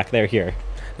 like, I'm back, they're here.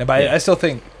 No, but Yeah. I still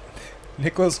think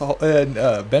Nicholas Hoult and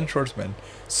Ben Schwartzman,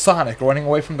 Sonic running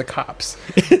away from the cops,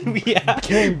 Yeah,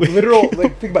 killing literal.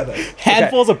 Like think about that.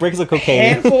 handfuls of bricks of Okay.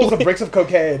 cocaine. Handfuls of bricks of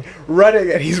cocaine,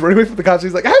 running, and he's running away from the cops.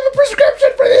 He's like, I have a prescription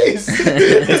for these.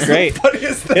 It's great. The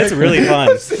funniest thing. It's really fun.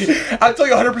 I'll tell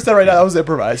you 100% right now. That was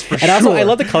improvised for And also, I sure.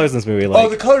 love the colors in this movie. Like,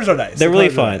 the colors are nice. they're The really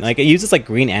colors are fun. nice. Like it uses like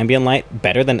green ambient light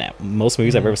better than most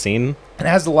movies I've ever seen. And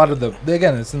it has a lot of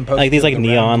again, it's in post. Like these like the red,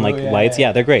 neon blue, like lights.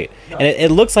 Yeah, they're great. And it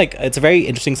looks like it's a very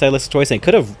interesting stylistic choice. And it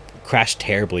could have crashed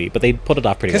terribly, but they pulled it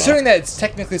off pretty Considering well. that it's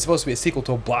technically supposed to be a sequel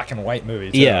to a black and white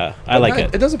movie. Too. Yeah, I But like no,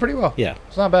 it. It does it pretty well. Yeah,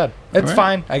 It's not bad. It's Alright.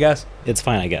 fine, I guess. it's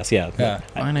fine, I guess. Yeah, Yeah.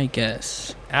 Fine, I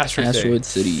guess. Asteroid,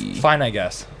 City. Fine, I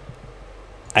guess.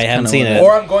 I haven't kinda seen what it.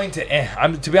 Or I'm going to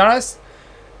I'm to be honest,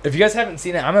 if you guys haven't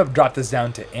seen it, I'm gonna drop this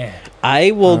down to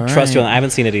I will trust you on Alright. that. I haven't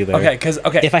seen it either. Okay, because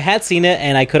If I had seen it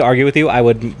and I could argue with you, I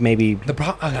would maybe.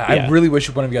 I Yeah. really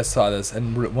wish one of you guys saw this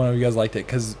and one of you guys liked it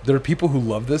because there are people who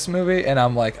love this movie and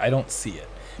I'm like I don't see it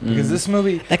because this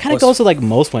movie That kind of was- goes with like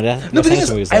most Wes No, but the thing Anderson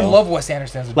is, movies. I though. love Wes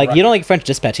Anderson's Like you don't like French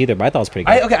Dispatch either, but I thought it was pretty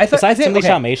good. I thought Besides I think, Timothy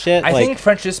Chalamet shit, I like think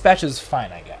French Dispatch is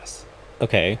fine. I guess.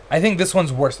 okay, I think this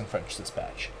one's worse than French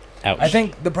Dispatch. ouch. I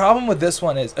think the problem with this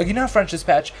one is, you know how French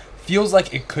Dispatch feels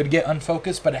like it could get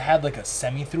unfocused, but it had like a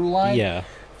semi-through line? yeah,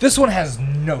 This one has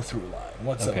no through line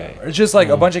whatsoever. Okay. It's just like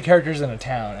Oh. a bunch of characters in a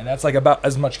town, and that's like about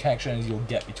as much connection as you'll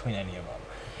get between any of them.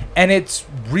 And it's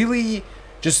really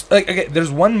just like, okay, there's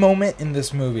one moment in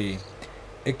this movie,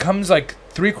 it comes like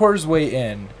 3/4 way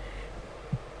in.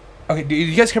 Okay, do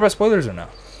you guys care about spoilers or no?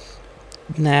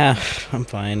 nah, I'm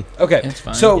fine. Okay, It's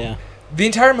fine. so Yeah, the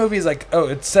entire movie is like, oh,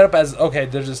 it's set up as, okay,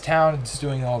 there's this town, it's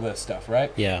doing all this stuff,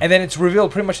 right? Yeah. And then it's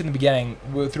revealed pretty much in the beginning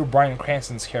through Bryan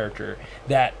Cranston's character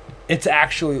that it's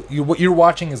actually, what you're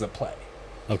watching is a play.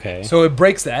 Okay. So it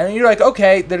breaks that, and you're like,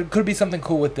 okay, there could be something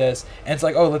cool with this, and it's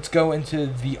like, oh, let's go into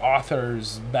the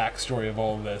author's backstory of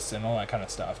all of this and all that kind of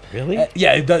stuff. Really?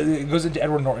 Yeah, it goes into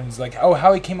Edward Norton's, like, oh,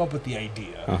 how he came up with the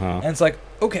idea, Uh-huh. and it's like,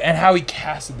 okay, and how he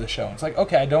casted the show. It's like,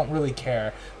 okay, I don't really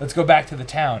care. Let's go back to the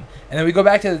town, and then we go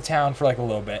back to the town for like a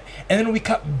little bit, and then we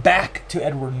cut back to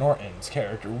Edward Norton's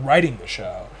character writing the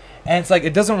show. And it's like,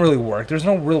 it doesn't really work. There's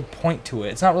no real point to it.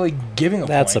 It's not really giving a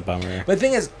That's a point. bummer. But the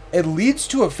thing is, it leads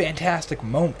to a fantastic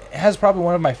moment. It has probably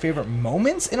one of my favorite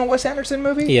moments in a Wes Anderson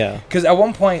movie. Yeah. Because at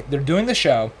one point, they're doing the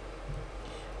show.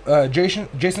 Jason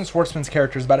Schwartzman's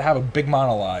character is about to have a big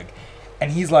monologue.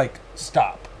 And he's like,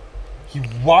 stop. He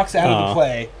walks out of the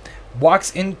play,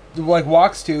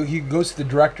 he goes to the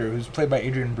director, who's played by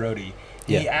Adrian Brody.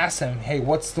 And he asks him, hey,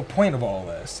 what's the point of all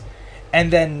this? And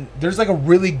then there's like a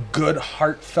really good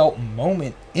heartfelt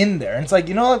moment in there. And it's like,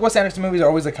 you know, like Wes Anderson movies are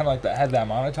always like kind of like that, have that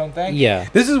monotone thing. Yeah.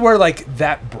 This is where like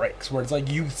that breaks, where it's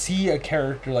like you see a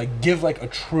character like give like a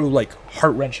true like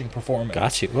heart-wrenching performance.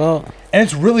 Got you. Well, And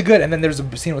it's really good. And then there's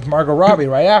a scene with Margot Robbie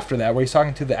right after that where he's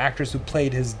talking to the actress who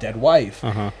played his dead wife.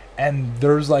 uh-huh. And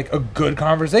there's like a good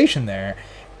conversation there.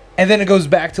 And then it goes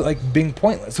back to like being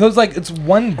pointless. So it's like it's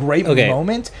one great Okay.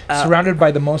 moment surrounded by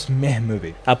the most meh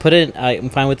movie. I'll put it. I'm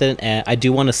fine with it, and I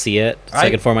do want to see it so I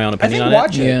can form my own I opinion think on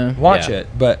watch it. it. Yeah. Watch Yeah. it.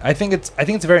 But I think it's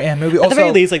a very eh movie. At Also, the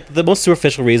very least, like the most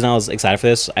superficial reason I was excited for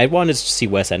this, I wanted to see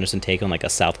Wes Anderson take on like a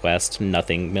Southwest,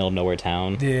 nothing, middle of nowhere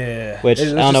town. yeah. Which I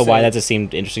Let's don't know just why say- that just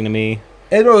seemed interesting to me.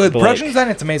 The but, production like- design,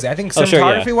 it's amazing. I think Oh, sure, yeah.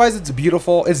 cinematography wise, it's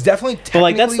beautiful. It's definitely But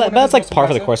like technically one of that's his like most par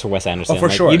for the impressive. course for Wes Anderson. Oh, for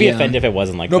Like, sure. You'd be Yeah. offended if it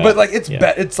wasn't like No, that. but like it's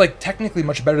Yeah. it's like technically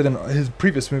much better than his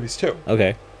previous movies too.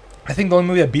 Okay. I think the only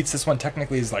movie that beats this one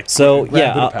technically is like So Grand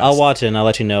yeah, Budapest. I'll watch it and I'll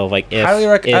let you know. Like if Highly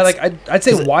recommend. it's- I'd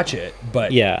say 'cause it- watch it,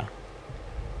 but yeah.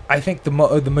 I think the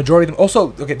majority of them.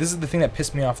 Also, okay, this is the thing that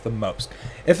pissed me off the most.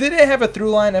 If they didn't have a through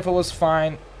line, if it was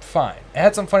fine. It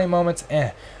had some funny moments.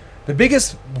 The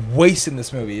biggest waste in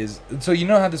this movie is, so you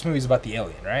know how this movie is about the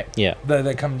alien, right? Yeah.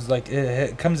 That comes like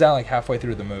it comes down like halfway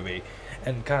through the movie,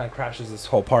 and kind of crashes this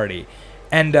whole party,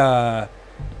 and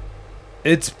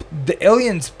it's the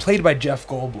alien's played by Jeff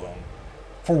Goldblum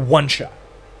for one shot.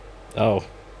 Oh.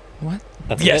 What?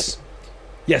 That's Yes. it?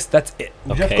 Yes, that's it.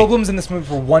 Jeff Okay. Goldblum's in this movie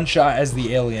for one shot as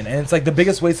the alien, and it's like the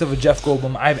biggest waste of a Jeff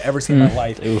Goldblum I've ever seen in my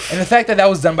life. Oof. And the fact that that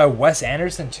was done by Wes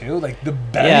Anderson too, like the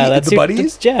Yeah, that's the buddies.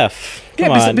 That's Jeff. Yeah,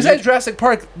 Come on. besides Jurassic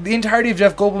Park, the entirety of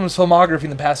Jeff Goldblum's filmography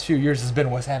in the past few years has been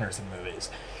Wes Anderson movies,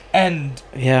 and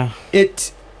Yeah. you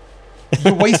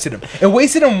wasted him. It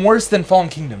wasted him worse than Fallen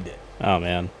Kingdom did. Oh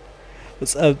man.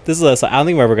 So I don't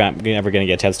think we're ever gonna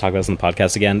get a chance to talk about this on the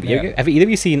podcast again. Yeah. Have either of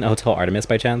you seen Hotel Artemis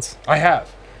by chance? I have.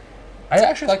 I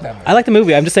actually like that movie. I like the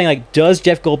movie. I'm just saying, like, does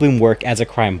Jeff Goldblum work as a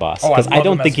crime boss? Oh, I Because love I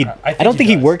don't him think as he. a crime- I I don't think think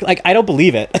he he does. worked. Like, I don't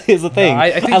believe it. Is the thing.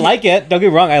 I think I he- like it. Don't get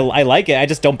me wrong. I like it. I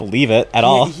just don't believe it at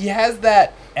all. He has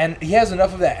that, and he has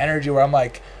enough of that energy where I'm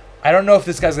like, I don't know if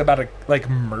this guy's about to like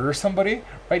murder somebody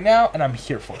right now, and I'm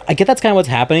here for it. I get that's kind of what's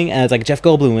happening, and it's like Jeff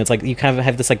Goldblum. It's like you kind of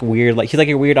have this like weird, like he's like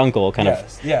your weird uncle kind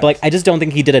Yes, of. yes. But like I just don't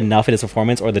think he did enough in his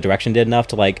performance, or the direction did enough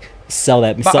to like sell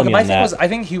But me my on thing that. was, I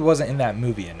think he wasn't in that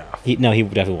movie enough. He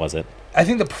definitely wasn't. I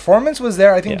think the performance was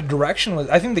there. I think Yeah. the direction was.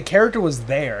 I think the character was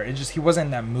there. It just he wasn't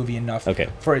in that movie enough. Okay.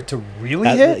 For it to really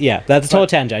hit. Yeah, that's a total But-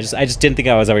 tangent. I just didn't think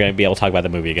I was ever going to be able to talk about the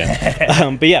movie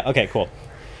again. But yeah, okay, cool.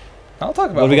 I'll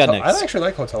talk about. What do we got Hotel- next? I actually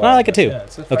like Hotel. I like it Artemis. too. Yeah,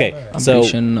 it's a fun Okay, movie. so-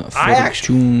 Ambition I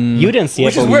actually- Fortune. You didn't see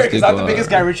Which it, is but weird because I'm the go. biggest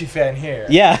Guy Ritchie fan here.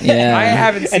 yeah, Yeah. I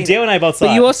haven't seen. and Dale and I both saw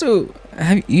But you it. also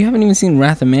you haven't even seen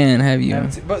Wrath of Man, have I you?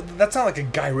 haven't seen- but that's not like a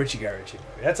Guy Ritchie movie.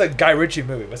 That's a Guy Ritchie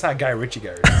movie, but it's not a Guy Ritchie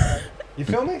movie. You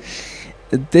feel me?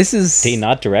 This is. Did he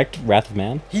not direct Wrath of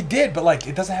Man? He did, but like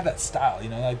it doesn't have that style, you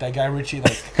know, like that Guy Ritchie.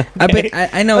 Like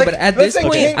I know, Like, but at let's this say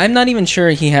point, King- I'm not even sure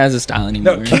he has a style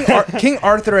anymore. no, King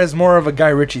Arthur has more of a Guy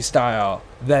Ritchie style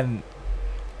than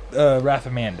Wrath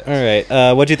of Man does. All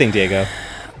right, what do you think, Diego?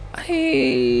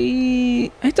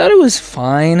 I thought it was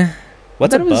fine.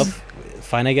 What's thought it was- above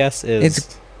fine? I guess is.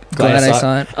 It's glad I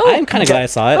saw it. I'm kind of glad I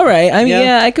saw it. All right. I mean,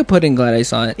 Yeah. yeah, I could put in glad I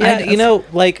saw it. Yeah, I- you know,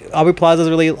 like Aubrey Plaza is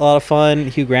really a lot of fun.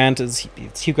 Hugh Grant it's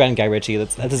Hugh Grant and Guy Ritchie.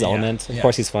 That's his Yeah, element. Of yes.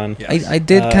 course, he's fun. Yes. I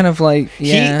did kind of like,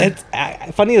 yeah.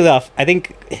 Funny enough, I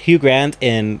think Hugh Grant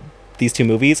in these two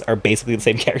movies are basically the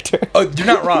same character. Oh, you're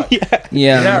not wrong. You're not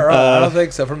Yeah. wrong. I don't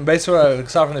think so. From based on what I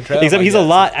saw from the trailer, Except like, he's yeah, a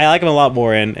lot. I like him a lot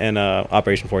more in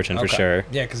Operation Fortune for okay. sure.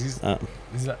 Yeah, because he's not,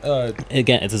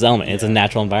 Again, it's his element. It's a Yeah.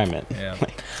 natural environment. yeah.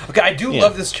 Okay, I do Yeah.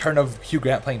 love this turn of Hugh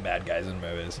Grant playing bad guys in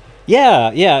movies. Yeah.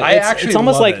 I It's, actually it's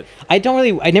almost love like it.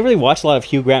 I never really watched a lot of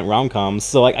Hugh Grant rom-coms,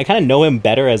 so like I kind of know him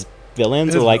better as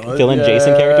villains or As like villain, villain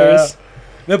Jason yeah. characters.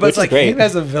 No, but Which it's is like great. him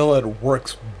as a villain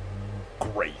works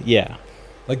great. Yeah.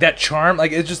 Like that charm,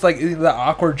 like it's just like the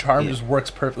awkward charm Yeah. just works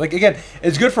perfect. Like again,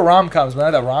 it's good for rom coms, but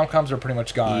now that rom coms are pretty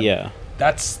much gone. Yeah.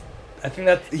 I think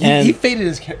that he And- faded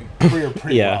his career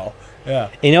pretty Yeah. well. Yeah.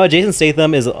 You know what? Jason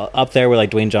Statham is up there with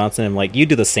like Dwayne Johnson, and like you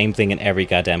do the same thing in every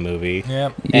goddamn movie. Yeah.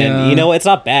 And Yeah. you know, it's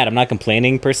not bad. I'm not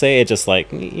complaining per se. It's just like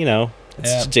it's Yeah.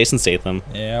 just Jason Statham.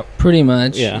 Yeah. Pretty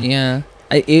much. Yeah. Yeah.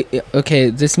 Okay,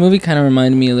 this movie kind of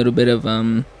reminded me a little bit of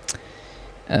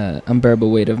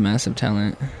Unbearable Weight of Massive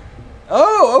Talent.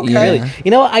 Oh, okay. Yeah. Really,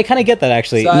 you know, what? I kind of get that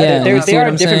actually. So I Yeah, They see are what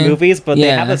I'm different saying? movies, but they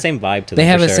Yeah. have the same vibe to them. They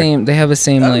have for a sure. same. They have a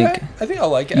same Okay. like. I think I'll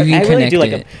like it. You can I really do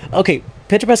like connect him. Okay,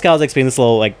 Pedro Pascal is experiencing this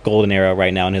little like golden era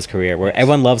right now in his career where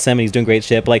everyone loves him and he's doing great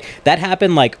shit. But like that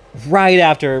happened like right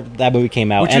after that movie came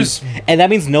out, Which is- and that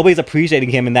means nobody's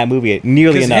appreciating him in that movie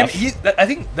nearly 'Cause enough. I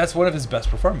think that's one of his best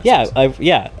performances.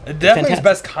 yeah, Definitely his fantastic.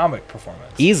 best comic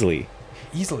performance. Easily.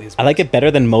 Easily his best. I like it better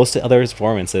than most other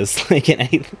performances. Like in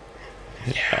any.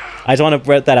 I just want to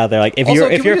put that out there. Like if Also, you're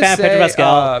can a we fan of just Pedro say,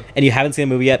 Pascal and you haven't seen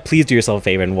the movie yet, please do yourself a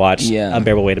favor and watch Yeah.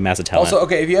 Unbearable Weight of Massive Talent. Also,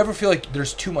 okay, if you ever feel like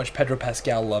there's too much Pedro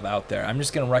Pascal love out there, I'm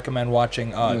just gonna recommend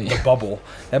watching yeah. The Bubble.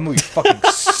 That movie fucking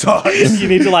sucks. you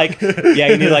need to like get a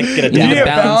You need down. need to to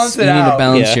pat. balance it You need out. to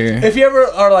balance Yeah. your. If you ever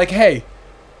are like, hey,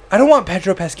 I don't want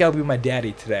Pedro Pascal to be my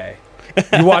daddy today.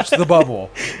 You watch The Bubble,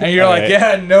 and you're like, Alright.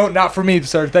 yeah, no, not for me,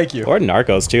 sir. Thank you. Or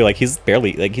Narcos too. Like he's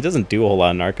barely like he doesn't do a whole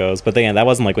lot of Narcos. But then that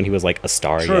wasn't like when he was like a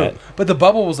star True, yet. but The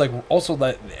Bubble was like also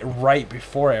that right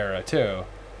before era too.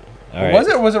 All right. Was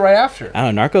it? Or was it right after? I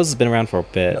don't know. Narcos has been around for a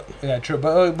bit. Yeah, true.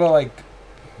 But like,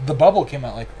 The Bubble came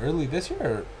out like early this year.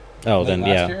 Or Oh, Late then last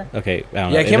yeah. year? Okay, I don't know.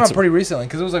 yeah, it If came it's- out pretty recently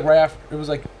because it was like right after. It was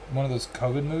like one of those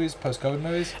COVID movies, post-COVID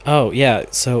movies. Oh yeah.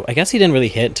 So I guess he didn't really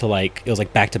hit until like it was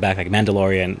like back to back, like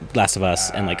Mandalorian, Last of Us,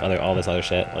 and like all this other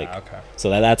shit. Like Okay. so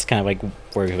that's kind of like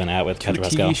where we've been at with Pedro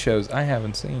Pascal. shows I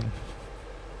haven't seen.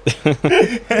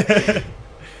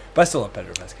 But I still love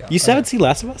Pedro Pascal. You still haven't seen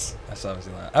Last of Us? I still haven't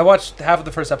seen that. I watched half of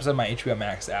the first episode. My HBO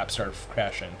Max app started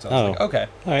crashing, so I was Oh. like, okay,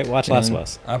 All right, watch Last of Dang.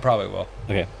 Us. I probably will.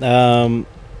 Okay.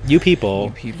 You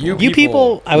people. You You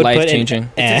people, I would put Life-changing. in.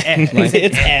 Eh. It's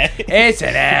It's eh. It's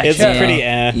an ass. It's show. pretty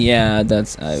eh. Yeah,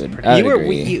 that's I would. pretty- I You would were,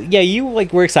 agree. you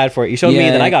like were excited for it. You showed me,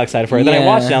 Yeah. then I got excited for it. Then I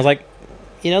watched it. And I was like,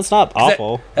 it's not 'Cause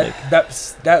awful.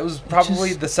 That was probably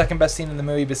just- the second best scene in the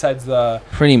movie besides the.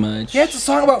 Pretty much. Yeah, it's a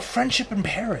song about friendship in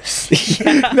Paris.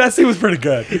 That scene was pretty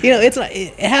good.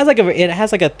 It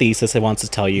has like a thesis it wants to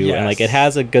tell you, and like Yes. it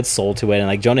has a good soul to it, and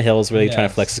like Jonah Hill is really trying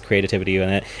Yes. to flex his creativity in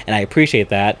it, and I appreciate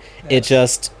that.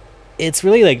 Yes. It's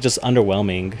really like just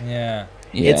underwhelming. Yeah.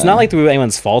 Yeah. It's not like through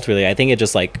anyone's fault really. I think it's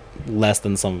just like less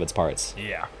than some of its parts.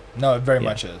 Yeah. No, it very Yeah.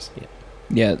 much is.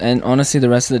 Yeah, and honestly, the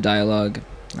rest of the dialogue,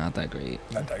 not that great.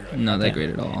 Not that great. Not that Yeah. great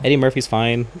at all. Eddie Murphy's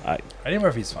fine. Eddie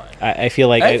Murphy's fine. I feel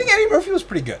like I think Eddie Murphy was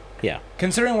pretty good. yeah.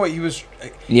 Considering what he was.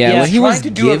 Yeah, Yeah, what he trying was to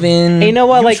do a- given. Hey, you know He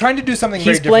what? was Like trying to do something.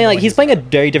 he's very playing different like he's than playing a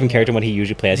what very different character than what he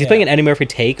usually plays. He's Yeah. playing an Eddie Murphy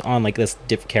take on like this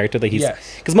different character that he's Yes.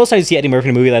 because most times you see Eddie Murphy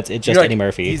in a movie that's it's just You're like, Eddie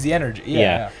Murphy. He's the energy. Yeah.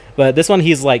 Yeah. But this one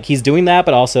he's doing that,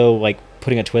 but also like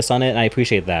putting a twist on it, and I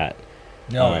appreciate that.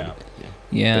 No, Um, yeah.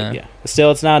 Yeah. But, yeah.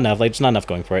 Still, it's not enough. Like, it's not enough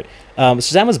going for it.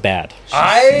 Shazam was bad.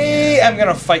 I am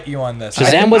gonna fight you on this.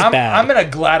 Shazam was bad. I'm gonna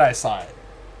glad I saw it.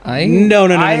 No.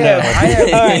 I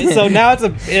am- All right, so now it's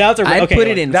a I'd okay. put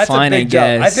it in That's fine, a I big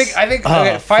jump. guess. I think. Oh,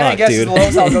 Okay, fine. I fuck, guess dude. is the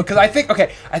lowest I'll go because I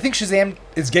think Shazam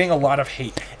is getting a lot of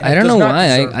hate. and I it don't does know not why.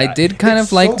 deserve I that. did kind It's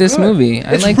of like so this good. movie.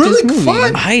 I It's like really this movie.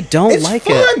 fun. I don't It's like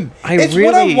fun. it. It's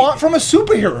what I want from a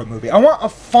superhero movie. I want a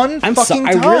fun I'm so, fucking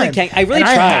I time. really can't. I really and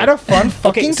tried. I had a fun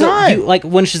fucking okay, so time. like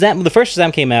when the first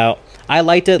Shazam came out, I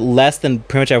liked it less than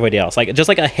pretty much everybody else. Like just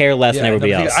like a hair less than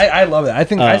everybody else. I love it. I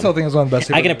think I Um, still think it's one of the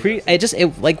best. I can superhero movies.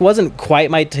 it like wasn't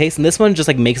quite my taste, and this one just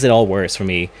like makes it all worse for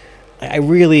me. I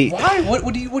really. Why?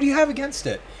 What do you have against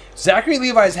it? Zachary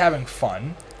Levi's having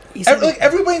fun. He's like- Like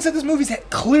everybody inside this movie's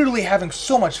clearly having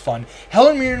so much fun.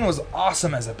 Helen Mirren was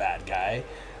awesome as a bad guy.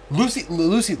 Lucy Liu,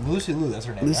 that's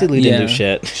her name. Lucy right? Liu didn't Yeah. do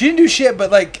shit. She didn't do shit,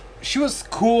 but like she was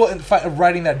cool in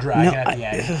riding that dragon No, at the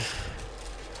end.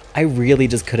 I really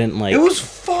just couldn't like. It was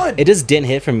fun. It just didn't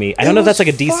hit for me. I don't know if that's like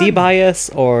a DC fun. bias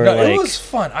or No, like. it was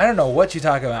fun. I don't know what you're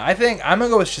talking about. I think I'm gonna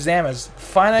go with Shazam as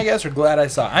fine, I guess, or glad I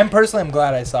saw it. I'm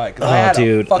glad I saw it because I had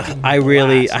dude, a fucking I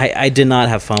really, blast. I did not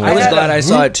have fun with I was it. had glad a I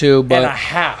saw it too, and a but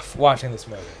half watching this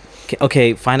movie.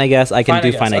 Okay, fine, I guess I can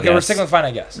do fine. I Okay, guess. we're sticking with fine,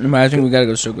 I guess. I think we gotta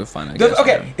go stick with fun. I guess.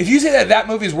 Okay, if you say that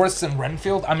movie is worse than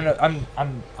Renfield,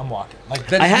 I'm walking. Like,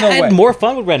 there's I no way. had more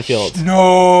fun with Renfield.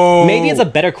 No. Maybe it's a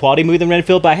better quality movie than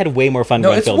Renfield, but I had way more fun No,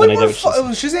 with it's Renfield way than I more did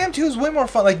with fun. Shazam 2 is way more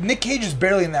fun. Like, Nick Cage is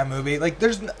barely in that movie. Like,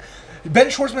 Ben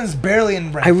Schwartzman's barely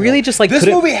in Renfield. I really just, like, this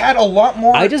couldn't- movie had a lot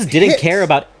more. I just didn't hits. care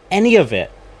about any of it.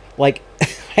 Like,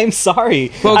 I'm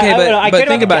sorry. Well, okay, I but cared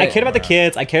think about I it. cared about the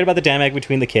kids. I cared about the dynamic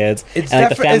between the kids It's, and like,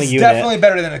 the family it's unit. definitely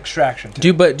better than Extraction.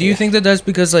 Too. Do you think that that's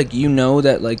because like you know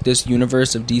that like this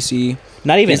universe of DC?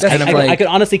 Not even. It's kind of I like- could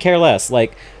honestly care less.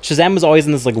 Like Shazam was always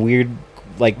in this like weird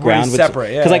like Really ground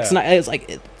separate, yeah, because like it's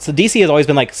like so DC has always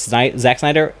been like Zack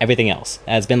Snyder, everything else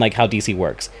has been like how DC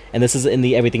works, and this is in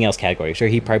the everything else category. Sure,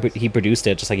 he produced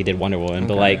it just like he did Wonder Woman,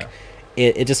 but like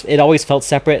it always felt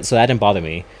separate, so that didn't bother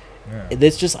me. Yeah.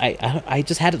 It's just I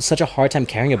just had such a hard time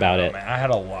caring about it. Man, I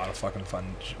had a lot of fucking fun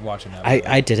watching that. Movie.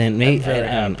 I didn't. I'm Mate, very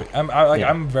I don't happy. know.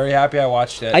 I'm very happy I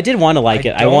watched it. I did want to like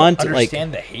it. I don't want like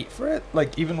understand the hate for it.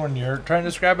 Like even when you're trying to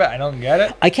describe it, I don't get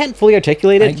it. I can't fully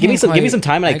articulate I it. Give me can't some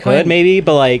time, and I quite- could maybe,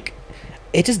 but like,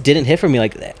 it just didn't hit for me.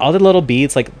 Like all the little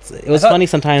beats, like it was I thought funny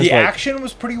sometimes. The Like, action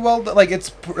was pretty well. Like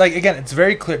like again, it's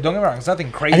very clear. Don't get me wrong, it's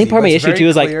nothing crazy. I think part of but my it's issue very too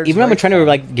is like clear, it's even when I'm very trying to fun.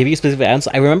 like give you specific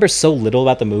answers, I remember so little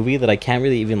about the movie that I can't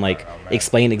really even like know, man.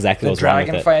 explain exactly the what was wrong with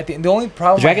dragon it. fight. The only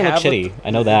problem The dragon I looked have shitty. with- I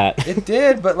know that. It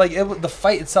did, but like the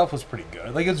fight itself was pretty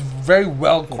good. Like it's very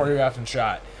well choreographed and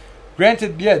shot.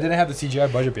 Granted, yeah, it didn't have the CGI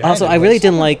budget behind Also, it. I but really it's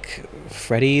still- didn't like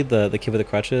Freddy, the kid with the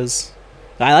crutches.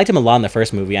 I liked him a lot in the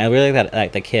first movie. I really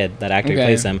like that kid, that actor who Okay.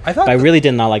 plays him. I thought But I the- really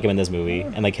did not like him in this movie,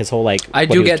 and like his whole like. I what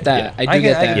do he was- get that. yeah. I do I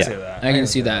get can that. see that. I can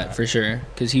see that for sure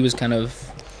because he was kind of.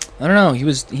 I don't know. He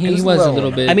was It was a a little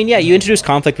little- bit. I mean, yeah, you introduced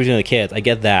conflict between the kids. I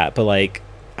get that, but like,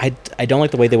 I don't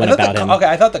like the way they went about him. Okay,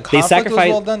 I thought the conflict was sacrificed-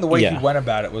 well done. The way yeah. he went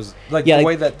about it was like Yeah, the like-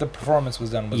 way that the performance was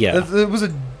done. Was, Yeah. it was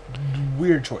a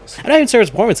weird choice. I'm not even sure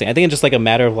it's performance thing. I think it's just like a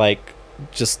matter of like,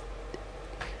 just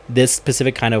this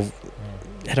specific kind of.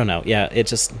 I don't know. Yeah, it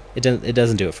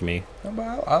doesn't do it for me. No,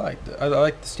 but I liked it. I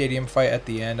liked the stadium fight at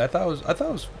the end. I thought it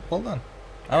was well done.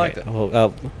 I liked it.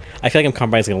 Well, I feel like I'm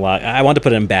compromising a lot. I want to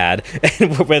put it in bad. it's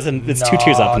 2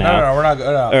 tiers up now. No, we're not. No.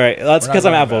 All right, that's We're not because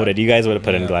I'm going outvoted. bad. You guys would have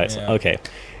put it in Yeah, glass. yeah. Okay.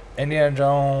 Indiana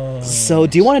Jones. So,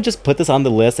 do you want to just put this on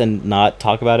the list and not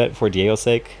talk about it for Diego's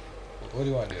sake? What do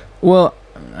you want to do? well,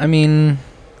 I mean,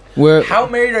 we're. How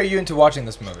married are you into watching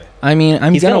this movie? I mean,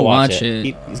 I'm He's gonna watch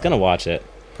it. He's gonna watch it.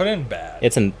 Put in bad.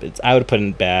 I would put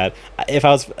in bad. If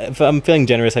I'm feeling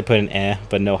generous, I put in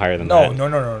but no higher than that. No.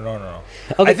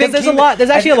 Okay, I think because there's a Kingdom- lot. There's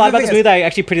I actually a think lot the about thing this is-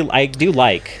 movie that I do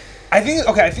like. I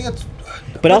think it's.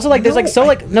 But also like there's like so no,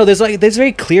 like no there's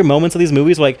very clear moments of these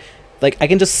movies where, like I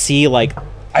can just see like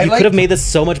I you like- could have made this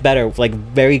so much better like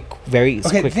very Okay,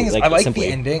 quickly, the thing is, like, I like simply.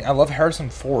 the ending. I love Harrison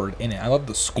Ford in it. I love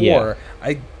the score. Yeah.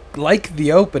 I like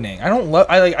the opening. I don't love.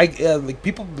 Like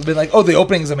people have been like, "Oh, the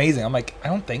opening is amazing." I'm like, I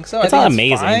don't think so. It's I think not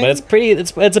amazing, fine. but it's pretty.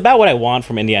 It's about what I want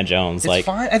from Indiana Jones. It's like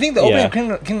fine. I think the opening yeah. of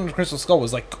Kingdom of the Crystal Skull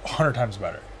was like 100 times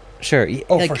better. sure.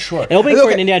 Oh, like, for sure. An opening for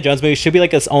Okay. an Indiana Jones movie should be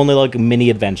like its own little like, mini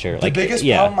adventure. Like The biggest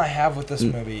yeah. problem I have with this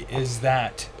movie is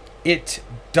that it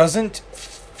doesn't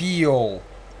feel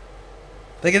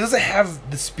like it doesn't have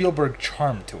the Spielberg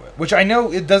charm to it, which I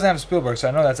know it doesn't have Spielberg, so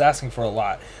I know that's asking for a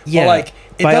lot. Yeah, but like, it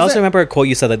but I also doesn't- remember a quote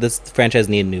you said that this franchise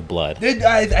needed new blood.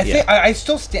 I think I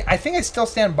still stand. I think I still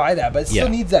stand by that, but it still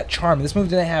Yeah. needs that charm. This movie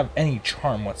didn't have any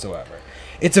charm whatsoever.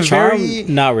 It's a Charm, very.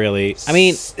 not really. I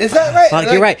mean, Is that right?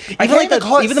 fuck, you're right. I Even can't like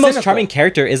call it even the most cynical. charming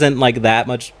character isn't like that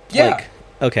much. Yeah. Like,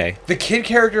 okay. The kid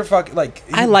character,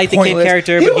 I like the kid pointless.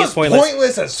 character, he but was he's pointless.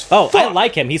 pointless as Oh, fuck. I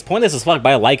like him. He's pointless as fuck, but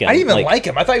I like him. I didn't even like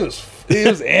him. I thought he was. He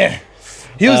was eh.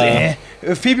 He was eh.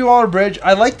 Phoebe Waller-Bridge.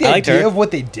 I like the I liked idea her. of what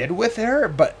they did with her,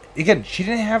 but again, she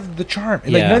didn't have the charm.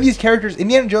 Like Yeah. none of these characters.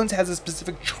 Indiana Jones has a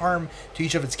specific charm to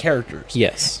each of its characters.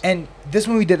 Yes. And this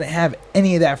movie didn't have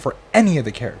any of that for any of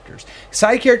the characters.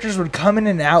 Side characters would come in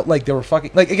and out like they were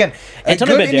fucking like again. a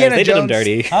Antonio good Banderas, Indiana they did him Jones-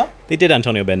 dirty. Huh? They did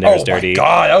Antonio Banderas Oh dirty. my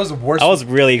god, that was the worst. I was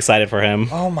really excited for him.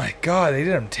 Oh my god, they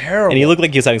did him terrible. And he looked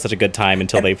like he was having such a good time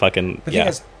until And they fucking The yeah. thing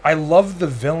is, I love the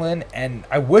villain, and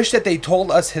I wish that they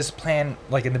told us his plan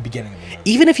like in the beginning of the movie.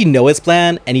 Even if you know his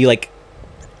plan and you like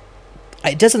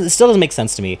It still doesn't make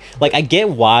sense to me. Like, I get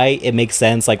why it makes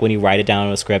sense, like, when you write it down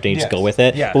in a script and you just go with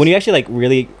it. Yes. But when you actually, like,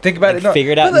 really think about it, no.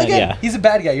 figure it out, But again, yeah. he's a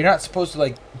bad guy. You're not supposed to,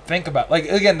 like, think about, like,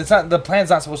 again, it's not, the plan's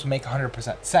not supposed to make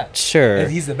 100% sense. Sure.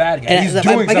 If he's the bad guy. And He's I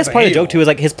doing guess something part of the joke, hateful. too, is,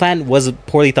 like, his plan was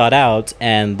poorly thought out,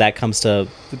 and that comes to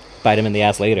bite him in the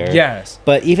ass later. Yes.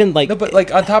 But even, like... No, but,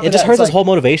 like, on top of it just that, hurts it's his whole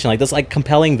motivation. Like, this, like,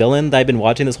 compelling villain that I've been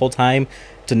watching this whole time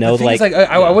to know, the thing like... is, like,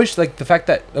 I wish, like, the fact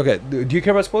that, okay, do you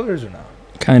care about spoilers or not?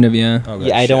 Kind of, yeah. Okay,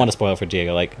 Yeah, I shit. don't want to spoil it for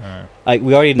Diego. Like, Alright. like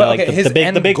we already know, But, like, okay, his the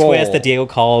end big goal- twist that Diego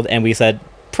called, and we said,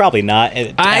 probably not, and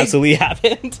it absolutely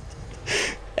happened.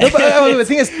 No, but the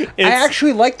thing is, I it's-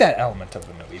 actually like that element of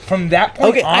the movie. From that point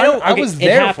Okay, on, I don't. Okay, was it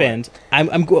there happened.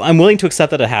 I'm willing to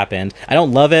accept that it happened. I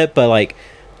don't love it, but like, for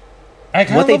it. I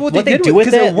kind what of they- love what they did do with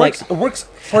with it, it, because it works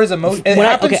for his emotion. It when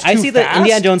happens I too see that fast.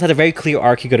 Indiana Jones had a very clear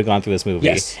arc he could have gone through this movie.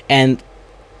 Yes. And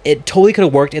it totally could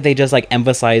have worked if they just like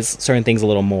emphasized certain things a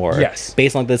little more. Yes.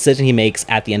 Based on the decision he makes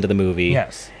at the end of the movie.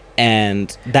 Yes.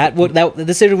 And that the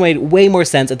decision made way more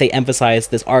sense if they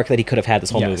emphasized this arc that he could have had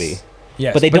this whole Yes. movie.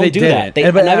 Yes, But they don't do that. didn't.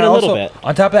 They- but not even a little also, bit.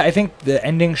 On top of that, I think the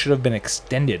ending should have been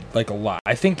extended like a lot.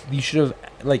 I think you should have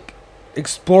like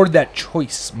explored that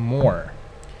choice more.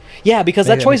 Yeah, because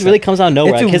Maybe that that choice makes really sense. comes out of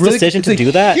nowhere. It's Like, a his really- decision it's to a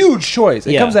do that. huge choice.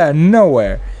 It Yeah. comes out of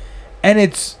nowhere, and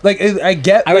it's like I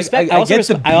get. I respect. Like, I, also get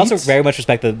the I also beats. very much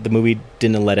respect that the movie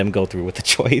didn't let him go through with the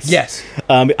choice. Yes,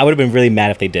 I would have been really mad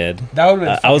if they did. that would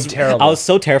have been I was terrible. I was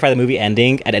so terrified of the movie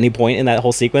ending at any point in that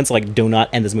whole sequence. Like, do not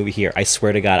end this movie here. I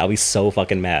swear to God, I'll be so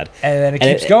fucking mad. and then it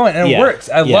and keeps going, and yeah, it works.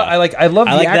 I yeah. love. I love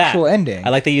I the like that. actual ending. I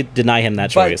like that you deny him that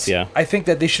choice. But Yeah. I think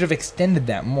that they should have extended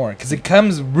that more because it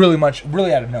comes really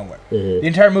out of nowhere. The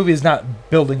entire movie is not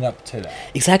building up to that.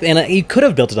 Exactly, and you could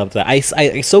have built it up to that. I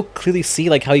so clearly see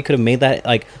like how you could have made that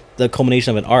like the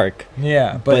culmination of an arc,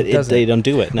 Yeah, but it doesn't. they don't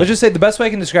do it. No. Let's just say the best way I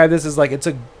can describe this is like it's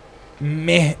a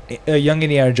young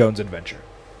Indiana Jones adventure.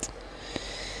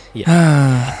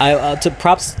 I to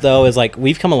props though is like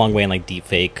we've come a long way in like deep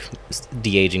fake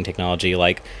de-aging technology.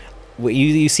 Like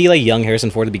you see like young Harrison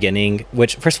Ford at the beginning,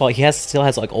 which first of all he still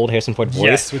has like old Harrison Ford voice,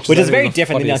 Yes, which which is is very the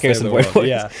different than young funniest Harrison thing in Ford the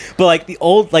world, voice. yeah. But like the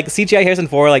old like CGI Harrison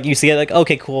Ford, like you see it like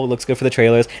okay cool, looks good for the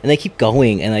trailers, and they keep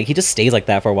going and like he just stays like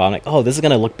that for a while. I'm like oh this is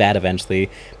gonna look bad eventually,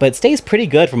 but it stays pretty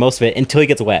good for most of it until he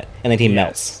gets wet and then he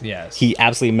melts. Yes. He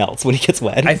absolutely melts when he gets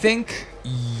wet. I think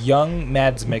young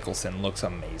Mads Mikkelsen looks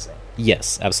amazing.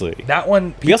 Yes, absolutely. That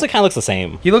one. He also kind of looks the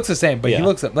same. He looks the same, but he Yeah.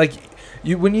 looks like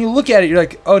you when you look at it, you're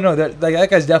like, oh no, that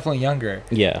guy's definitely younger,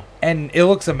 Yeah. and it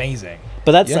looks amazing.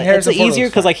 But that's Young like, Harrison it's Ford easier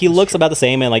looks because like he fine. looks That's about the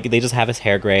same and like they just have his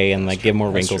hair gray and like give more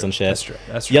That's wrinkles true. and shit. That's true.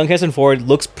 That's true. Young Harrison Ford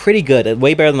looks pretty good,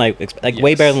 way better than way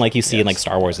Yes. better than like you see in Yes. like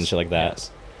Star Wars and shit like that.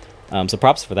 Yes. So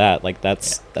props for that. Like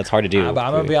that's hard to do. But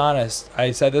I'm gonna be honest.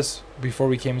 I said this before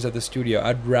we came into the studio.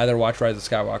 I'd rather watch Rise of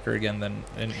Skywalker again than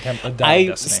Dawn of I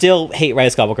Destiny. still hate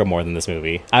Rise of Skywalker more than this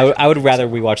movie. I would rather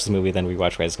rewatch this movie than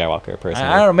rewatch Rise of Skywalker personally.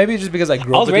 I don't know. Maybe just because I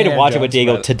grew I up. was with ready to Indiana watch it with Jones,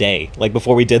 Diego but today, like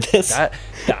before we did this,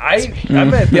 I'm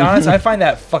gonna be honest. I find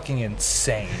that fucking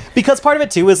insane. because part of it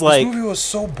too is like This movie was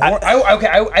so boring.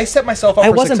 I set myself up. I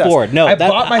for wasn't success. bored. No, I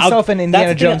bought myself an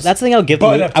Indiana Jones. That's the thing I'll give the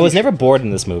button movie. up I was t-shirt. never bored in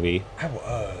this movie. I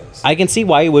was. I can see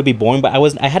why it would be boring, but I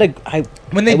was. I had a. I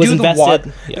When they I was do the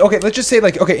invested. Yeah. okay, let's just say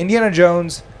like okay, Indiana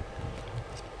Jones.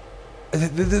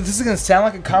 This is gonna sound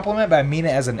like a compliment, but I mean it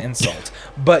as an insult.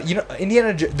 But you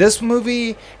know, this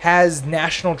movie has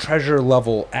National Treasure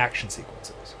level action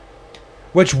sequences,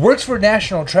 which works for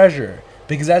National Treasure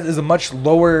because that is a much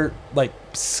lower like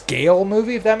scale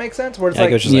movie, if that makes sense. Where it's Yeah, I like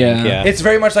get what you're saying, Yeah. yeah. it's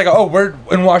very much like oh, we're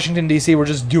in Washington D.C. We're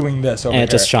just doing this over and here.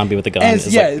 it's just Sean B with the gun. And It's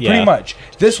yeah, like- pretty much.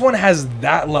 This one has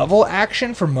that level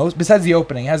action for most. Besides the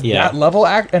opening, it has Yeah. that level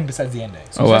act, and besides the ending.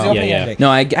 So Oh, besides wow. the opening Yeah, and yeah. ending, No,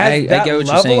 I has get that what you're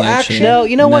level saying. action. Actually. No,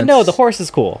 you know what? No, That's- the horse is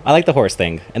cool. I like the horse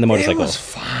thing and the It motorcycle. was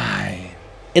fine.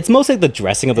 It's mostly the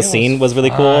dressing of the It scene was was really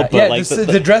cool, fine. but Yeah, like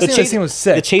the dressing of the chase- scene was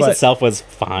sick, The chase but- itself was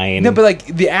fine. No, but like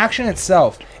the action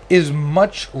itself is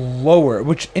much lower,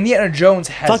 which Indiana Jones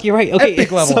has. Fuck, you're right. Okay,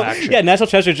 epic level so, action. Yeah, National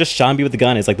Treasure just Sean B with the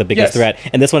gun is like the biggest Yes. threat,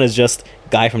 and this one is just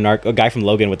guy from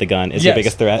Logan with the gun is your Yes.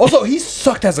 biggest threat. Also, he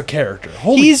sucked as a character.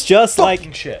 Holy He's just like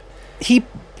fucking shit.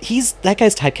 he's that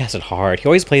guy's typecasted hard. He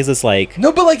always plays this like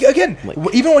No, but like again, Like-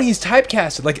 even when he's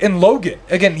typecasted, like in Logan,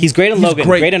 again, he's great in Logan,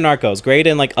 great. great in Narcos, great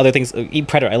in like other things.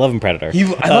 Predator, I love him. Predator.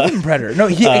 I love him, Predator. No,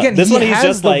 again, this he one he's has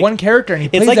just the like one character, and he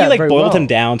plays It's like that you like very boiled well. him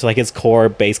down to like his core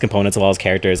base components of all his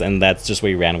characters, and that's just what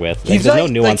he ran with. Like, He's there's no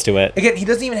like- nuance like, to it. Again, he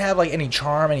doesn't even have like any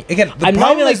charm. Again, the I'm not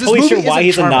problem even like is this totally movie sure why isn't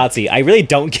he's a charming. Nazi. I really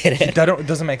don't get it. It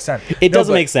doesn't make sense. It No,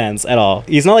 doesn't but- make sense at all.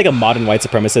 He's not like a modern white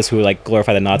supremacist who like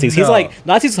glorify the Nazis. He's No. like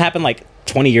Nazis happened like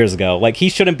 20 years ago. Like he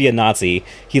shouldn't be a Nazi.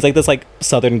 He's like this like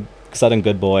southern Southern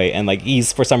good boy, and like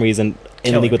he's for some reason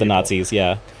in Killing league with the people. Nazis.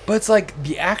 Yeah, But it's like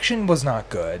the action was not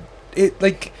good. It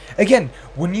like again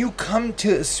when you come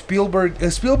to Spielberg,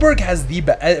 Spielberg has the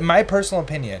in my personal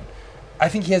opinion, I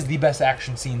think he has the best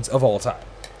action scenes of all time.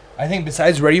 I think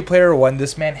besides Ready Player One,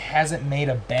 this man hasn't made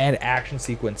a bad action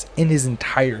sequence in his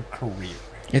entire career.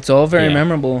 It's all very Yeah.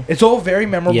 memorable. It's all very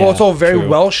memorable. Yeah, it's all very true.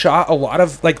 well shot. A lot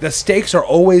of like the stakes are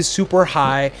always super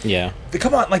high. yeah.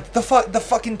 Come on, like the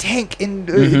fucking tank in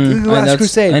Mhm. the Last That's-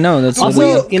 Crusade. I know, that's The literally-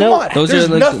 wheel, you know, come on. those are, There's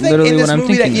like, nothing literally in this what I'm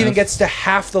movie that thinking even of. gets to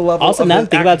half the level. Also, of now the I'm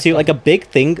thinking about action too, like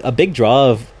a big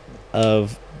draw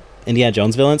of Indiana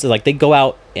Jones villains is like they go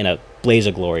out in a blaze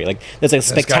of glory. Like there's like This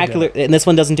guy spectacular, did and this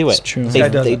one doesn't do it. It's true. This They, guy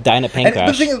they doesn't. die in a plane And the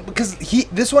crash. thing is, because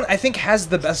this one I think has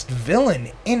the best villain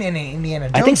in an Indiana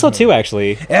Jones I think so movie. too,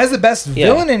 actually. It has the best Yeah.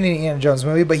 villain in an Indiana Jones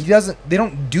movie, but they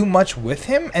don't do much with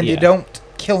him, and Yeah. they don't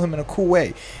kill him in a cool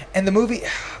way. And the movie,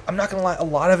 I'm not gonna lie, a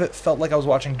lot of it felt like I was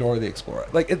watching Dora the Explorer,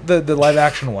 like the live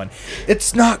action one.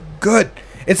 It's not good.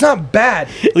 It's not bad.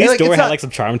 At least Like, Dora it's had not- like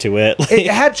some charm to it. it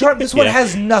had charm. This one Yeah.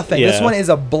 has nothing. This Yeah. one is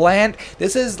a bland.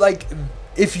 This is like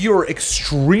if you're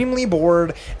extremely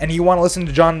bored and you want to listen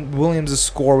to John Williams'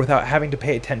 score without having to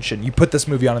pay attention, you put this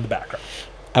movie on in the background.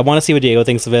 I want to see what Diego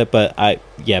thinks of it, but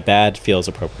bad feels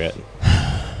appropriate.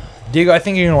 Diego, I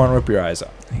think you're gonna want to rip your eyes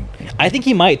out. I think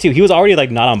he might too. He was already like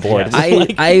not on board. Yeah.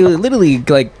 Like- I literally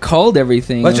like called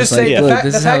everything. Let's I was just say like, the look, fact,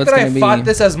 this the is how fact it's that I gonna fought be.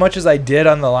 this as much as I did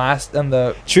on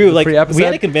the True, the like pre-episode. we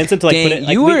had to convince him to like Dang, put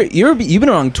it. Like, you've been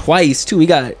wrong twice too. We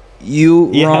got you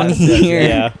Yeah, wrong here,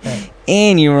 Yeah,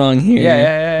 and you wrong here.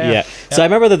 yeah. So I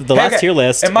remember the last tier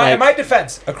list. In my, like, in my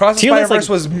defense, Across the tier list, Spider-Verse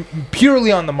was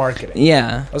purely on the marketing.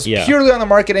 Yeah. It was Yeah. purely on the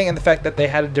marketing and the fact that they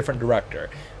had a different director.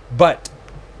 But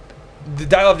the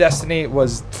Dial of Destiny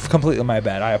was completely my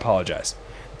bad. I apologize.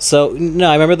 So no,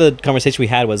 I remember the conversation we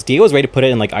had was Diego was ready to put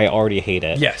it in like I already hate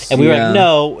it. Yes. And we were Yeah. like,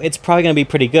 no, it's probably gonna be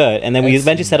pretty good. And then we It's-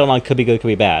 eventually settled on could be good, could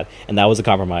be bad, and that was a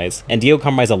compromise. And Diego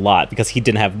compromised a lot because he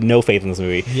didn't have no faith in this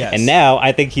movie. Yes. And now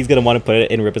I think he's gonna want to put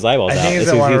it and rip his eyeballs I out. think he's as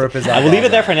gonna soon as wanna rip his I will leave eyeballs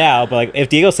it there out. for now, but like if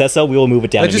Diego says so, we will move it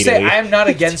down Let's just say immediately. I am not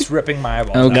against ripping my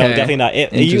eyeballs. Okay. No, definitely not.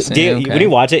 Interesting, okay. When you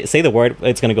watch it, say the word,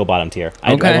 it's gonna go bottom tier.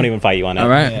 I Okay. won't even fight you on it. All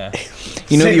right. Yeah.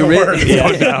 You know, Say you the word, really,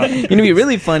 go down. you know, be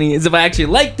really funny is if I actually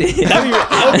liked it.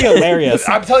 That would be hilarious.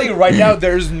 I'm telling you right now,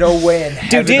 there's no way in heaven.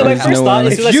 Dude, Diego, my or There's first no thought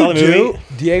way. as soon as I saw the movie.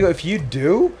 Diego, if you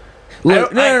do,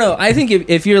 Look, no. I think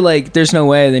if you're like, there's no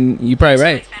way, then you're probably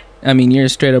right. I mean, you're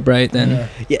straight up right then.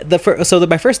 Yeah. Yeah,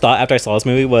 my first thought after I saw this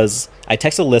movie was I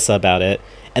texted Alyssa about it,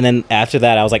 and then after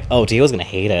that I was like, oh, Diego's gonna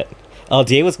hate it. Oh,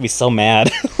 Diego's gonna be so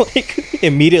mad, like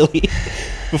immediately.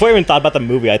 Before I even thought about the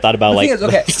movie, I thought about the like, thing is,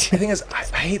 okay. The thing is, I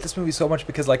hate this movie so much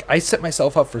because like I set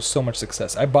myself up for so much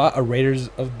success. I bought a Raiders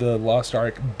of the Lost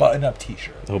Ark button-up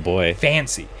T-shirt, oh boy,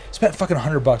 fancy. Spent fucking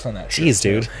 $100 on that shirt. jeez,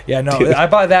 dude. Yeah, no, Dude. I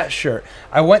bought that shirt.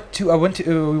 I went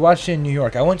to. We watched it in New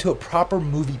York. I went to a proper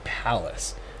movie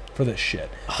palace for this shit.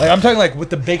 Like I'm talking like with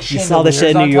the big. You saw this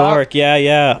shit in New York,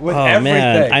 yeah. With Oh everything.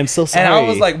 man, I'm so sorry. And I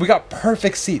was like, we got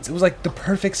perfect seats. It was like the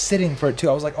perfect sitting for it too.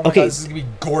 I was like, oh my Okay. god, this is gonna be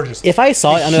gorgeous. if I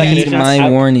saw it under that Heed condition, my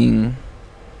warning.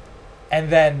 And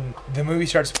then the movie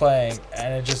starts playing,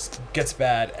 and it just gets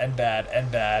bad and bad and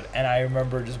bad. And I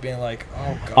remember just being like,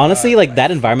 "Oh god!" honestly, like I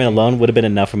that environment fucking- alone would have been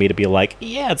enough for me to be like,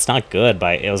 yeah, it's not good,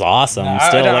 but it was awesome. No,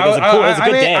 Still, like it was a cool, it was a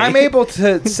good day. I'm able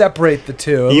to separate the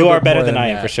two. a You little are bit better more than I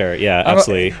am that. for sure. Yeah, I'm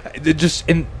absolutely. just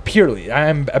in purely, I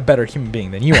am a better human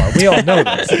being than you are. We all know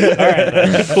this. All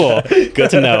right, cool.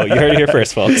 Good to know. You heard it here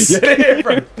first, folks. All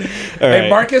Hey, right.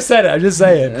 Marcus said it. I'm just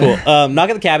saying. Cool. Knock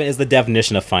at the Cabin is the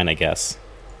definition of fine, I guess.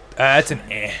 It's an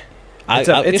eh. I It's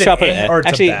a, I'll it's try an to put eh, eh. or it's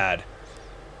Actually, a bad.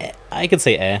 I could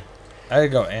say eh. I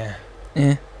could go eh.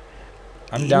 Eh.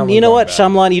 I'm down. With You know going what, bad.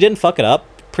 Shyamalan, you didn't fuck it up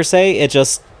per se. It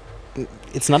just,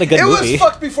 it's not a good It movie. was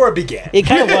fucked before it began. It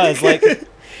kind of was like,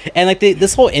 and like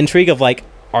this whole intrigue of like,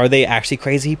 are they actually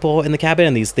crazy people in the cabin?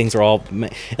 And these things are all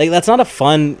like that's not a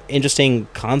fun, interesting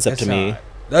concept It's to me. not.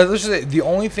 Let's just say, the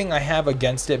only thing I have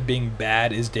against it being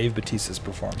bad is Dave Bautista's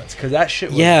performance because that shit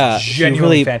was Yeah, he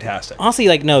genuinely really- fantastic. Honestly,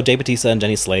 like no, Dave Bautista and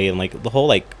Jenny Slate and like the whole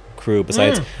like crew.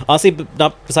 Besides, honestly,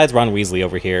 not besides Ron Weasley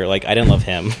over here. Like I didn't love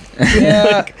him.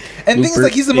 Yeah, and things Rupert,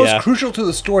 like he's the most yeah. crucial to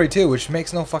the story too, which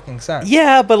makes no fucking sense.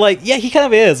 Yeah, but like yeah, he kind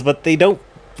of is, but they don't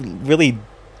really.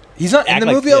 He's not in Act the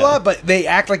like- movie yeah. a lot, but they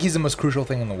act like he's the most crucial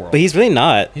thing in the world. But he's really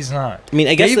not. He's not. I mean,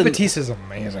 I guess Dave the- Bautista's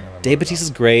amazing. In the Dave movie, Bautista's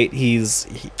great. He's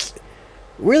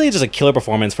really just a killer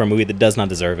performance for a movie that does not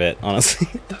deserve it, honestly.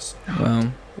 though. It does Well, not.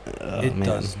 Oh, It man.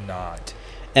 does not.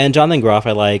 And Jonathan Groff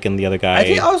I like, and the other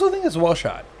guy. I also think it's well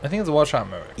shot. I think it's a well shot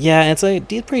movie. Yeah, it's a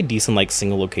pretty decent like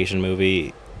single location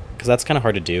movie because that's kind of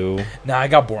hard to do. Nah, it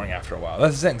got boring after a while.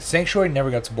 That's the thing. Sanctuary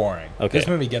never gets boring. Okay. This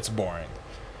movie gets boring.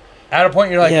 At a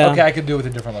point, you're like, Yeah. okay, I could do it with a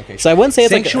different location. So I wouldn't say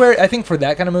it's like Sanctuary. I think for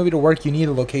that kind of movie to work, you need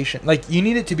a location. Like, you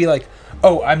need it to be like,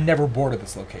 oh, I'm never bored of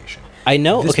this location. I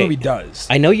know. This Okay, movie does.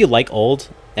 I know you like Old,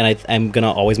 and I'm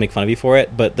gonna always make fun of you for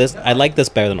it. But I like this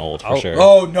better than Old for sure.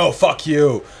 Oh no, fuck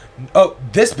you. Oh,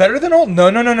 this better than Old?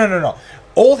 No.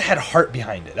 Old had heart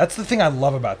behind it. That's the thing I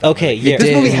love about that. Okay, movie. yeah. This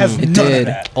It movie did. has It none did. of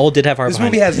that. Old did have heart This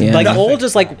behind movie it. has Yeah. Like nothing Old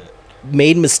just like behind it.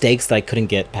 made mistakes that I couldn't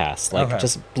get past. Like Okay.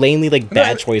 just blamely like No,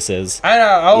 bad choices.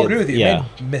 I'll Yeah, agree with you. yeah.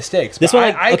 It made mistakes. This but one,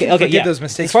 like, I okay, can forgive yeah. those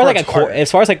mistakes. As far as for like a its core, heart.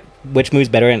 as far as like which movie's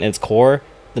better in its core,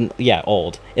 then yeah,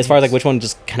 Old. As far as like which one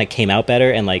just kind of came out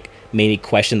better and like made me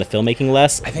question the filmmaking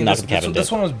less, I think Knock this, at the Cabin this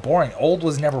did. one was boring. Old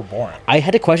was never boring. I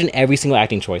had to question every single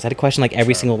acting choice. I had to question like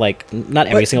every Sure. single like not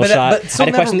every single but shot. I still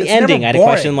had to question never- the it's never ending. I had to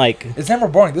boring. question like It's never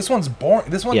boring. This one's boring.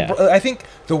 This one, Yeah. I think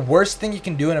the worst thing you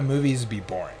can do in a movie is be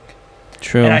boring.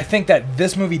 True. And I think that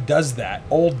this movie does that.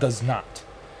 Old does not.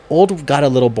 Old got a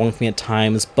little boring for me at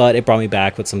times, but it brought me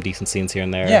back with some decent scenes here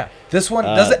and there. Yeah, this one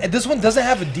doesn't. This one doesn't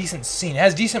have a decent scene. It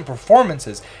has decent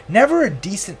performances. Never a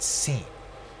decent scene.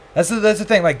 That's the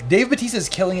thing. Like Dave Bautista is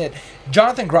killing it.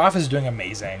 Jonathan Groff is doing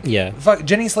amazing. Yeah. Fuck,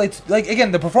 Jenny Slate's like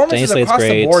again. The Jenny performances Slate's across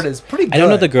great. the board is pretty good. I don't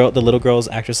know the little girl's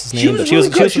actress's name, but she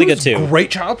was really good too. Great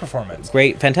child performance.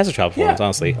 Great, fantastic child performance,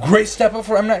 honestly. Great step up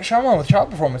for M. Night Shyamalan with child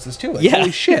performances too. Like, Yeah.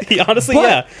 holy shit. Honestly, But-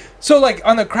 yeah. So like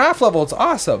on the craft level, it's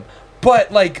awesome,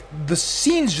 but like the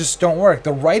scenes just don't work.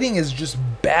 The writing is just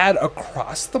bad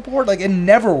across the board. Like it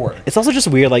never works. It's also just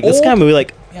weird, like this Old- kind of movie,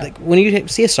 like Yeah. like when you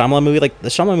see a Shyamalan movie, like the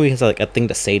Shyamalan movie has like a thing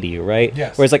to say to you, right?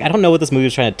 Yes. Whereas like I don't know what this movie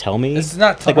is trying to tell me. It's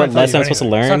not like trying what to tell lesson you I'm supposed to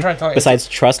anything. It's not learn trying to tell you- besides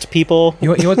trust people. You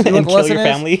know what and the kill lesson your is?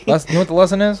 family. You know what the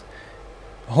lesson is?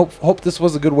 Hope this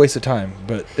was a good waste of time,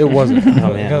 but it wasn't. man.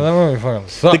 Because that movie fucking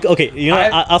sucked. Okay, you know,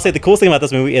 I'll say the coolest thing about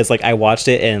this movie is like I watched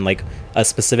it in like a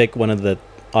specific one of the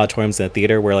auditoriums in the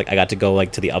theater where like I got to go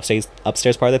like to the upstairs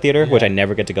part of the theater, which Yeah. I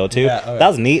never get to go to. Yeah, okay. That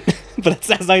was neat, but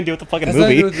that has nothing to do with the fucking That's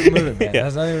nothing to movie. do with the movie, man. Yeah.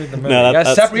 That's nothing to do with the movie. No, you, gotta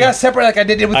that's- you gotta separate like I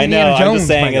did with I Indiana know. Jones. I'm just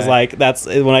saying my is guy. like that's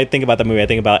when I think about the movie. I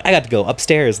think about I got to go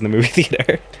upstairs in the movie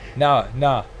theater. No.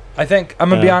 I think I'm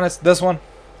gonna be honest. This one,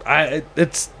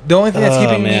 it's the only thing that's Oh,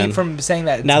 keeping man. me from saying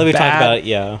that. It's Now that we've talked bad about it,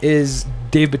 yeah. is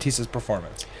Dave Bautista's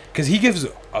performance because he gives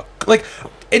like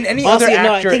in any Honestly, other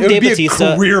no, I actor think it would Dave be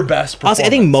Bautista- a career best. Honestly,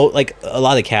 Performance. I think like a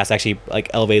lot of the cast actually like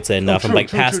elevates it enough from true, like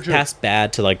true, past true. past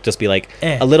bad to like just be like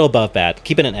Eh. a little above bad.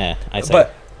 Keep it an I say.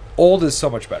 But Old is so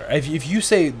much better. If you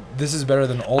say this is better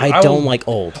than Old, I don't will- like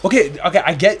Old. Okay,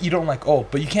 I get you don't like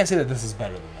Old, but you can't say that this is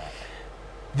better than that.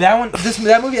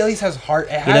 That movie at least has heart.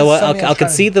 It has You know what? something I'll it's trying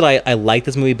to- concede that I like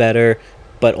this movie better,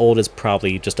 but Old is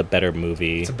probably just a better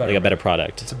movie, It's a better like a better movie.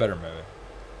 product. It's a better movie.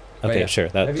 But Okay, yeah. sure.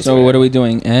 Have you- So what are we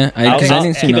doing? I'll Because I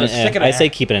didn't see keep it much. an Stick it I an say eh.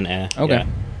 keep it an Okay. Yeah.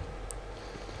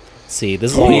 See,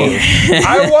 this is Oh. all you.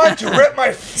 I want to rip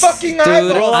my fucking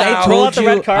eyeballs roll out- out. roll out the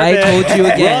red carpet. I told you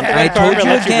Roll out again. the I red told carpet, you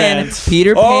let you again. rant.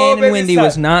 Peter Oh, Pan and baby, Wendy stop.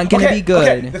 was not gonna Okay, be good.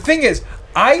 okay, the thing is,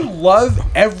 I love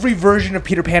every version of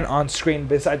Peter Pan on screen.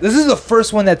 Besides, this is the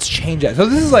first one that's changed that. So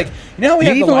this is like, you know how we You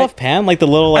have the even light- love Pan, like the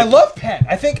little. Like, I love Pan.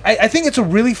 I think it's a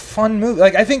really fun movie.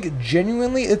 Like I think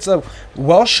genuinely it's a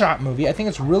well shot movie. I think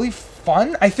it's really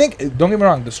fun. I think don't get me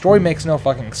wrong, the story makes no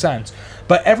fucking sense,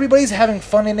 but everybody's having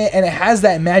fun in it, and it has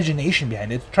that imagination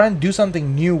behind it. It's trying to do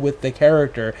something new with the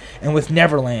character and with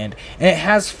Neverland, and it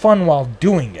has fun while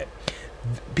doing it.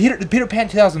 Peter Pan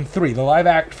 2003,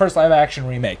 the first live action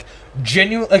remake,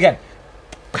 genuine again,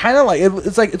 kind of like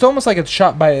it's almost like it's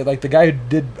shot by like the guy who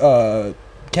did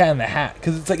Cat in the Hat,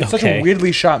 because it's like it's such a Okay.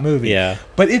 weirdly shot movie. Yeah.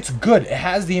 But it's good. It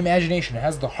has the imagination. It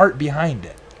has the heart behind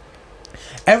it.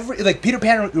 Peter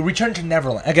Pan Return to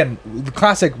Neverland, again, the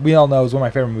classic we all know is one of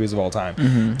my favorite movies of all time.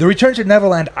 Mm-hmm. The Return to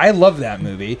Neverland, I love that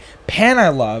movie. Pan, I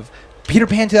love. Peter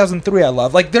Pan 2003, I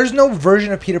love. Like, there's no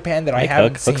version of Peter Pan that I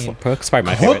haven't seen. Hook's probably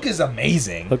my Hook favorite. is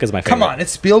amazing. Hook is my Come favorite. on,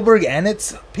 it's Spielberg and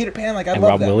it's Peter Pan. Like I And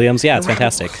love Rob that. Williams, yeah, it's And Rob-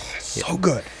 fantastic. So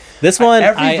good. This one,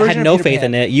 Every I version had of no Peter faith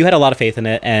Pan. in it. You had a lot of faith in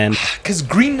it, and Because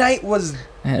Green Knight was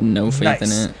I had no faith nice.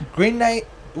 in it. Green Knight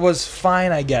was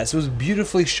fine, I guess. It was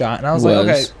beautifully shot, and I was, Was. like,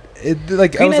 okay.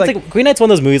 Green Knight's one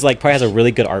of those movies like probably has a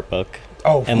really good art book,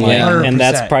 oh, and like, 100%. and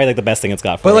that's probably like the best thing it's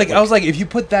got. For But it. like, I was like, if you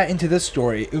put that into this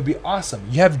story, it would be awesome.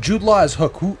 You have Jude Law as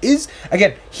Hook, who is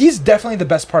again, he's definitely the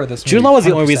best part of this movie. Jude Law was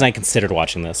the only 100%. reason I considered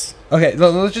watching this. Okay,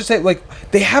 let's just say like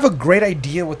they have a great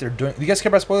idea what they're doing. You guys care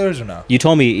about spoilers or no? You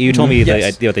told me the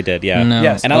Yes. idea what they did, yeah. No.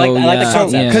 Yes. And I like the yeah,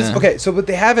 concept. yeah. Because okay, so what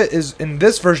they have it is in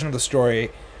this version of the story.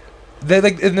 They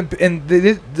like and they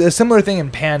did a similar thing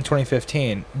in Pan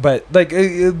 2015, but like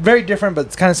very different, but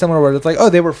it's kind of similar. Where it's like, oh,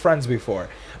 they were friends before.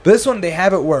 But this one, they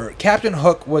have it where Captain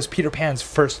Hook was Peter Pan's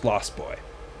first lost boy.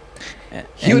 But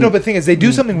the thing is, they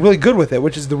do something really good with it,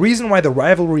 which is the reason why the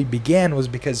rivalry began was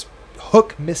because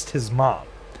Hook missed his mom,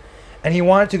 and he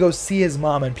wanted to go see his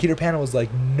mom, and Peter Pan was like,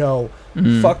 "No,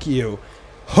 fuck you."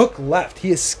 Hook left.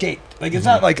 He escaped. Like it's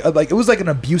not like it was like an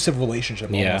abusive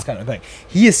relationship, almost kind of thing.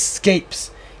 He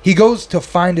escapes. He goes to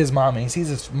find his mom, and he sees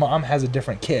his mom has a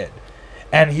different kid,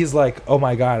 and he's like, "Oh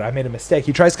my god, I made a mistake."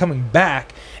 He tries coming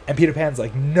back, and Peter Pan's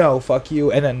like, "No, fuck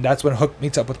you." And then that's when Hook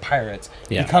meets up with pirates.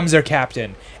 Yeah. Becomes their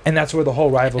captain, and that's where the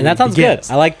whole rivalry And that sounds begins.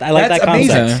 good. I like That's that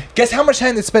concept. amazing. Guess how much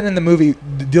time they spent in the movie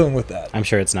dealing with that? I'm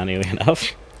sure it's not nearly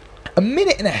enough. A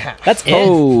minute and a half. That's it.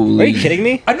 Holy. Are you kidding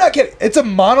me? I'm not kidding. It's a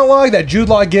monologue that Jude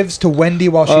Law gives to Wendy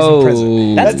while she's in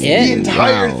prison. That's That's it? the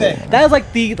entire Wow. thing. That is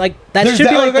like that There's should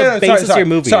be like no, the basis of your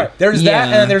movie. Sorry, there's that,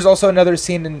 Yeah. and there's also another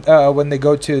scene in, when they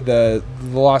go to the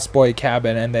Lost Boy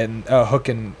cabin, and then Hook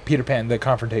and Peter Pan, the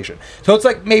confrontation. So it's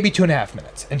like maybe 2.5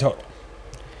 minutes in total.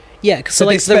 Yeah, so That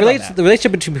they like spent on that. the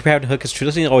relationship between Peter Pan and Hook is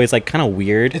traditionally always like kind of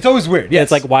weird. It's always weird. Yeah, Yes.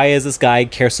 it's like why is this guy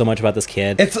care so much about this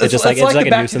kid? it's just like the a Back to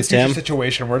nuisance the to Future him.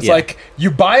 situation where it's Yeah. like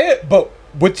you buy it, but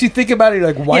what you think about it, you're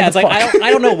like, why? Yeah, the it's like fuck? I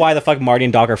don't know why the fuck Marty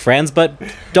and Doc are friends, but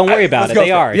don't worry about Let's it. go They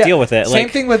for are. Yeah. Deal with it. Same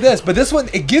Like thing with this, but this one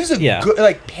it gives a Yeah. good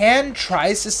like Pan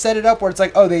tries to set it up where it's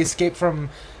like, oh, they escape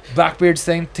from Blackbeard's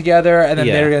thing together, and then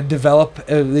Yeah. they're gonna develop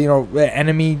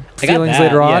enemy I got feelings that,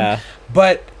 later on. yeah.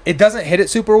 But it doesn't hit it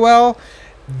super well.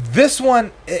 This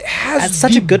one it has That's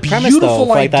such the a good premise, though, beautiful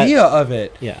for, like, that- idea of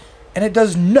it, Yeah. and it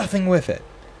does nothing with it.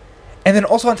 And then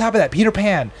also on top of that, Peter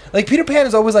Pan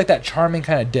is always like that charming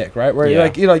kind of dick, right? Where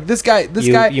Yeah. you're like this guy.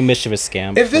 You mischievous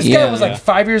scam. If this Yeah. guy was like Yeah.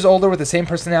 5 years older with the same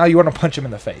personality, you want to punch him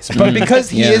in the face. But because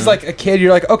he Yeah. is like a kid,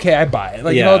 you're like, okay, I buy it.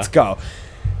 Like, Yeah. let's go.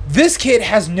 This kid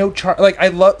has no charm. Like, I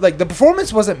love, like, the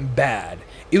performance wasn't bad.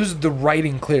 It was the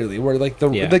writing clearly, where like the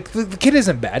kid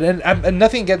isn't bad, and I'm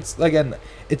nothing against. Again,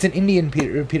 it's an Indian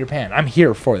Peter Pan. I'm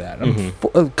here for that.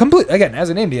 I'm complete again as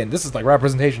an Indian. This is like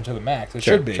representation to the max. It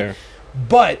should be. Sure.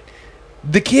 But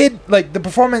the kid, like the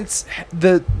performance,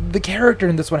 the character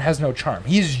in this one has no charm.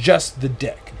 He's just the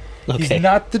dick. Okay. He's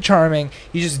not the charming.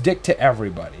 He's just dick to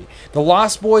everybody. The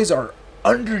Lost Boys are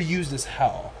underused as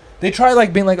hell. They try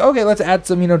like being like, okay, let's add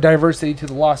some diversity to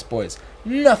the Lost Boys.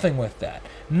 Nothing with that.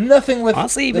 Nothing with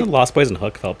Honestly, even like, Lost Boys and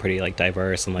Hook felt pretty like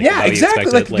diverse and like yeah, how you exactly.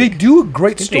 expected, Like, they do a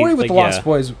great they- story with like, the Lost yeah.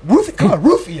 Boys. Come on,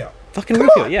 Rufio. fucking Come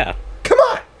Rufio, on. yeah. Come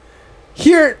on.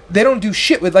 Here, they don't do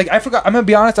shit with, like, I forgot, I'm gonna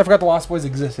be honest, I forgot the Lost Boys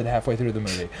existed halfway through the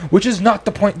movie. Which is not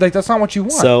the point, like, that's not what you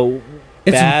want. So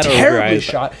it's bad or terribly right?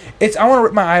 shot. I want to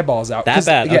rip my eyeballs out. That 'Cause,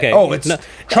 bad? yeah, Okay. Oh, it's, No.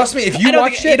 trust me, if you I don't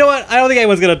watched think, it. you know what? I don't think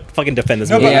anyone's gonna fucking defend this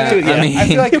No, movie. but Yeah, I I mean,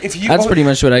 feel like if you. That's pretty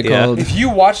much what I Yeah. called. If you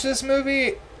watch this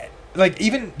movie, like,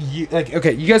 even you, like,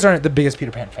 okay, you guys aren't the biggest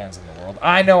Peter Pan fans in the world.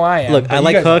 I know I am. Look, but I you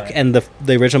like guys Hook, aren't. and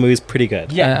the original movie is pretty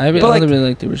good. Yeah, I but like, really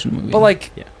like the original movie. but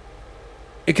like, Yeah.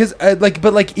 because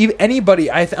even anybody,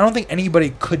 I don't think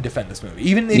anybody could defend this movie.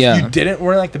 Even if you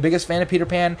weren't like the biggest fan of Peter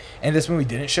Pan, and this movie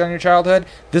didn't shit on your childhood,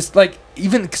 this like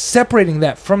even separating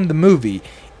that from the movie,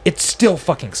 it still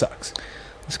fucking sucks.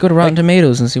 let's go to Rotten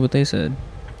Tomatoes and see what they said.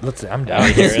 Let's. I'm I'll, down.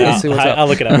 Let's see what's up. I'll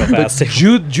look it up real But fast.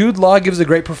 Jude Law gives a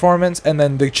great performance, and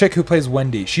then the chick who plays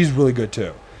Wendy, she's really good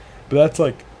too. But that's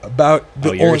like about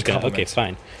the You're only just gonna, okay, compliments.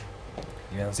 fine.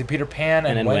 Let's see Peter Pan And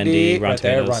and then Wendy, Wendy, Rotten right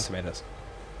there, Tomatoes. Rotten Tomatoes.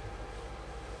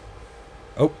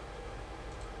 Oh.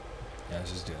 Yeah,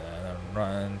 let's just do that.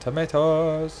 Rotten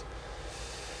Tomatoes.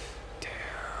 Damn.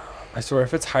 I swear,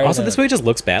 if it's higher Also, than this movie just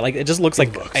looks bad. Like it just looks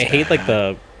like looks I hate like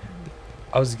the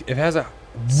if it has a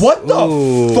what the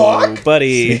Ooh, fuck?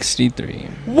 buddy. 63.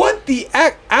 What the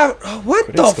what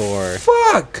Critic the score.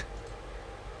 fuck?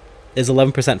 Is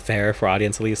 11% fair for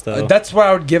audience at least though? That's what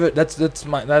I would give it. That's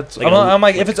Like I'm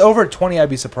like if it's over 20, I'd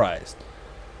be surprised.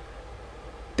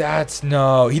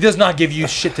 He does not give you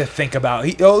shit to think about.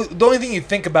 The only thing you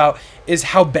think about is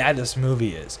how bad this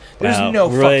movie is. There's wow, no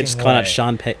we're really fucking just calling way.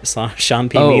 out Sean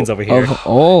P. Means over here. Of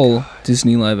all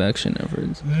Disney live action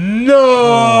efforts. No,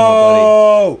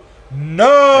 Oh,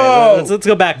 no, let's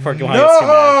go back for no.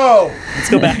 Let's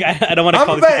go back. I don't want to I'm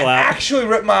call these about to people out. actually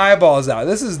rip my eyeballs out.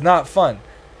 This is not fun.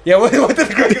 Yeah, what did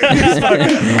the Gregory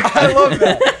I love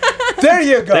that. There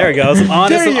you go. There it goes.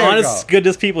 There you Honest, go.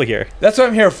 goodness people here. That's what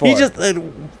I'm here for. He just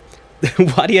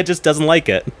Wadia just doesn't like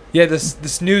it. Yeah,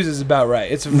 this news is about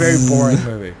right. It's a very boring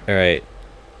movie. All right.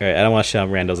 I don't want to show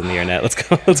randos on the internet.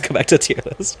 Let's go back to the tier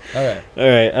list. Okay. All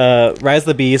right. Rise of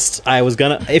the Beast. I was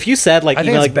gonna. If you said like I think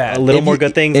even it's like bad. a little If more you-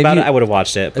 good things if about you- it, I would have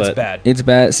watched it. But It's bad. It's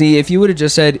bad. See, if you would have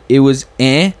just said it was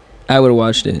I would have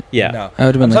watched it. yeah, No. I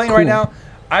would've been I'm like, telling you right cool. now,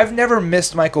 I've never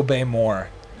missed Michael Bay more.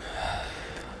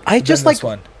 I just than like this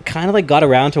one. kind of like got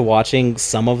around to watching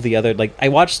some of the other like I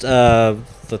watched the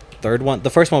third one, the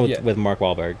first one Yeah. with Mark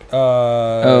Wahlberg.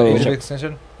 Age of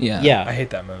Extinction. Yeah. Yeah, I hate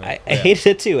that movie. I Yeah. hated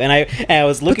it too, and I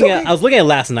was looking don't at it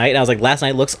last night, and I was like, last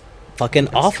night looks fucking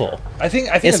awful. I think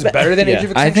it's better than Yeah. Age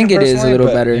of Extinction. I think it is a personally, little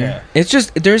but, better. yeah. It's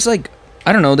just there's like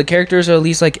I don't know. The characters are at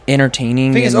least like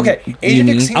entertaining. Thing is, and okay, Age of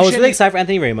unique. Extinction- I was really excited for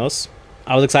Anthony Ramos.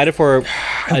 I was excited for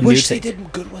I a new wish they take.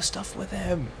 did good with stuff with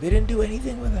him. They didn't do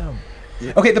anything with him.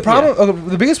 Okay, the problem,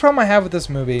 the biggest problem I have with this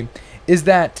movie is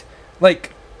that,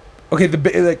 like, okay,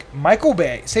 like Michael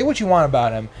Bay. Say what you want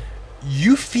about him,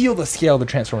 you feel the scale of the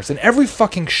Transformers in every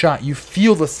fucking shot. You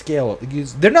feel the scale.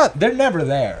 They're never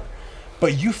there,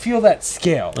 but you feel that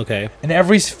scale Okay. in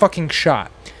every fucking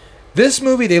shot. This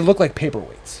movie, they look like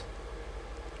paperweights.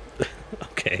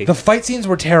 Okay. The fight scenes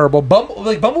were terrible.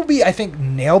 Bumblebee, I think,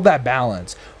 nailed that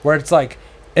balance where it's like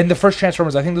in the first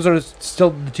Transformers. I think those are still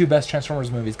the two best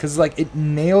Transformers movies because like it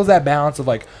nails that balance of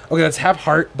like, okay, let's have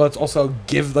heart, but let's also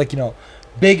give like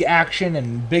big action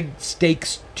and big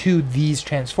stakes to these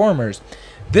Transformers.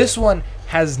 This one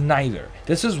has neither.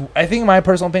 This is, I think, in my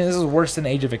personal opinion, this is worse than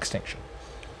Age of Extinction.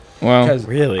 Well, Because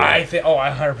Really? I think,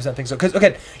 I 100% think so. Because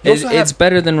okay, you also it's have,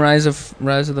 better than Rise of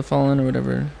the Fallen or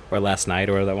whatever. Or Last Night,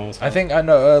 or that one was. I think I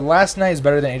know. Last Night is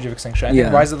better than Age of Extinction. I think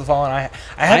Yeah. Rise of the Fallen. I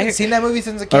haven't seen that movie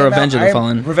since it came Or Revenge out. of the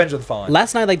Fallen. Revenge of the Fallen.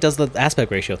 Last Night does the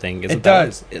aspect ratio thing. Isn't It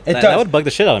does. That, It that does. would bug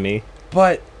the shit out of me.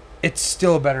 But it's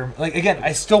still better. Like again,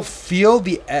 I still feel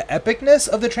the epicness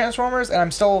of the Transformers, and I'm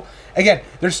still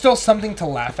there's still something to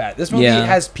laugh at. This movie Yeah.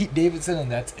 has Pete Davidson,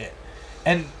 and that's it.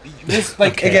 And this,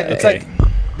 like Okay, again, it's okay. like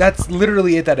that's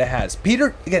literally it that it has.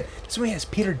 This movie has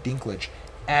Peter Dinklage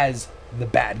as the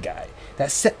bad guy.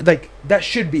 That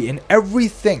should be in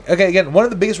everything. Okay, again, one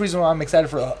of the biggest reasons why I'm excited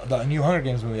for the new Hunger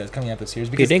Games movie that's coming out this year is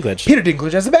because Peter Dinklage. Peter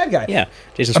Dinklage as the bad guy. Yeah.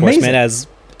 Jason Amazing. Schwartzman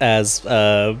as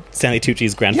Stanley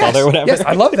Tucci's grandfather Yes, or whatever. yes,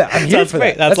 I love that. I'm here Sounds for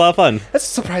great. that. That's a lot of fun. That's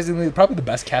surprisingly probably the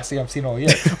best casting I've seen all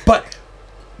year. But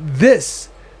this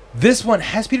one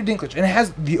has Peter Dinklage, and it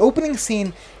has the opening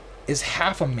scene is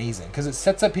half amazing because it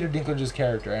sets up Peter Dinklage's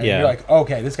character, and Yeah. you're like,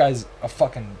 okay, this guy's a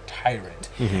fucking tyrant.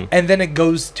 Mhm. And then it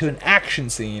goes to an action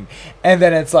scene, and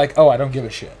then it's like, oh, I don't give a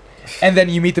shit. And then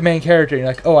you meet the main character, and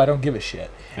you're like, oh, I don't give a shit.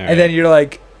 All And right. then you're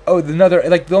like, oh,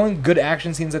 the only good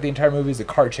action scenes of the entire movie is the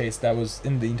car chase that was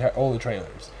in all the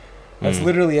trailers. That's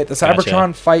literally it. The Gotcha.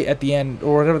 Cybertron fight at the end,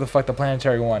 or whatever the fuck the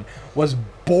planetary one, was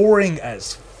boring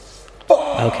as fuck.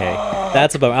 Okay,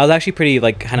 that's a bummer. I was actually pretty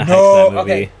kind of hyped for that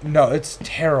movie. Okay, no, it's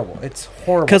terrible. It's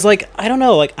horrible. Because I don't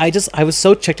know, I was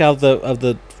so checked out of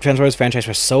the Transformers franchise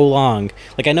for so long.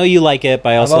 I know you like it, but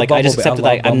I also love I just Bumblebee. accepted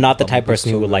I love that I'm not the type of Bumblebee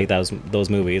person who so would like those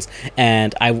movies.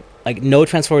 And I no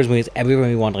Transformers movies ever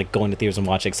really want to go into theaters and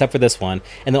watch it, except for this one.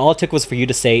 And then all it took was for you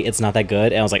to say it's not that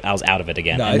good, and I was out of it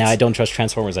again. No, and now it's- I don't trust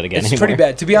Transformers again it's anymore. pretty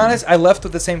bad. To be honest, I left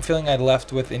with the same feeling I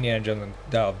left with Indiana Jones and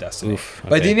Dial of Destiny. Oof, But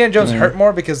the okay. Indiana Jones Mhm. hurt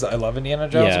more because I love Indiana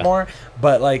Jones Yeah. more.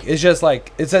 But it's just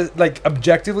it's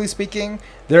objectively speaking,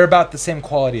 they're about the same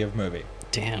quality of movie.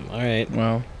 Damn. All right.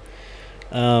 Wow.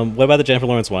 What about the Jennifer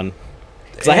Lawrence one?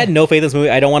 Because I had no faith in this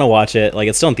movie. I don't want to watch it.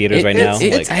 It's still in theaters right now.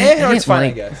 It's I it's fine, I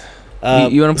like- guess.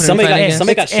 You wanna put it in somebody fine got again?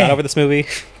 somebody got It's shot eh. over this movie.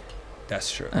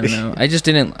 That's true. I don't know. I just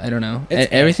didn't. I don't know. It's-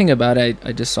 Everything about it,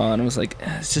 I just saw and I was like,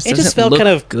 it just It doesn't just felt look kind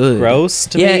of good. gross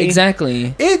to Yeah, me.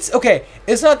 exactly. It's okay.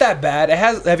 It's not that bad. It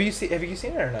has. Have you seen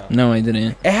it or no? No, I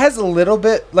didn't. It has a little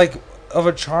bit of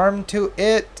a charm to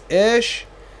it ish.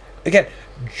 Again,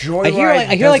 Joyride.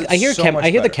 I hear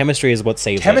the better. chemistry is what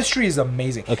saves Chemistry is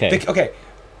amazing. Okay.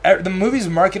 The movie's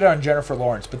marketed on Jennifer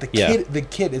Lawrence, but the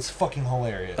kid is fucking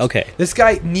hilarious. it. Okay. This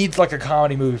guy needs a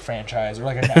comedy movie franchise or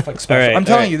a Netflix special. Alright, I'm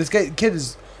telling alright. you, this kid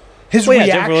is his Well, yeah,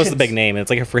 reactions. Jennifer Lawrence is a big name. And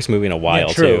it's her first movie in a while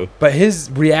Yeah, true. too. But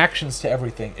his reactions to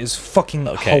everything is fucking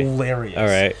Okay. hilarious. All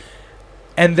right.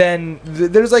 And then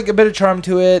there's a bit of charm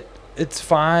to it. It's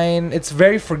fine. It's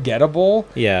very forgettable.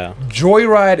 Yeah.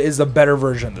 Joyride is a better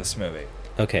version of this movie.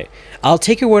 Okay. I'll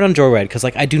take your word on Joyride because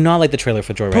I do not like the trailer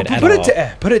for Joyride at Put all. it to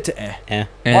eh. Put it to eh. Eh.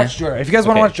 Watch Joyride. If you guys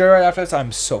want to Okay. watch Joyride after this,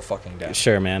 I'm so fucking down.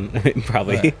 Sure, man.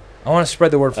 Probably. Alright. I want to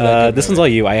spread the word for that. good This one's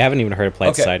movie. all you. I haven't even heard of Polite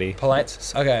Okay, Society.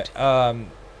 Polite. Okay.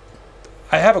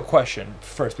 I have a question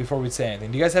first before we say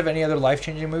anything. Do you guys have any other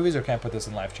life-changing movies, or can I put this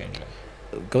in life-changing?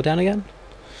 Go down again?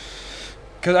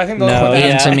 Because I think the No, only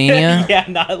yeah. Antimania? yeah,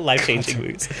 not life-changing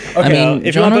movies. I mean,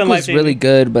 if you wanna John put Wick in was life-changing- really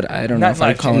good, but I don't know Not if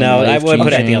I'd call it No, I wouldn't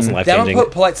put anything else in life-changing. Then I'll life-changing.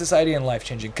 put Polite Society and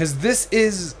life-changing because this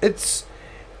is it's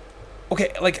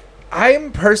okay.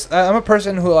 I'm a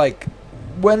person who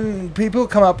when people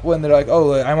come up when they're like,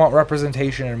 oh, I want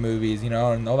representation in movies,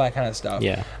 and all that kind of stuff.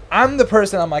 Yeah. I'm the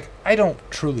person. I'm like, I don't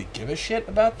truly give a shit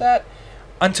about that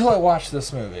until I watch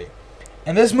this movie,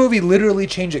 and this movie literally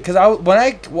changed it because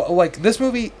this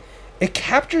movie, it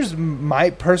captures my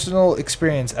personal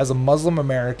experience as a Muslim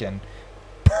American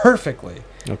perfectly.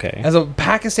 Okay. As a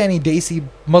Pakistani Desi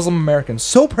Muslim American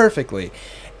so perfectly,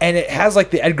 and it has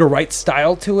the Edgar Wright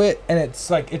style to it, and it's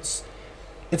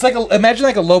It's like imagine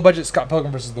like a low budget Scott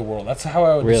Pilgrim versus the World. That's how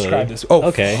I would Really? describe this. Oh,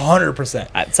 Okay. 100%.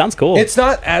 It sounds cool. It's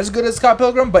not as good as Scott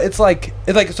Pilgrim, but it's like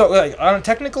so like on a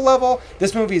technical level,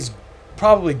 this movie is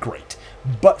probably great.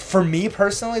 But for me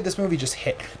personally, this movie just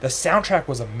hit. The soundtrack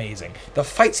was amazing. The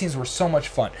fight scenes were so much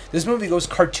fun. This movie goes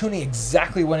cartoony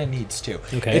exactly when it needs to.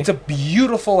 Okay. It's a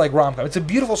beautiful like rom-com. It's a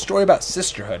beautiful story about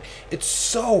sisterhood. It's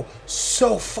so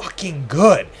fucking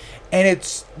good. And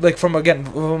it's like from like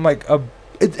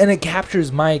and it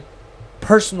captures my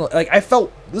personal like I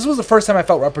felt this was the first time I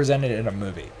felt represented in a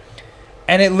movie.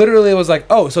 And it literally was like,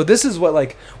 oh, so this is what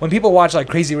like when people watch like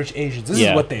Crazy Rich Asians, this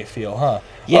is what they feel, huh?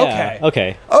 Yeah.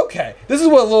 Okay. This is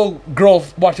what a little girl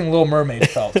watching Little Mermaid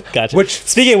felt. Gotcha. Which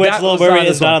speaking of which, that Little was Mermaid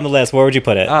this is not one. on the list. Where would you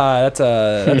put it? That's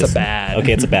a bad.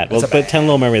 Okay, it's a bad. Well, It's a put bad. 10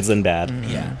 Little Mermaids in bad.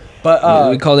 Yeah. But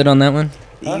we called it on that one.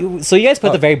 So you guys put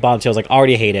Oh. the very bottom. I was like,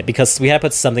 already hate it because we had to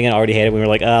put something in already hate it. We were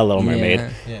like, Little Mermaid.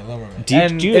 Yeah. yeah, Little Mermaid. Do you,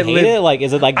 And do you hate it? Like,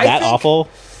 is it like I that think- awful?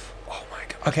 Oh my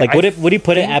god. Okay. Like, would you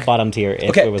put it think- at bottom tier if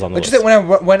okay, it was on the let's list? just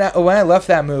say when I left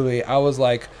that movie, I was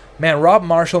like, man, Rob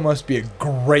Marshall must be a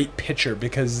great pitcher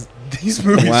because these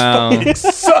movies Wow. fucking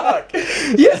suck.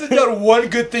 He hasn't done one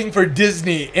good thing for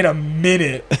Disney in a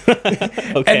minute,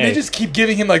 and they just keep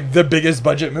giving him like the biggest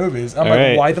budget movies. I'm All like,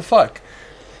 right. why the fuck?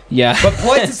 Yeah. But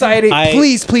Polite Society,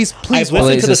 please, I've listened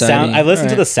Polite to the Society. I've listened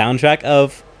to the Alright. soundtrack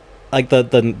of like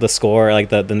the score, like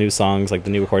the new songs, like the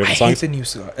new recorded I hate songs. the new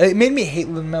song. It made me hate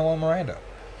Lin-Manuel Miranda.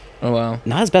 Oh wow.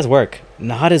 Not his best work.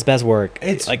 Not his best work.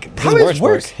 It's like his probably worst his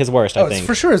work. worst. His worst, Oh, I it's think.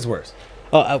 for sure his worst.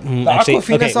 Actually,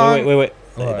 Aquafina okay, song- wait.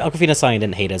 The What? Aquafina song I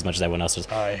didn't hate as much as everyone else does.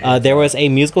 I hate There that. was a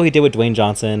musical he did with Dwayne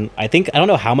Johnson. I don't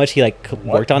know how much he like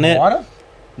worked on it. Moana?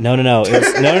 No. It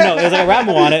was no. It was like around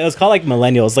Moana. It was called like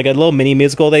Millennials, like a little mini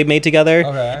musical they made together,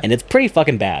 Okay. and it's pretty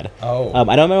fucking bad. Oh.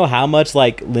 I don't know how much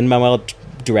like Lin-Manuel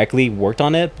directly worked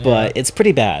on it, but Yeah. it's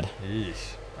pretty bad.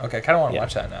 Okay, I kind of want to Yeah.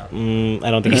 watch that now. I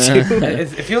don't think you do. It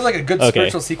feels like a good Okay.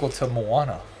 spiritual sequel to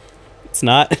Moana. It's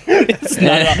not. It's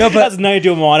not. No, It has nothing to do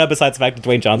with Moana besides the fact that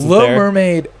Dwayne Johnson's Little there.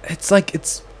 Mermaid, it's like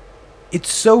it's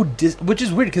so which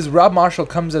is weird because Rob Marshall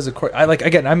comes as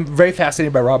I'm very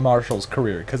fascinated by Rob Marshall's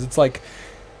career because it's like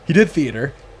he did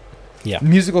theater, Yeah.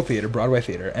 musical theater, Broadway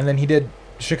theater, and then he did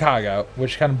Chicago,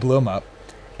 which kind of blew him up,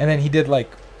 and then he did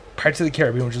like Pirates of the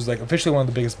Caribbean, which was like officially one of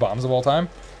the biggest bombs of all time,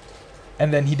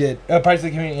 and then he did Pirates of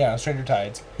the Caribbean, yeah, Stranger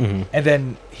Tides, Mhm. and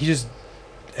then he just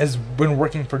has been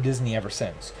working for Disney ever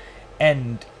since.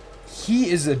 And he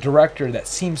is a director that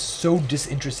seems so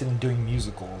disinterested in doing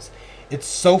musicals. It's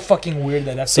so fucking weird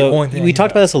that that's the So only thing. we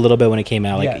talked about this a little bit when it came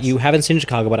out. Like Yes. you haven't seen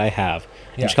Chicago, but I have.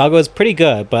 Yeah. And Chicago is pretty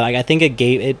good, but I think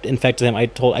it infected him. I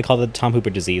called it the Tom Hooper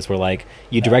disease, where like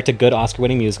you direct a good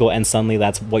Oscar-winning musical, and suddenly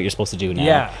that's what you're supposed to do now.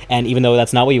 Yeah. And even though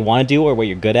that's not what you want to do or what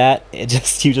you're good at, you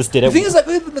just did it. The thing is, like,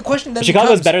 the question then Chicago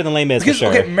becomes, is better than Les Mis for because sure.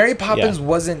 okay, Mary Poppins Yeah.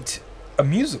 wasn't a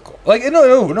musical. Like no,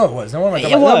 it was. No one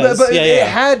It was. but Yeah, it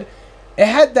yeah.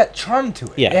 had that charm to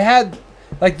it. Yeah. It had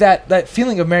like that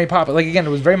feeling of Mary Poppins. Like again, it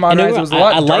was very And modernized. It was a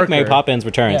lot I like darker. Mary Poppins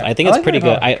Returns. Yeah. I think I it's like pretty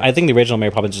Mary good. Poppins. I think the original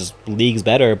Mary Poppins just leagues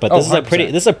better, but Oh, this is a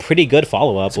 100%. pretty good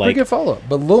follow up. It's a Like pretty good follow up.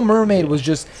 But Little Mermaid was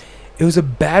just, it was a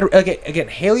bad. Okay, again,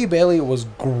 Haley Bailey was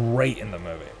great in the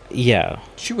movie. yeah,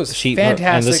 She was and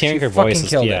fantastic. just hearing She her fucking voice is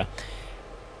killed yeah. it.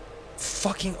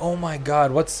 Fucking oh my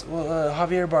god, what's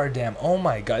Javier Bardem? Oh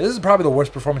my god, this is probably the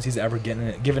worst performance he's ever given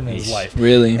in his Yeesh. life.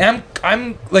 Really? And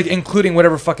I'm like including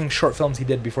whatever fucking short films he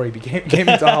did before he came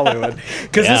into Hollywood.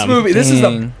 Because this Damn. movie, this is a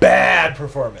Dang. bad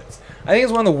performance. I think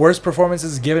it's one of the worst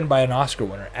performances given by an Oscar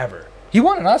winner ever. He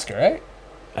won an Oscar, right?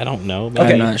 I don't know. I'm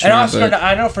Okay, not sure, an Oscar. but-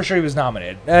 I know for sure he was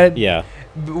nominated. Yeah,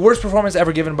 Worst performance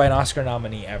ever given by an Oscar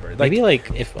nominee ever. Like, maybe like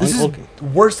if this is okay.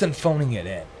 worse than phoning it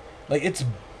in. Like it's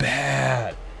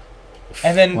bad.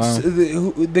 And then Wow.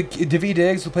 the Daveed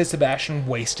Diggs, who plays Sebastian,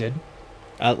 wasted.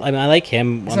 I mean, I like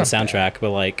him He's on the not bad. soundtrack,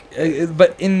 but like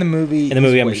But in the movie, In the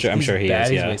movie, he's I'm wasted. sure he bad, is,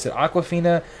 He's yeah. wasted.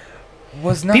 Aquafina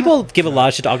was not. people give a lot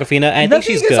of shit to Aquafina, and I think Nothing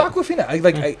she's good. against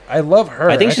Aquafina. I love her.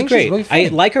 I think she's great. really I funny.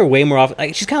 like her way more often.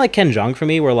 Like, she's kind of like Ken Jeong for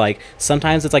me, where like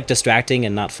sometimes it's like distracting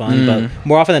and not fun, but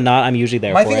more often than not, I'm usually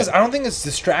there. My for thing it. is, I don't think it's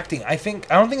distracting. I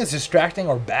don't think it's distracting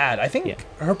or bad. I think Yeah.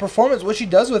 her performance, what she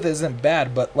does with it, isn't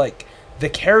bad. But like the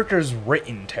character's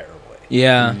written terribly.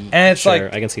 Yeah. And it's sure,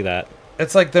 like I can see that.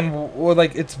 it's like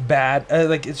like it's bad.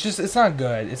 Like it's not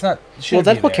good. It's not. Well,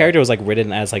 Deadpool character was like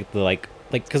written as like the like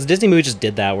like because Disney movies just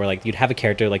did that where like you'd have a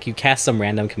character like you cast some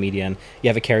random comedian, you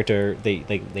have a character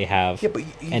they have, Yeah, but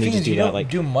and you just do you that don't like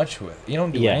do much with it. You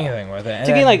don't do Yeah. anything with it. And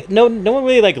thinking then- like no one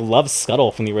really like loves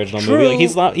Scuttle from the original movie. Like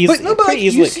he's not he's but no, but pretty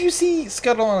like, easily you see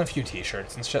Scuttle on a few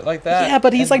T-shirts and shit like that. yeah,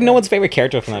 but he's and- like no one's favorite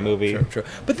character from that movie. True.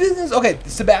 But the thing is, okay,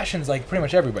 Sebastian's like pretty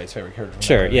much everybody's favorite character. From that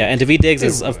Sure, movie. yeah, and David Diggs They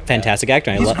is a ruined that. fantastic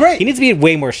actor. And I He's love- great. He needs to be in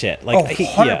way more shit. Like Oh, he-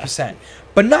 100%.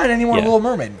 But not in any more Yeah. Little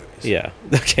Mermaid movies. Yeah.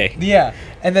 Okay. Yeah,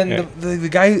 and then Yeah. the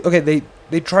guy. Okay,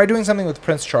 they tried doing something with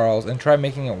Prince Charles and tried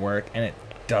making it work, and it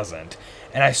doesn't.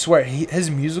 And I swear, his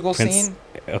musical Prince. scene.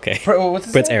 Okay. What's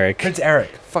his Prince name? Eric. Prince Eric.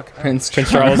 Fuck. Prince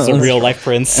Charles is a real life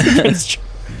prince. Prince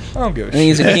I don't give a I think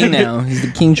he's shit. a king now. He's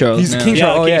the King Charles He's now. King Yeah,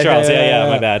 Charles. Oh, King yeah, Charles. yeah, Yeah, yeah,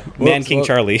 my yeah. bad. Whoops, Man King whoops.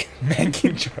 Charlie. Man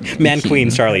King Charles. Man Queen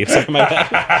Charlie. Sorry, my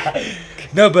bad.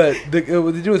 No, but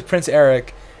what they do with Prince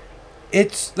Eric,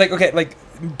 it's like okay, like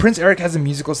Prince Eric has a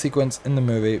musical sequence in the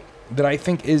movie that I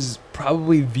think is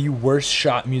probably the worst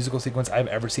shot musical sequence I've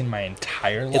ever seen in my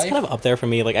entire life. It's kind of up there for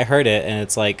me. Like I heard it, and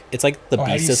it's like the Oh,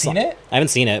 have you Beast's seen song. it? I haven't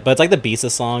seen it, but it's like the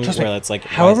Beast's song Trust where me, it's like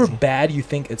however why is- bad you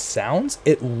think it sounds,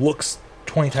 it looks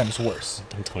 20 times worse.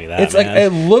 Don't tell me that. It's like man. it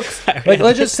looks like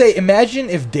let's just say imagine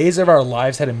if Days of Our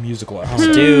Lives had a musical Oh,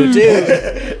 episode. dude.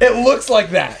 It looks like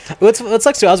that. What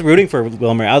sucks too? I was rooting for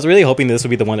Wilmer. I was really hoping this would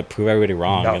be the one to prove everybody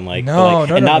wrong No, and like, no, but, like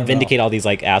no, and no, not no, vindicate all these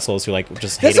like assholes who like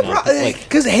just That's the hating on problem like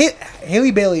because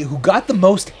Haley Bailey, who got the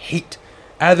most hate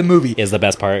out of the movie, is the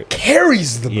best part.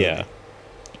 carries the movie. Yeah.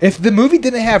 If the movie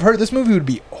didn't have her, this movie would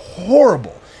be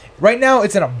horrible. Right now,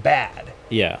 it's in a bad.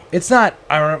 Yeah. It's not.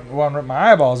 I want to rip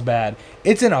my eyeballs bad.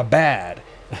 It's in a bad.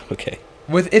 Okay.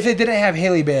 If it didn't have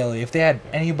Haley Bailey, if they had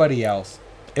anybody else,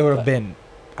 it would have been.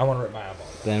 I want to rip my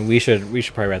eyeballs. Then we should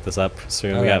probably wrap this up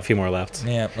soon. We Okay. got a few more left.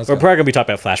 Yeah, let's We're go. probably gonna be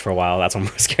talking about Flash for a while. That's what I'm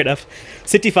most scared of.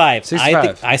 65.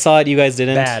 65. I saw it. You guys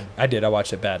didn't. Bad. I did. I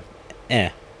watched it bad.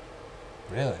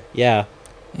 Really? Yeah.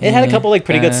 It had a couple like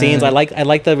pretty good scenes. I Bad.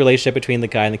 like the relationship between the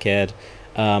guy and the kid.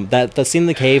 That the scene in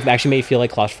the cave actually made me feel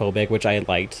like claustrophobic, which I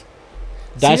liked.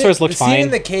 Dinosaurs looked The scene in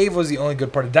fine. the cave was the only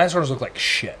good part. The dinosaurs looked like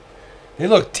shit. They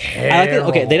look terrible. I like the,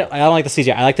 okay. I don't like the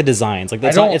CGI. I like the designs. Like I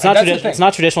it's not. don't- It's not. that's the thing. It's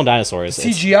not traditional dinosaurs.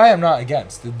 It's- CGI, I'm not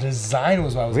against. The design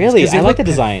was what I was Really? against, 'cause they I like looked the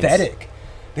designs. Pathetic.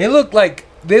 They looked like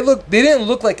they didn't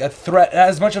look like a threat,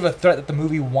 as much of a threat that the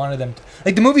movie wanted them to.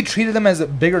 Like the movie treated them as a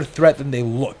bigger threat than they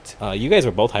looked. You guys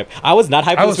were both hyped. I was not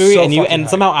hyped I for was this movie, so and you fucking and hyped.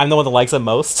 somehow I'm the one that likes it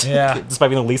most. Yeah. despite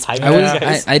being the least hyped. I of was you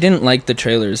guys. I didn't like the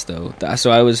trailers though,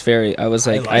 so I was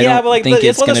like I yeah, don't but like think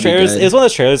it's one of gonna those be trailers. good. It's one of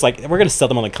those trailers like we're gonna sell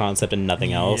them on the concept and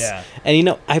nothing else. Yeah. And you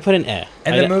know, I put an eh.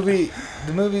 And I, the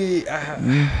movie, I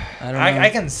don't know. I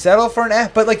can settle for an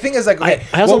F, but like thing is like okay,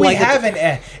 I also what we like that have an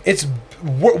F. It's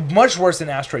much worse than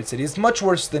Asteroid City. It's much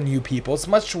worse than You People. It's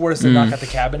much worse than Knock at the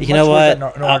Cabin. You much know worse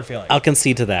what? than No Hard Feelings. I'll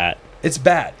concede to that. It's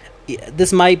bad. Yeah,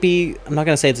 this might be. I'm not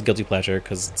gonna say it's a guilty pleasure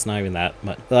because it's not even that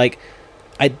much. Like,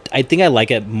 I think I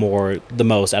like it the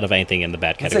most out of anything in the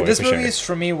bad I'd say category. this for movie sure. is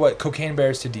for me what Cocaine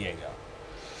Bear is to Diego.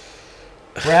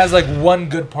 Where it has like one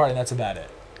good part and that's about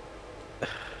it.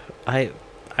 I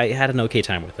had an okay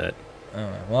time with it.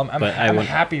 Well, I'm But I I'm wouldn't-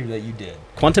 happy that you did.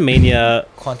 Quantumania.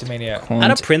 Quantumania.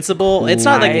 Out of principle, it's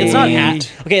not like it's not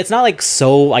okay. It's not like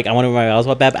so like I want to remind myself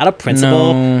about bad. But out of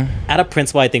principle, No.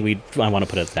 I think I want to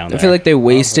put it down I there. feel like they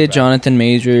wasted bad. Jonathan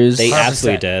Majors. they 100%.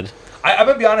 absolutely did. I'm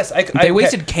gonna be honest. They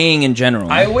wasted Kang in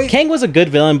general. I wait. Kang was a good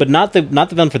villain, but not the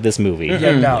villain for this movie.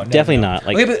 Yeah, no, Definitely not.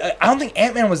 Like, okay, but I don't think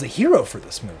Ant-Man was the hero for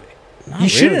this movie. not He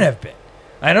shouldn't really. have been.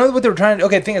 I know what they were trying to.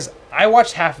 Okay, the thing is, I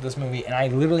watched half of this movie and I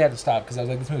literally had to stop because I was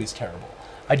like, this movie's terrible.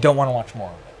 I don't want to watch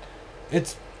more of it.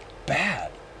 It's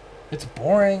bad. It's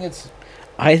boring. It's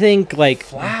I think like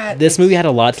flat. this It's- movie had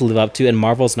a lot to live up to, and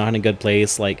Marvel's not in a good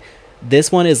place. Like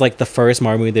this one is like the first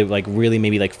Marvel movie that like really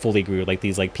maybe like fully grew like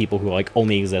these like people who like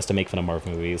only exist to make fun of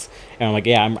Marvel movies. And I'm like,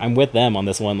 yeah, I'm with them on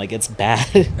this one. Like it's bad.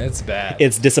 It's bad.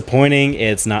 It's disappointing.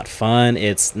 It's not fun.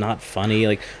 It's not funny.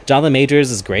 Like Jonathan Majors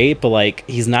is great, but like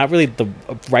he's not really the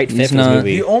right fit He's for this not.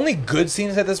 movie. The only good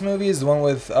scenes at this movie is the one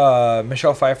with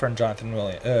Michelle Pfeiffer and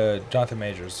Jonathan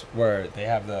Majors, where they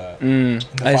have the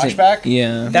I see. flashback.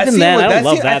 Yeah. That Even scene then, with- I don't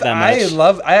love scene, that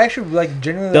much. I actually like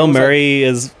genuinely. Bill was like- Murray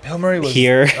is Bill Murray was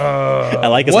here. I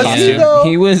like his was costume. he though?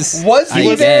 He was. Was I he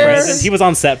was there? guess. present. He was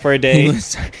on set for a He day.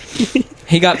 was.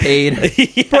 He got paid.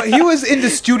 Bro, he was in the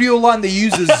studio lot and they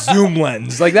used a zoom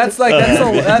lens. Like that's the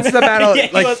battle. Yeah,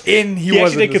 he like was- in he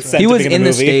was actually in did this consent. He to was be in the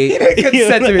movie. movie. He state. didn't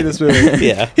consent to be in this movie.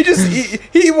 Yeah.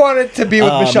 He wanted to be with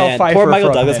Oh, Michelle man. Pfeiffer. Poor Michael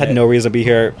for a Douglas had minute. no reason to be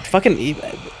here. Fucking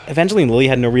Evangeline Lilly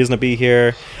had no reason to be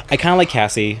here. I kind of like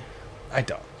Cassie. I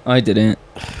don't. I didn't.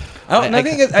 I don't. I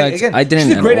Nothing is. fact, Again, I didn't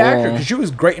she's a at great all. actor because she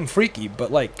was great and freaky,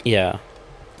 but like Yeah.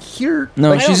 here.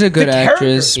 No, like, she's a good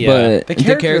actress, Yeah. but The the character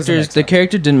doesn't characters, make the sense.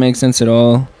 character didn't make sense at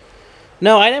all.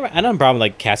 No, I don't have a problem with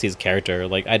like Cassie's character.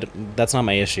 Like, that's not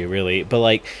my issue really. But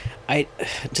like, I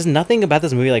just nothing about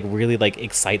this movie like really like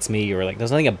excites me, or like there's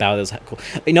nothing about this cool.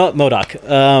 You know what,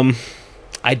 MODOK?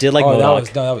 I did like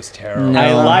MODOK. that was terrible. No,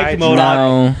 I like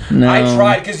MODOK. No, I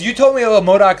tried because you told me, "Oh,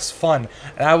 MODOK's fun,"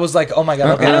 and I was like, "Oh my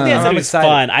god!" Okay, I don't think I said I'm it was excited.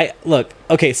 fun. I look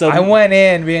okay. So I went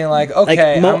in being like,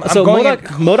 "Okay." I'm so going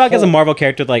MODOK is a Marvel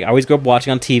character that, like I always grew up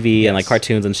watching on TV and like Yes.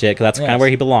 cartoons and shit, because that's kind Yes. of where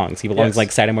he belongs. He belongs Yes.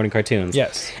 like Saturday morning cartoons.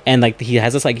 Yes. And like he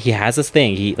has this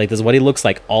thing. He like this is what he looks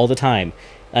like all the time.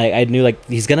 I knew like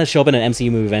he's gonna show up in an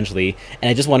MCU movie eventually, and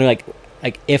I just wonder like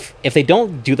if they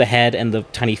don't do the head and the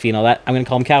tiny feet and all that, I'm gonna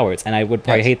call them cowards, and I would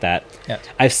probably Yes. hate that. Yes.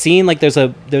 I've seen like there's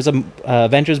a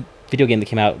Avengers video game that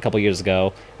came out a couple years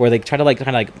ago where they try to like kind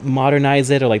of like modernize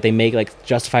it, or like they make like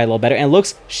justify it a little better, and it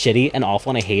looks shitty and awful,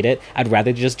 and I hate it. I'd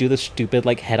rather just do the stupid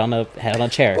like head on a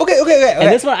chair. Okay. And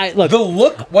this one, I look. The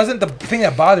look wasn't the thing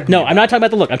that bothered me. No, I'm not talking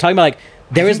about the look. I'm talking about like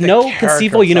there think is the no character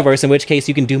conceivable itself. universe in which case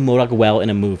you can do MODOK well in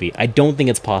a movie. I don't think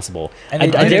it's possible. And I,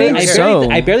 it- I, and it barely, is I, so. barely,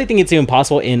 I barely think it's even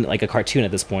possible in like a cartoon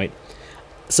at this point.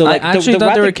 So like I actually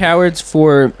thought they were cowards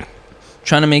for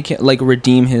trying to make it like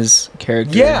redeem his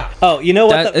character. Yeah. Oh, you know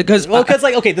what? That- 'cause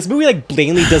Like okay, this movie like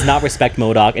blatantly does not respect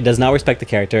MODOK. It does not respect the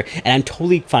character, and I'm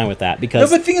totally fine with that No,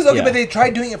 because. but the thing is, okay, yeah. but they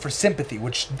tried doing it for sympathy,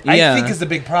 which Yeah. I think is the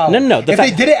big problem. No. The If they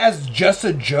fact- did it as just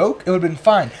a joke, it would have been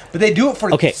fine. But they do it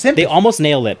for Okay, sympathy. they almost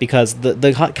nail it because the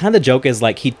kind of the joke is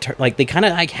like like they kind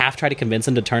of like half try to convince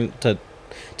him to turn to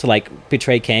like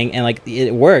betray Kang, and like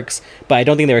it works, but I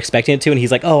don't think they were expecting it to. And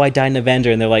he's like, "Oh, I died in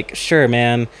Avenger," and they're like, "Sure,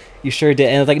 man, you sure did."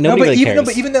 And it's like nobody really cares.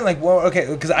 But even then, like, well, okay,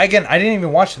 because again, I didn't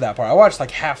even watch that part. I watched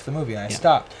like half the movie and I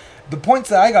stopped. The points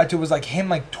that I got to was like him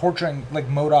like torturing like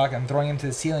MODOK and throwing him to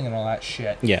the ceiling and all that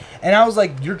shit. Yeah. And I was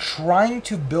like, you're trying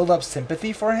to build up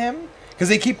sympathy for him because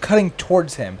they keep cutting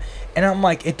towards him. And I'm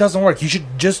like, it doesn't work. You should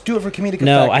just do it for comedic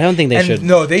No, effect. I don't think they And should.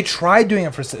 No, they tried doing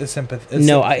it for sympathy.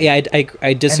 No, I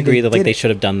disagree they that like did they it. should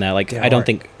have done that. Like Didn't I don't work.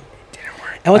 think.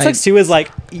 And what I- sucks too is like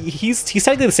he's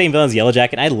technically the same villain as Yellow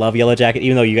Jacket. I love Yellow Jacket,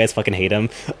 even though you guys fucking hate him.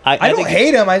 I don't think-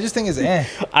 hate him. I just think it's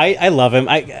I love him.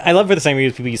 I love for the same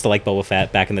reason people used to like Boba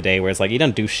Fett back in the day, where it's like you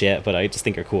don't do shit, but I just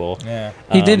think you're cool. Yeah.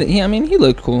 He did. I mean, he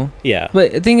looked cool. Yeah,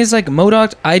 But the thing is, like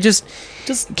MODOK,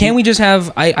 just can't we just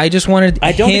have? I just wanted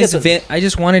I don't think his. it's a- I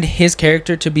just wanted his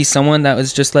character to be someone that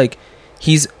was just like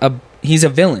he's a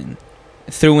villain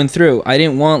through and through. I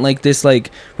didn't want like this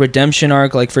like redemption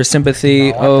arc like for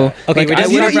sympathy. I want that. Okay, like,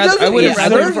 redemption- I would have He rather. I doesn't would have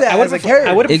deserve rather. that as a character.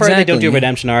 I would have preferred they don't do a Exactly.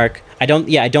 redemption arc. I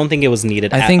don't think it was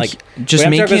needed. I think like, just redemption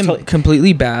make arc was him totally-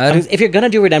 completely bad. I mean, if you're gonna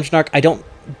do a redemption arc, I don't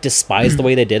despise the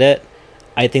way they did it.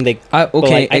 I think they but, Okay,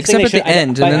 like, I think except they at should- the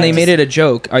end, but and then I they just- made it a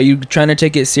joke. Are you trying to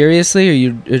take it seriously,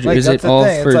 or is that's it the all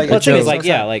thing. It's for like- Well, a the thing joke? is, like,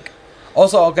 yeah, like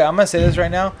Also, okay, I'm gonna say this right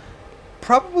now.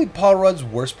 Probably Paul Rudd's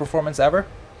worst performance ever.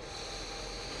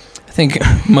 I think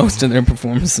most of their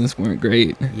performances weren't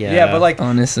great. yeah, but like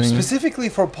honestly. specifically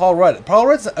for Paul Rudd. Paul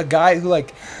Rudd's a guy who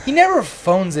like he never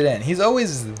phones it in. He's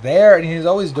always there and he's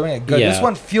always doing it good. Yeah. This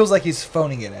one feels like he's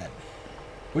phoning it in,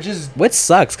 which is which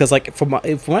sucks because like from what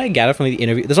I gather from the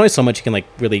interview, there's only so much you can like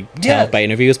really tell Yeah. by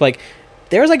interviews. But like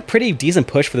there was like pretty decent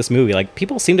push for this movie. Like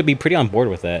people seem to be pretty on board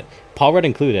with it, Paul Rudd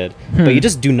included. But you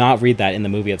just do not read that in the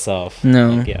movie itself.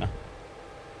 No. Like, yeah.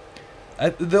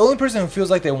 the only person who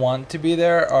feels like they want to be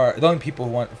there are the only people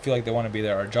who feel like they want to be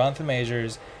there are Jonathan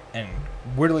Majors and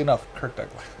weirdly enough Kirk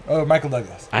Douglas. Oh, Michael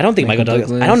Douglas. I don't think Michael Michael Douglas.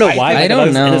 Douglas. I don't know why I Michael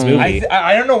don't Douglas in this know. movie.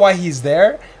 I don't know why he's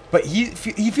there, but he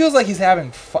feels like he's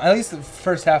having fun. At least the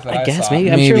first half that I guess saw.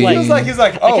 maybe. I'm sure Maybe. He like feels like he's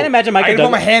like, oh, can't imagine Michael I can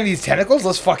put my Douglas- hand in these tentacles.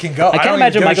 Let's fucking go. I can't don't imagine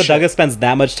even give a Michael shit. Douglas spends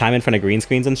that much time in front of green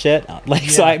screens and shit. Like,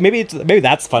 so Yeah. maybe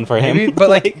that's fun for him. Maybe, but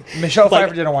like Michelle like-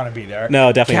 Pfeiffer didn't want to be there.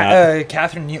 No, definitely not.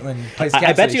 Catherine Newton plays. I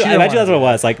bet Cassidy. you. She I didn't bet you wanna that's what it be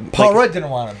was. there. Like Paul like, Rudd didn't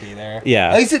want to be there.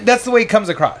 Yeah. At least that's the way it comes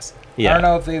across. Yeah. I don't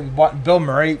know if they want Bill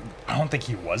Murray. I don't think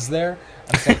he was there.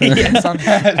 I'm second guess on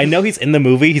that. I know he's in the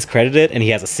movie. He's credited and he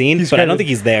has a scene, He's but I don't credited. think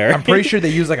he's there. I'm pretty sure they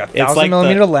used like a It's 1,000 like the-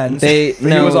 millimeter lens. They he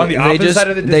was on the opposite side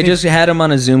of the they Disney. just had him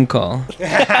on a Zoom call.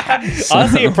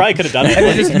 Honestly, you probably could have done it. and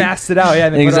they just masked it out. Yeah,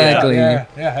 and they put it out. Exactly.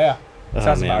 Yeah. Oh,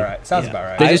 Sounds man. about right. Sounds Yeah. about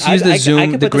right. They just used the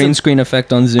Zoom, could the put this green in- screen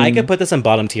effect on Zoom. I could put this in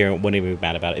bottom tier and wouldn't even be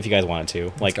mad about it if you guys wanted to.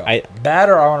 Like, Let's go. Bad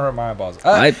or I want to rip my balls.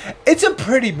 It's a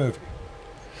pretty movie.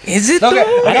 Is it? Okay, though?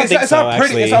 I don't it's, think it's so, not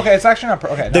pretty. actually. It's okay. It's actually not.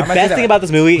 Okay. the best thing about this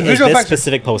movie The is visual this effects are-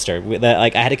 specific poster that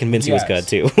like I had to convince you was good Yes.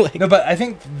 too. Like, No, but I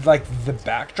think like the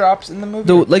backdrops in the movie.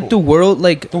 The are like cool. the world,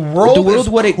 like The world is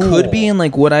what it could cool. be, and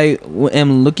like what I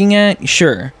am looking at.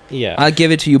 Sure, Yeah. I'll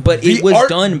give it to you, but The it was art-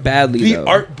 done badly. The though.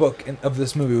 art book of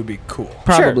this movie would be cool.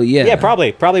 probably, Sure. yeah, Yeah,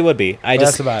 probably would be. I But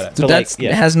just that's about it. So but, that's like,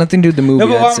 it has nothing to do with the movie. No,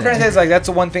 but what I'd I'm trying to say. say is like that's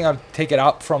the one thing I'll take it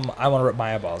out from. I want to rip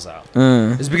my eyeballs out.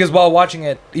 Uh, Is because while watching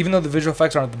it, even though the visual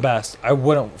effects aren't the best, I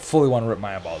wouldn't fully want to rip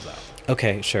my eyeballs out.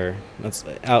 Okay, sure. That's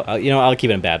I'll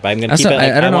keep it in bad, but I'm gonna That's keep not- it.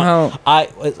 Like, I don't know how. I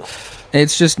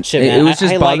It's just Shit, it man, was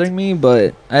just I bothering liked- me,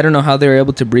 but I don't know how they were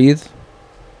able to breathe.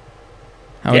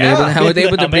 How Yeah. are they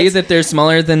able to Helmets. breathe if they're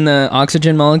smaller than the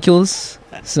oxygen molecules?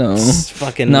 So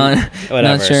fucking not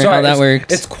whatever. sure. how that it's,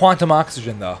 works. It's quantum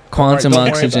oxygen though. Quantum Don't worry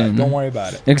about it. oxygen. Don't worry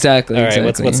about it. exactly. All right,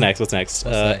 exactly. what's next? What's next?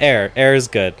 next? Air. Air is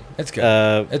good. It's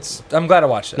good. It's I'm glad I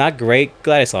watched it. not great.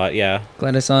 Glad I saw it. Yeah,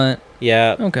 Glad I saw it.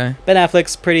 yeah. Okay. Ben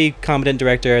Affleck's pretty competent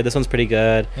director. This one's pretty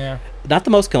good. yeah. Not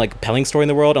the most compelling story in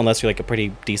the world, unless you're like a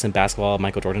pretty decent basketball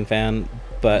Michael Jordan fan.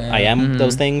 But Yeah. I am Mhm.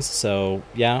 those things, so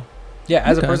yeah. Yeah.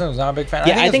 As a Okay. person who's not a big fan,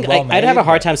 Yeah, I think it's well I'd have a made,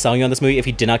 hard but- time selling you on this movie if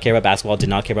you did not care about basketball, did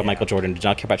not care about Yeah. Michael Jordan, did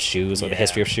not care about shoes or the Yeah.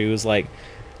 history of shoes.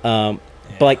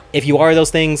 But like if you are those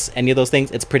things, any of those things,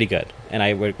 it's pretty good, and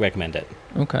I would recommend it.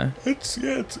 Okay. It's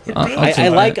I'll I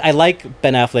take like it. I like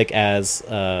Ben Affleck as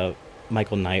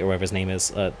Michael Knight or whatever his name is.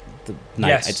 The Knight.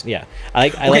 Yes. Yeah,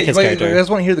 I like his You character. guys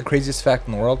want to hear the craziest fact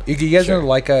in the world? You guys Sure. know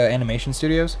Leica Animation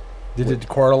Studios? They did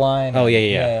Coraline. Oh, and,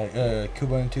 yeah.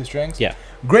 Kubo and Two Strings. Yeah.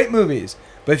 Great movies,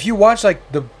 but if you watch like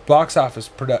the box office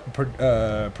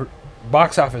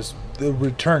the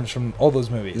returns from all those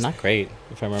movies. Not great.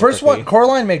 If I remember First one, correctly.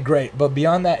 Coraline made great, but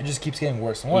beyond that, it just keeps getting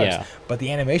worse and worse. Yeah. But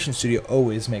the animation studio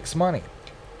always makes money.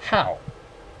 How?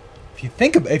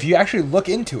 If you actually look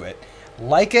into it,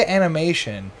 Leica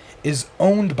Animation is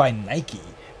owned by Nike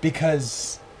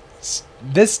because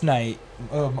this night,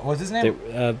 what's his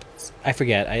name? I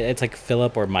forget. It's like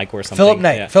Philip or Mike or something. Philip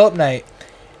Knight. Yeah. Philip Knight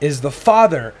is the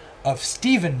father of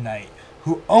Stephen Knight,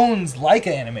 who owns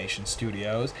Leica Animation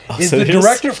Studios, is so the he was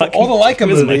director for all the fucking- Leica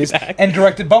he was movies, Mike back. and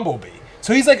directed Bumblebee.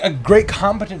 So he's like a great,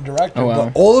 competent director. Oh, wow.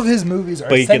 But all of his movies are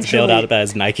But he gets bailed essentially- out of that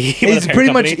as Nike. It's with a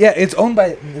pretty parent much company. yeah. It's owned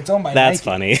by That's Nike,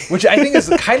 funny. which I think is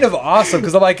kind of awesome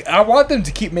because I'm like I want them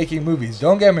to keep making movies.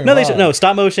 Don't get me No, wrong. they should. No,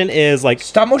 stop motion is like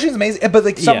Stop motion's amazing, but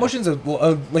like stop Yeah. motion's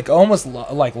like almost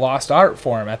like lost art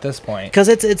for him at this point. because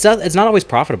it's not always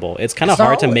profitable. It's kind of It's not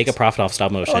hard to make a always. profit off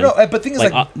stop motion. Oh no, but thing is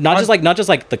like not on- just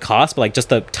like the cost, but like just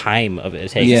the time of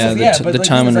it takes. Yeah, the but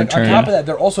time thing is, and like, on return. top of that,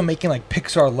 they're also making like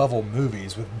Pixar level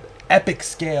movies with epic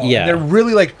scale. Yeah. And they're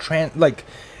really like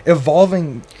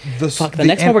evolving Fuck, the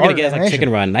next one we're gonna art get is like animation. Chicken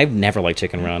Run. I've never liked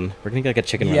Chicken Run. We're gonna get like a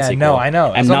Chicken Run Yeah, sequel. no, I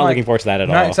know. I'm So not like, looking forward to that at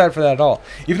I'm not all. excited for that at all.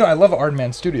 Even though I love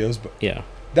Aardman Studios, but Yeah,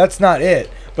 that's not it.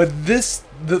 But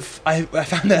I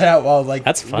found that out while like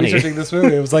That's funny. researching this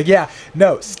movie. It was like, yeah,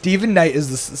 no, Stephen Knight is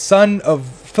the son of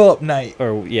Philip Knight,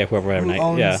 or yeah, whoever who Knight.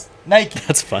 owns Yeah, Nike.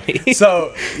 that's funny.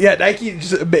 So yeah, Nike just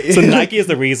So Nike is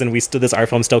the reason this art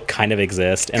film still kind of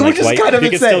exists, and Which like is kind of you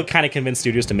can insane. still kind of convince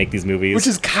studios to make these movies. which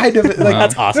is kind of like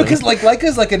That's awesome. because like Leica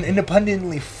is like an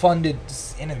independently funded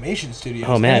animation studio.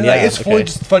 Oh, man, And, like, yeah, it's fully okay.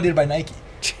 just funded by Nike,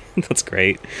 that's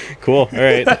great. Cool. All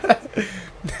right,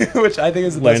 which I think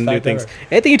is the best learn new fact things. ever.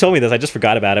 I think you told me this. I just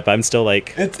forgot about it, but I'm still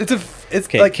like, It's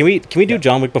okay. like can we do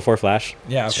John Wick before Flash?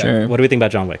 yeah okay. Sure. What do we think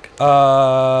about John Wick?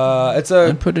 It's a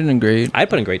I'd put it in great. I'd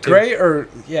put in great too. great or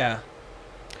yeah.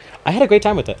 I had a great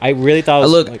time with it. I really thought. It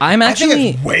was, Look, like, I'm I think actually.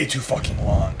 it's way too fucking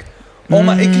long. Oh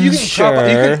my! You sure.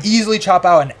 can easily chop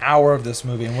out an hour of this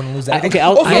movie and wouldn't lose anything. okay,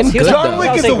 I'm good, John though. Wick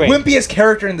I'll is say the great. wimpiest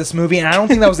character in this movie, and I don't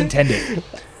think that was intended.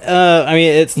 I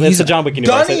mean, it's He's- the John Wick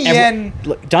universe. Donnie Everyone- Yen.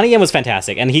 Look, Donnie Yen was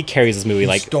fantastic, and he carries this movie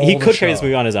like stole he the could carry this show.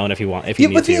 movie on his own if he want. If Yeah,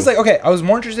 he but the needed thing to. is, like, okay, I was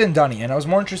more interested in Donnie, and I was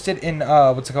more interested in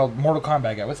what's it called, Mortal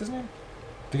Kombat guy. What's his name?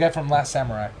 The guy from Last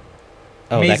Samurai.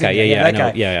 oh, that Amazing guy. Yeah, yeah, that I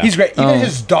know. guy. Yeah, yeah. He's great. Even Oh.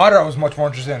 his daughter, I was much more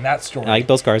interested in that story I like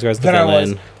Bill Skarsgård as the than I was.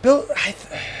 villain. Bill,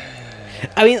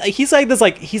 I mean, like, he's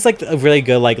like a really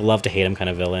good like love to hate him kind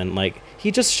of villain. Like he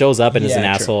just shows up and is an Yeah,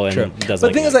 true, asshole and true. does But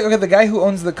like. the thing is, like, okay, the guy who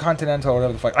owns the Continental or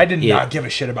whatever the fuck, I did Yeah. not give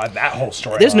a shit about that whole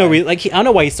story. there's no reason. Like I don't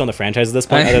know why he's still in the franchise at this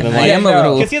point, other than I like am a no.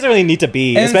 little. because he doesn't really need to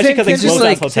be, And especially because like same thing- Slow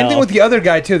like- Hotel. Same thing with the other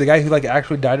guy too, the guy who like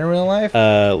actually died in real life.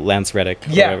 Lance Reddick,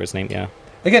 or Yeah. whatever his name. Yeah.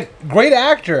 Again, great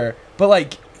actor, but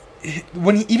like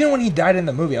when he died in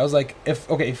the movie, I was like, if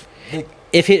like,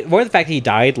 If he, more the fact that he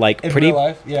died like in pretty real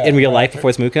life, yeah, in real right, life before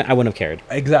his movie, I wouldn't have cared.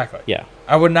 exactly. Yeah.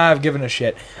 I would not have given a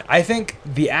shit. I think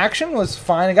the action was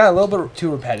fine. It got a little bit too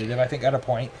repetitive, I think, at a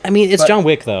point. I mean, it's But- John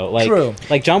Wick though. Like, True.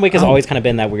 like John Wick has always kind of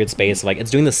been that weird space. Like,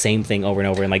 it's doing the same thing over and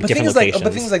over in like But the thing different is, like, locations. but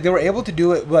the thing is, like, they were able to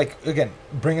do it, like, again,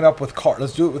 bring it up with cars.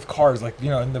 Let's do it with cars, like, you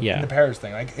know, in Yeah. the Paris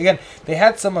thing. Like, again, they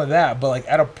had some of that, but like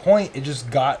at a point, it just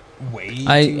got way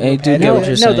I too do repetitive. get No, what you're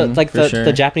no, saying, for sure.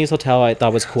 the Japanese hotel I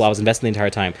thought was cool. I was invested the entire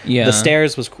time. Yeah. The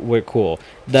stairs were cool.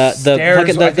 The Stairs,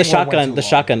 fucking, I the think, shotgun were the too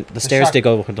shotgun long. the stairs did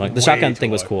go long. The way shotgun too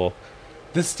thing was long. cool.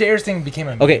 The stairs thing became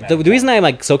a Okay, meme the reason I'm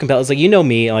like so compelled is like, you know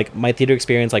me, like my theater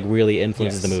experience like really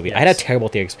influences Yes, the movie. yes. I had a terrible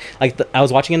theater like I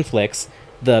was watching in Flicks.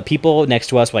 The people next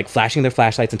to us were like flashing their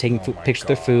flashlights and taking my pictures of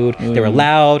their God. food. They were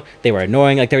loud. They were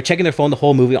annoying. Like they were checking their phone the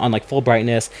whole movie on like full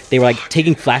brightness. They were like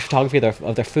taking flash photography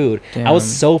of their food. I was Damn.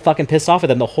 so fucking pissed off at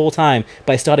them the whole time,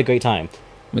 but I still had a great time.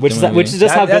 With Which the is movie. which is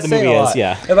just how good That's the saying movie a is. lot.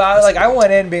 Yeah. But I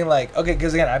went in being like, okay,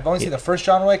 because again, I've only seen the first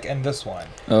John Wick and this one.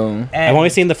 Oh. And I've only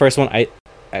seen the first one.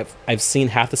 I've seen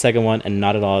half the second one and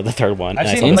not at all the third one. I've and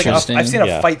I seen saw the Interesting. I've seen a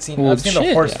Yeah. fight scene. Well, I've seen the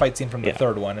shit. horse Yeah. fight scene from the Yeah.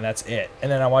 third one, and that's it.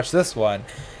 And then I watched this one,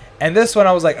 and this one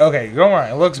I was like, okay, don't worry,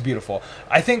 it looks beautiful.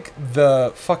 I think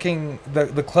the fucking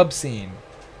the club scene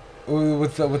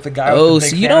with the guy. Oh, with the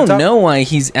so big you fan don't top. know why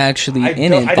he's actually I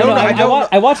in don't- it. I Oh, don't no, know.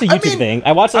 I watched the I YouTube mean, thing.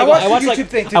 I watched I like, watched the YouTube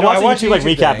thing, too. I No, watched I the watched YouTube the like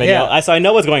YouTube recap thing, video. yeah. So I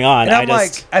know what's going on. And I I'm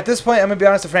just like, at this point, I'm gonna be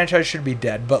honest, the franchise should be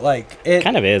dead. But like, it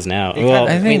kind of is now. It Well,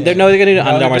 kinda I is. mean, they're gonna do No,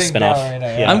 another they're more doing spinoff. that right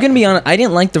now, Yeah. I'm gonna be honest. I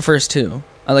didn't like the first two.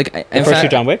 In first fact, two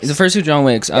John Wicks? The first two John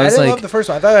Wicks. I I was didn't like, love the first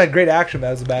one. I thought it had great action, but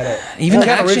that was about it. even the Keanu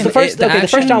action. Reeves, The first, the okay, the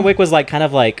first action- John Wick was like kind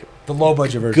of like the low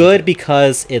budget version. good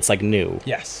because it's like new.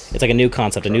 Yes. It's like a new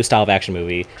concept, a new style of action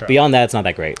movie. True. Beyond that, it's not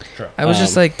that great. True. I was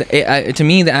just like, to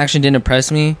me, the action didn't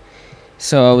impress me,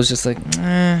 so I was just like,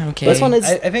 okay. This one is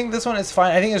I think this one is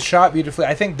fine. I think it's shot beautifully.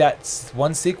 I think that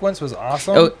one sequence was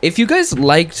awesome. Oh, if you guys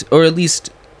liked, or at least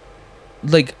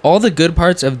like all the good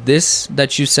parts of this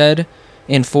that you said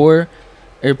in 4,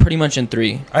 are pretty much in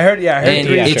 3. I heard And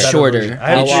three is it's better shorter. version. I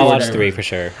heard I'll It's watch shorter. 3 for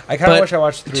sure. I kind of But wish I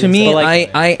watched 3. To me, But,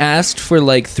 like- I asked for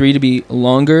like 3 to be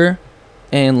longer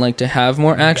and like to have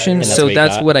more action, And that's so what you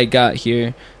that's got? what I got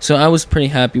here. So I was pretty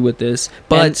happy with this.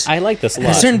 But And I like this a at a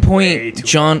lot. certain Way point, too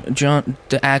John,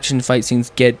 the action fight scenes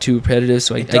get too repetitive.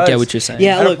 So I does. get what you're saying.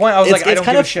 Yeah, At a look, point, I was it's- like, I it's don't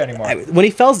kind give a of shit anymore. when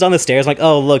he falls down the stairs, I'm like,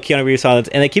 oh look, Keanu Reeves saw it,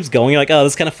 and it keeps going. You're like, oh,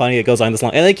 this is kind of funny. It goes on this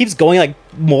long, and it keeps going like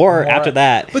more after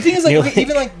that. But the thing is, You're like,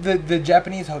 even like the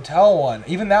Japanese hotel one,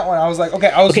 even that one, I was like,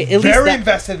 okay, I was Okay, at least very that-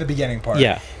 invested in the beginning part.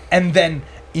 Yeah. And then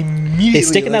immediately they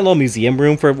stick in that like, little museum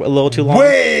room for a little too long.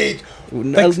 Wait.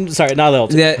 No, sorry, not a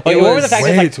little. Yeah, okay, it what were the was fact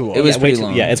way it's like, too long. It was way pretty too-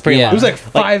 long. Yeah, it's pretty Yeah. long. It was like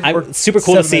 5 or super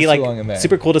cool to 7 see minutes like too long in there.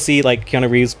 super cool to see like Keanu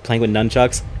Reeves playing with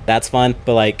nunchucks. That's fun,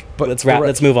 but like But let's wrap. the re-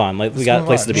 Let's move on. Like we let's got move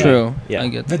places on. to be. True. Yeah. I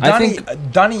get The that. I Donnie,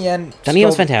 think Donnie Yen. Donnie Yen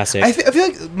was stole- fantastic. I feel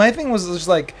like my thing was just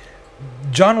like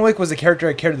John Wick was the character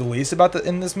I cared the least about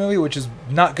in this movie, which is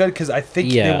not good because I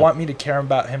think Yeah. they want me to care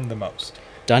about him the most.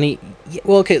 Donnie, yeah,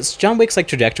 well, okay, it's John Wick's like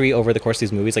trajectory over the course of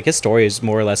these movies, like his story is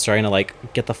more or less starting to like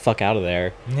get the fuck out of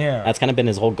there. Yeah. That's kind of been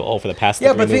his whole goal for the past. Yeah,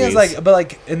 three but the thing is, movies. like, but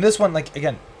like in this one, like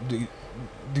again, do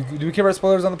we care about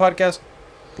spoilers on the podcast?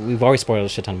 We've already spoiled a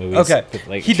shit ton of movies. Okay, but,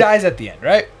 like, he dies at the end,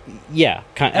 right? Yeah,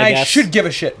 kind. And I guess. should give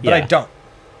a shit, but I Yeah. don't.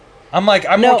 I'm like,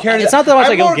 I'm No, more cared. it's not that much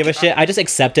I'm I don't more- give a shit. I just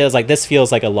accept it as like this feels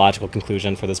like a logical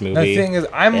conclusion for this movie. The thing is,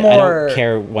 I'm I more. don't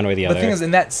care one way or the The other. thing is,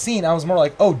 in that scene, I was more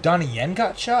like, "Oh, Donnie Yen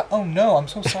got shot. Oh no, I'm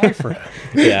so sorry for him."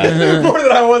 yeah, More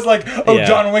than I was like, "Oh, Yeah.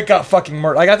 John Wick got fucking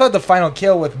murdered." Like I thought the final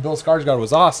kill with Bill Skarsgård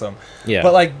was awesome. yeah.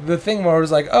 But like the thing where it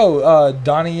was like, "Oh,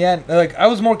 Donnie Yen." Like I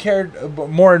was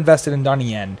more invested in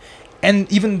Donnie Yen, and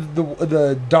even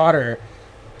the daughter.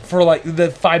 For like the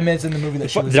 5 minutes in the movie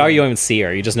that she was. Did you in. don't even see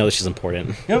her? You just know that she's important.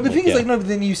 You know, the thing Yeah. is, like, no, but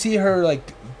then you see her like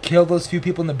kill those few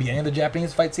people in the beginning of the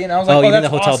Japanese fight scene. And I was like, Oh, oh, you mean that's the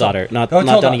hotel awesome. daughter, not The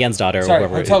hotel Donnie daughter. Yen's daughter Sorry, or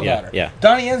whoever. hotel yeah, daughter. yeah.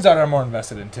 Donnie Yen's daughter, I'm more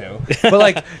invested in too. But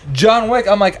like John Wick,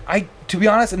 I'm like, to be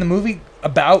honest, in the movie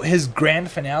about his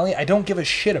grand finale, I don't give a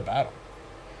shit about him.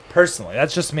 Personally,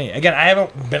 that's just me. Again, I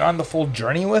haven't been on the full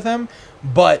journey with him,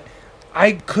 but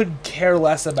I could care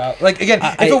less about. Like again,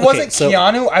 if it wasn't so-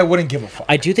 Keanu, I wouldn't give a fuck.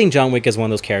 I do think John Wick is one of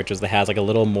those characters that has like a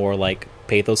little more like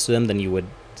pathos to him than you would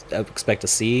expect to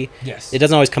see. Yes. It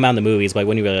doesn't always come out in the movies, but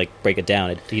when you really like break it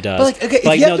down, he does. But like, okay, if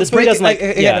But, you have to this movie break it, doesn't like.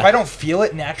 again, yeah. if I don't feel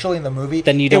it naturally in the movie,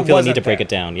 Then you don't feel the need wasn't to break there. it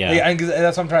down, yeah. Like,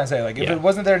 that's what I'm trying to say. Like, if Yeah. it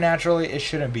wasn't there naturally, it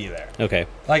shouldn't be there. Okay,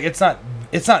 Like, it's not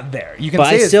there. You can but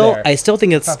say I still, it's there. I still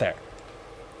think It's it's not there.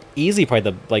 easily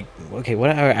probably the like. Okay, what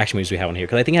other action movies do we have on here?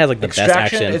 Because I think it has like the Extraction,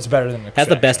 best action. it's better than Has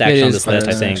the best Extraction. action on is this list,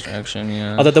 I better than think. Extraction,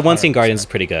 yeah. Although the one scene 100%. Guardians is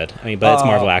pretty good. I mean, but it's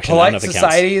Marvel action. I don't Polite know if it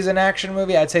Society counts. is an action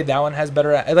movie. I'd say that one has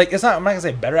better. Like, it's not. I'm not gonna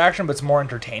say better action, but it's more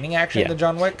entertaining action Yeah. than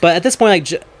John Wick. But at this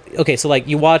point, like, okay, so like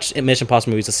you watch Mission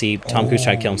Impossible movies to see Tom Cruise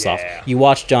try to kill himself. yeah. You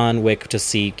watch John Wick to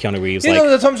see Keanu Reeves. You like, know,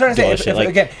 that's what I'm trying to do say. all If, this shit. if, Like,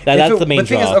 again, that's if the main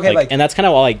thing draw. is, okay, like, and that's kind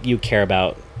of all like you care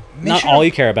about. Not Mission- all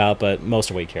you care about, but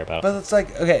most of what you care about. But it's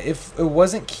like, okay, if it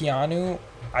wasn't Keanu,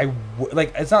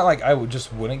 like, it's not like I would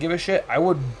just wouldn't give a shit. I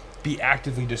would be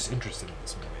actively disinterested in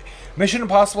this movie. Mission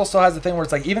Impossible still has the thing where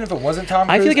it's like, even if it wasn't Tom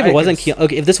Cruise, I feel like if it wasn't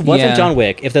okay, if this wasn't Yeah. John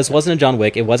Wick, if this wasn't a John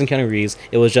Wick, it wasn't Keanu Reeves,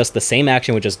 it was just the same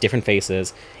action with just different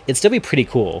faces, it'd still be pretty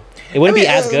cool. It wouldn't I mean, be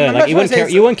as good. I'm Like not you trying wouldn't to say care.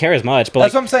 it's- You wouldn't care as much. But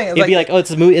That's like, what I'm saying, It'd be like- like, oh,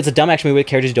 it's a movie. It's a dumb action movie with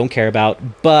characters you don't care about,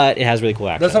 but it has really cool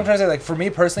action. That's what I'm trying to say. Like, for me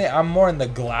personally, I'm more in the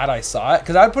glad I saw it,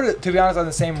 because I would put it, to be honest, on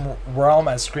the same realm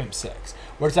as Scream 6,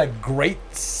 where it's like great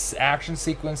action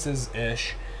sequences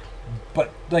ish,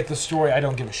 but like the story I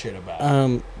don't give a shit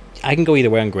about. I can go either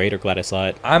way on great or glad I saw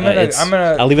it. I'm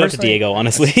gonna I'll leave it up to personally- Diego,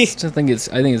 honestly. I think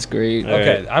it's great.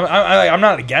 Okay, I'm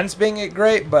not against being it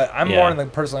great, but I'm Yeah. more in the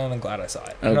personally in the glad I saw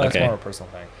it. I know that's Okay. more of a personal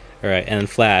thing. All right, and then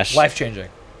Flash. Life changing.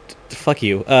 Fuck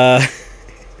you.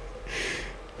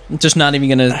 Just not even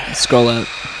gonna scroll up.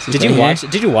 Did you watch?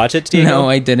 Did you watch it, Diego? No,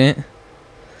 I didn't.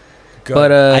 Good.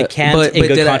 But I can't, but in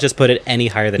good did I- conscience, put it any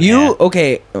higher than You eh.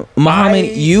 okay, Muhammad?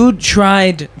 You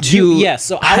tried to Yes.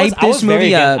 So hype I was this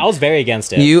movie up. I was very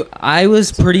against it. I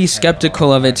was pretty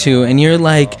skeptical of it too, and you're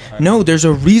like, no, there's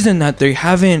a reason that they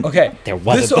haven't. Okay, There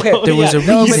wasn't. This- okay, though. there was a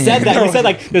You reason. said that. You said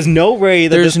like, there's no way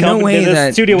that There's this no company, way this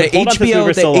that studio the would hold on to this movie HBO,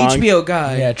 for the so long. HBO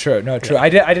guy. yeah, true. No, true. I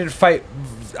did fight.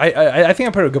 I think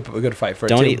I put a good fight for it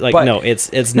Don't too. eat, like but, no.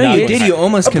 It's No, not. you did. You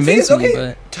almost but the thing is, convinced me,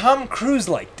 okay, but Tom Cruise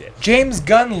liked it. James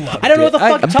Gunn loved it. I don't know what the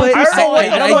fuck. but Tom Cruise I- saw. I- I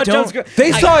don't I know what don't- Jones.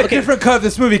 They saw a okay. different cut of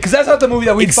this movie because that's not the movie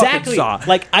that we Exactly. fucking saw.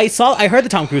 Like I heard the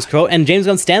Tom Cruise quote, and James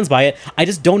Gunn stands by it. I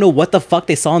just don't know what the fuck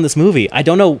they saw in this movie. I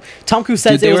don't know. Tom Cruise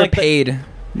says dude, they it was were like paid.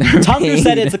 Tom Cruise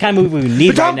said it's the kind of movie we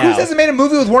need But Tom right Cruise now. hasn't made a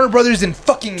movie with Warner Brothers in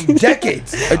fucking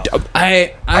decades.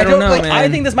 I I don't don't know, like- man. I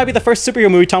think this might be the first superhero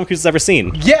movie Tom Cruise has ever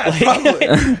seen. Yeah, probably.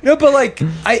 No, but like,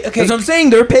 okay. That's what I'm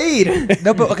saying. They're paid.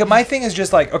 No, but okay. My thing is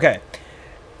just like, okay.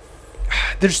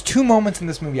 There's two moments in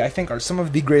this movie I think are some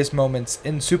of the greatest moments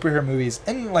in superhero movies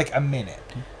in like a minute.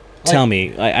 Tell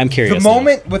me, I'm curious. The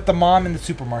moment with the mom in the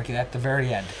supermarket at the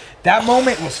very end. That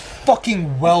moment was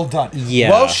fucking well done. Yeah.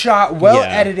 Well shot, well Yeah.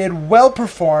 edited, well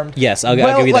performed. Yes, I'll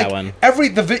give you that one.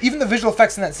 Even the visual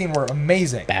effects in that scene were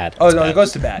amazing. Bad. Oh It's no, bad. it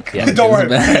goes to bad. Yeah. Don't worry.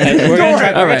 It's about bad. it. We're Don't gonna worry.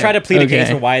 try, we're gonna try to plead a case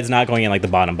Okay. for why it's not going in like the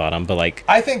bottom, but like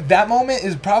I think that moment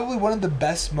is probably one of the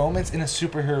best moments in a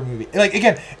superhero movie. Like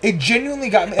again, it genuinely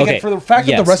got me. Again, Okay, for the fact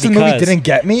that yes, the rest of the movie because didn't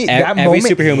get me, that every moment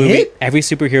superhero hit. every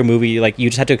superhero movie, like you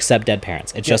just have to accept dead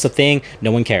parents. It's just a Yes. thing.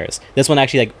 No one cares. This one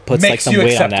actually like puts like Makes some you weight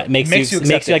on accept that. it. Makes you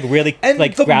accept like it. really and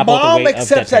like the grapple with the mom weight of dead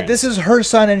accepts that parents. this is her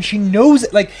son and she knows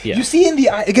it. Like Yeah. you see in the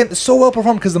eye again, so well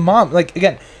performed because the mom, like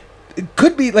again, it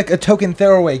could be like a token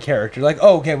throwaway character, like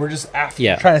oh okay, we're just after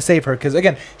Yeah. trying to save her because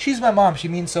again, she's my mom, she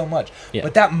means so much. Yeah.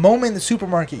 But that moment in the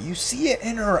supermarket, you see it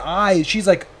in her eyes. She's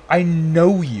like, I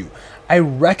know you, I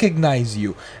recognize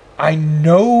you, I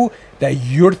know that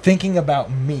you're thinking about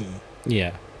me.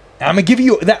 Yeah. I'm gonna give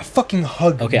you that fucking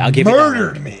hug. Okay, I'll give you that one.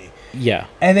 murdered me. Yeah.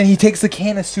 And then he takes the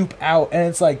can of soup out, and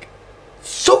it's like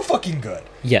so fucking good.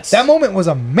 Yes. That moment was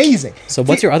amazing. So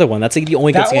what's your other one? That's like the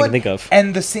only good That scene I one can think of.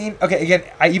 and the scene. Okay, again,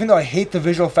 even though I hate the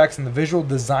visual effects and the visual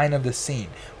design of the scene,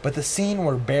 but the scene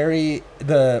where Barry,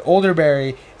 the older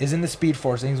Barry, is in the Speed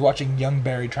Force and he's watching young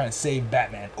Barry trying to save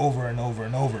Batman over and over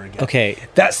and over again. Okay.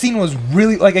 that scene was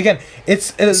really like again.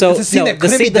 It's a So scene no, that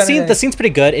couldn't be done in the scene's pretty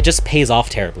good. It just pays off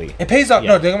terribly. It pays off. Yeah.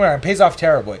 No, don't get me wrong. It pays off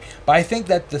terribly. But I think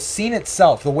that the scene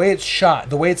itself, the way it's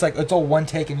shot, the way it's like it's all one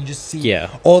take, and you just see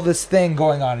Yeah. all this thing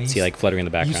going on. And See like fluttering in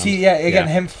the background. you see, again,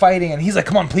 him fighting, and he's like,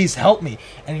 "Come on, please help me!"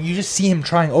 And you just see him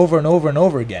trying over and over and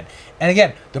over again. And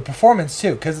again, the performance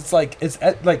too, because it's like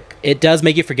like It does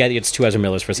make you forget it's two Ezra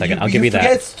Millers for a second. I'll give you forget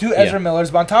that. It's two Ezra Yeah.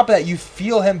 Millers, but on top of that, you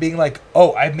feel him being like,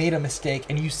 "Oh, I made a mistake,"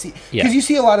 and you see Yeah. because you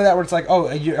see a lot of that where it's like, "Oh,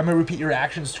 I'm gonna repeat your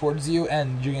actions towards you,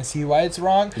 and you're gonna see why it's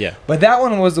wrong." Yeah. But that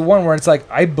one was the one where it's like,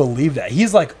 I believe that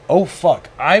he's like, "Oh fuck,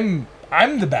 I'm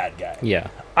the bad guy. Yeah.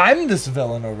 I'm this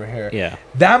villain over here." Yeah.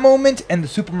 That moment and the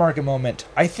supermarket moment,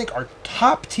 I think, are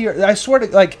top tier. I swear to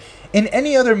like, in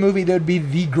any other movie, there would be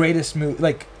the greatest movie.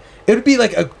 Like, it would be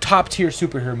like a top tier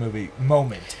superhero movie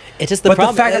moment. It's just the But the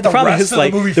problem. fact that the the problem rest is of the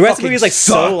like movie the rest of the movie is like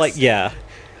fucking so sucks. like yeah.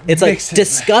 It's like Makes it-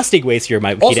 disgusting waste of your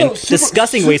Mike Also, Keaton. super-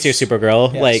 Disgusting waste of your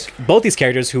Supergirl. Yes. Like both these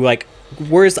characters who like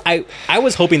whereas I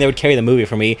was hoping they would carry the movie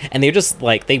for me, and they're just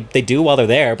like they do while they're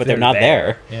there, but they're not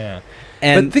there. Yeah.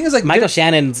 And But the thing is, like, Michael they're-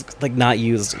 Shannon's like not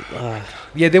used.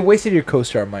 Yeah, they wasted your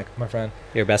co-star, Mike, my friend.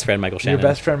 Your best friend Michael Shannon. Your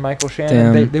best friend, Michael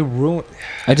Shannon. Damn. They ruined.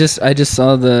 I just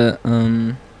saw the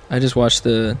I just watched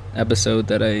the episode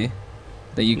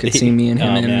that you could see me and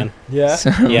him Oh, in. man. Yeah.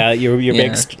 So, Yeah, your Yeah.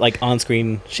 big like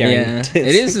on-screen sharing. yeah,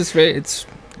 it is. It's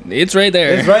right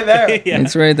there. It's right there. Yeah.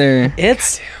 It's right there.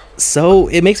 It's so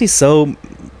it makes me so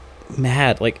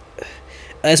mad. Like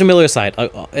Ezra Miller aside,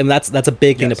 and that's a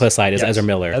big thing to Yes. put aside is Yes. Ezra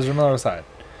Miller. Ezra Miller aside.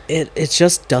 It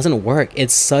just doesn't work.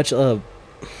 It's such a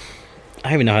I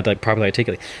don't even know how to like, properly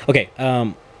articulate. Okay,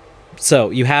 So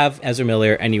you have Ezra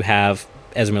Miller and you have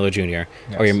Ezra Miller Jr. Yes.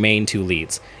 or your main two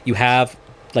leads. You have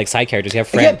like side characters. You have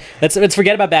Fred. Again, Let's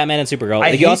forget about Batman and Supergirl. I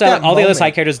You hate also have that all the other moment.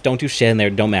 side characters don't do shit in there.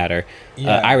 Don't matter.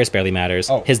 Yeah. Iris barely matters.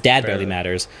 Oh, His dad barely barely.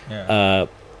 matters. Yeah.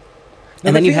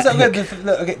 And then you have have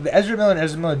the Ezra Miller and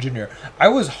Ezra Miller Jr. I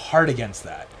was hard against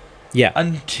that yeah.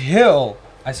 until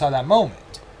I saw that moment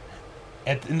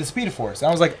in the Speed Force. And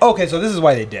I was like, okay, so this is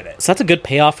why they did it. So that's a good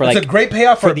payoff for It's like a great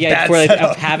payoff for, the a bad for like,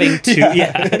 setup. of having to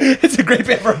yeah. It's a great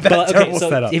payoff for a bad, But okay, terrible so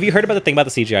setup. have you heard about the thing about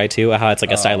the CGI too? How it's like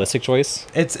a Oh. stylistic choice?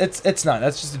 It's not.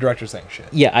 That's just the director saying shit.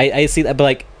 Yeah, I see that. But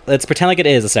like, let's pretend like it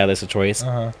is a stylistic choice.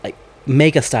 Uh-huh. Like,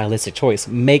 make a stylistic choice.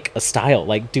 Make a style.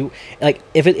 Like, do like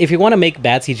if you want to make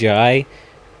bad CGI,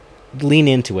 lean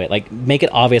into it. Like, make it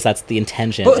obvious that's the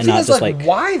intention, But the and thing not is, just like,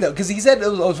 why though? Because he said it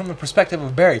was from the perspective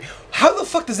of Barry. How the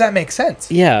fuck does that make sense?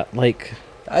 yeah, like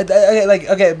But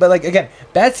like again,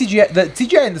 bad CGI. The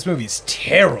CGI in this movie is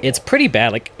terrible. it's pretty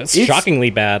bad. Like, it's It's- shockingly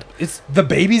bad. It's the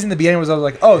babies in the beginning was I was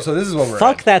like, oh, so this is what we're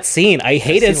Fuck at. that scene. I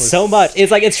hate it scene was- so much.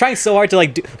 It's like it's trying so hard to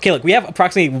like do. Okay, look, we have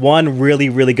approximately one really,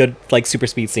 really good like super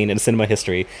speed scene in cinema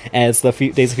history, and it's the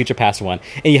Days of Future Past one.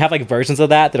 And you have like versions of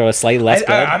that that are slightly less good.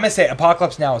 I'm gonna say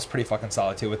Apocalypse Now is pretty fucking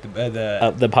solid too with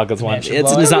The Apocalypse one. Mansion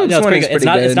It's Blow. not. No, it's One pretty is good. It's pretty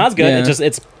not. It's good. not as good. Yeah. It's just.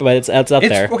 It's up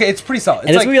there. okay. It's pretty solid.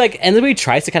 And this movie and this movie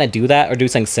tries to kind of do that or do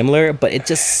something similar, but it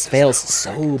just fails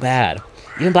so bad.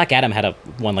 Even Black Adam had a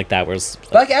one like that, where it's like,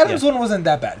 Black Adam's yeah. one wasn't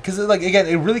that bad because like again,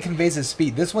 it really conveys his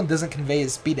speed. This one doesn't convey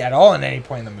his speed at all in any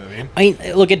point in the movie. I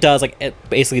mean, look, it does. Like, it,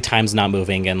 basically, time's not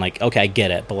moving, and like, okay, I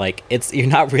get it, but like, you're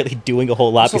not really doing a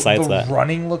whole lot Also, besides the that.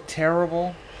 running looked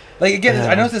terrible. Like again, Yeah.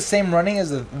 I know it's the same running as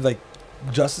the like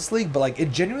Justice League, but like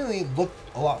it genuinely looked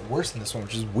a lot worse in this one,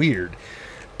 which is weird.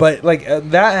 But like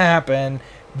that happened.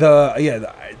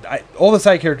 All the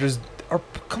side characters are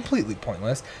completely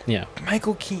pointless. Yeah,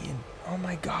 Michael Keaton, oh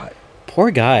my god. poor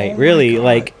guy. Oh my Really, God.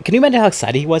 like, can you imagine how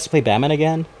excited he was to play Batman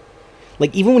again?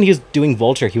 Like, even when he was doing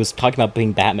Vulture, he was talking about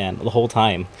being Batman the whole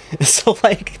time. So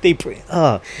like,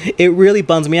 it really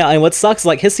bums me out. And what sucks is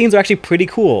like his scenes are actually pretty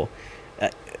cool.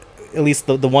 At least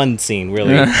the one scene,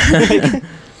 really.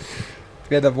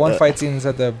 Yeah, the one fight scenes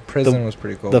at the prison was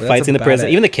pretty cool. The but fight that's scene in the about prison,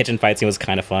 it. even the kitchen fight scene was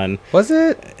kind of fun. Was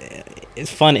it?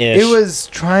 It's fun-ish. It was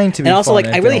trying to be. And also, fun, like,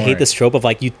 it I really didn't hate work. this trope of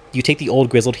like you take the old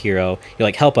grizzled hero, you're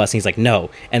like, help us, and he's like, no,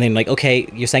 and then like, okay,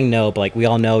 you're saying no, but like we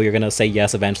all know you're gonna say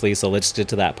yes eventually, so let's get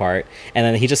to that part, and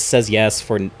then he just says yes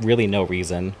for really no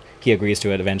reason. He agrees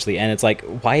to it eventually, and it's like,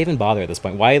 why even bother at this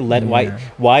point? Why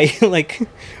like,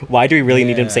 why do we really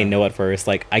need him to say Yeah. no at first?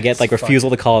 Like, I get It's like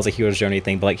refusal fun. to call as a hero's journey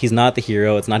thing, but like he's not the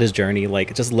hero. It's not his journey.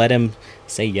 Like, just let him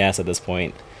say yes at this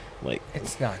point. Like,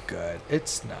 It's not good.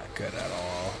 It's not good at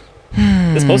all.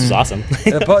 this poster's awesome.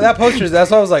 That poster,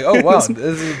 that's why I was like, oh wow, this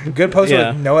is a good poster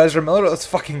Yeah. with no Ezra Miller. Let's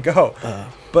fucking go.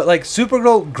 But like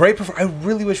Supergirl, great I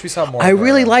really wish we saw more. I of her.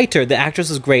 really liked her. The actress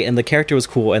was great, and the character was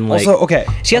cool. And like, Also, okay,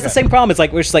 she has the okay. same problem. It's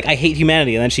like where she's like, I hate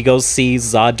humanity, and then she goes sees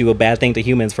Zod do a bad thing to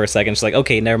humans for a second. She's like,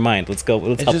 okay, never mind. Let's go.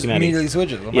 Let's It help just humanity. immediately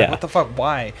switches. I'm Yeah. like, what the fuck?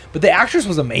 Why? But the actress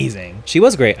was amazing. She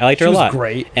was great. I liked her She a was lot.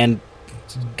 great. And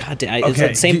God damn, it's Okay,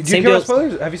 like same do you same care deal. about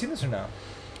spoilers? Have you seen this or no?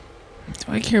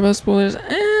 Do I care about spoilers?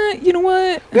 You know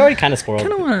what? We already kind of spoiled.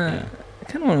 Kind of wanna. I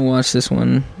kind of want to watch this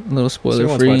one a little So we spoiler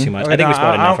won't free. spoil too much. Okay, I think we no,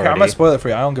 spoiled I enough don't care. I'm already. gonna spoil it for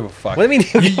you. I don't give a fuck. What do you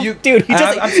mean, dude? He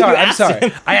just, I'm sorry. you I'm asked sorry.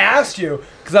 him. I asked you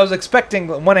because I was expecting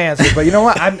one answer, but you know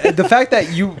what? The fact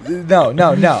that you no.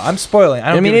 I'm spoiling. I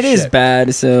don't. I mean, give it a is shit.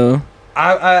 bad. So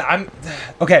I'm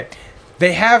okay.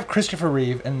 They have Christopher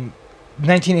Reeve and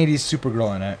 1980s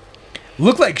Supergirl in it.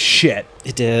 Look like shit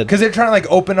It did. because they're trying to like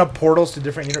open up portals to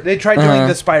different. They tried doing Uh-huh.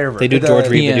 the Spider-Verse. They do George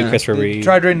Reeve. They Yeah. do Christopher They Reeve.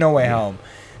 tried doing No Way Home.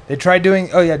 They tried doing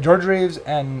George Reeves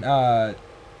and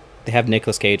They have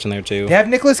Nicolas Cage in there too. they have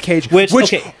Nicolas Cage. Which,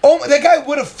 okay. Oh, that guy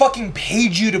would have fucking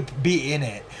paid you to be in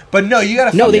it. But no, you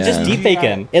gotta. No, they fucking just Yeah. deep fake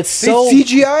him. It's They so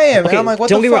CGI him, Okay, and I'm like, what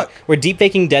don't the get me fuck? wrong. We're deep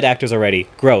faking dead actors already.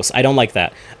 Gross. I don't like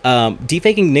that. Deep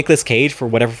faking Nicolas Cage for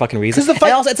whatever fucking reason. 'Cause the fight-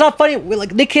 And also, it's not funny.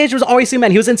 Like Nick Cage was always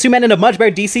Superman. He was in Superman in a much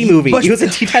better DC movie. Much- He was in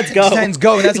Teen Titans Go. Teen Titans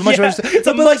Go, and that's a much better- It's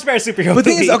a but, like- much better superhero. But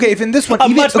the thing movie. is, okay, if in this one, a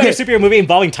even, much better okay, superhero movie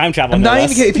involving time travel. I'm no not even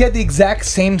less. kidding. If he had the exact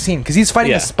same scene, because he's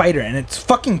fighting Yeah. a spider, and it's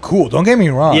fucking cool. Don't get me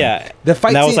wrong. Yeah, the fight.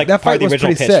 And that scene, was like that part fight of the was original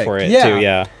pretty pitch sick. for it yeah. too.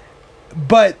 Yeah.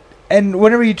 But and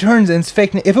whenever he turns and it's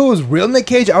fake, if it was real Nick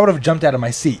Cage, I would have jumped out of my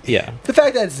seat. Yeah. The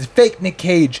fact that it's fake Nick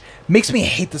Cage makes me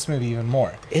hate this movie even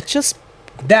more. It just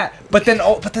But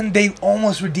then they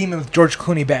almost redeem it with George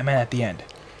Clooney Batman at the end.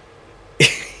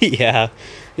 yeah.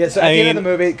 Yeah, so at I the end of mean- the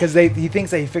movie, because he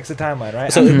thinks that he fixed the timeline,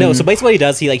 right? So no, so basically what he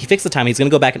does, he fixed the time. He's gonna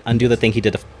go back and undo the thing he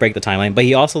did to break the timeline, but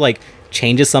he also like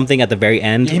changes something at the very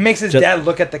end. he makes his Just- dad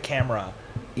look at the camera,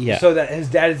 Yeah. so that his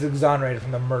dad is exonerated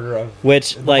from the murder of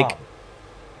Which the like mom.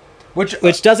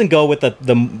 which doesn't go with the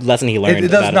lesson he learned. It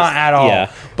does about not at all.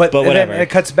 Yeah, but and whatever. then it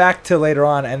cuts back to later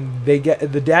on, and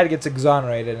the dad gets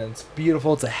exonerated, and it's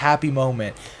beautiful. It's a happy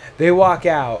moment. They walk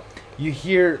out. You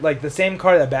hear like the same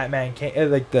car that Batman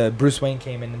came, like the Bruce Wayne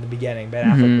came in the beginning. Ben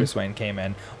Affleck, Bruce Wayne came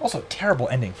in. Also, terrible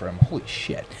ending for him. Holy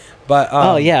shit. But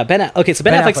oh yeah, okay. So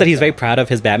Ben Affleck said he's very proud of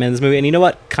his Batman in this movie, and you know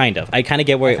what? I kind of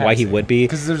get why he would be,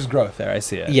 because there's growth there. I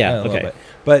see it. Yeah. A little Okay. bit.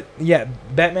 But yeah,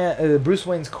 Batman. Bruce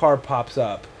Wayne's car pops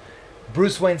up.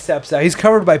 Bruce Wayne steps out. He's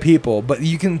covered by people, but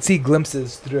you can see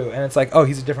glimpses through, and it's like, oh,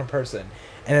 he's a different person.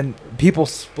 And then people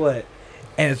split,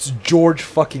 and it's George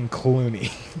fucking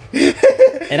Clooney.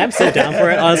 And I'm so down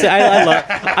for it. Honestly,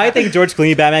 I think George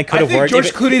Clooney Batman could have worked.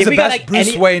 George Clooney's the best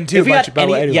Bruce Wayne too.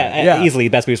 Yeah, easily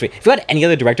best Bruce Wayne. If you had any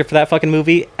other director for that fucking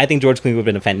movie, I think George Clooney would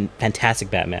have been a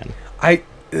fantastic Batman. It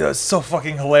was so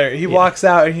fucking hilarious. He walks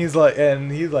out and he's like,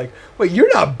 "Wait,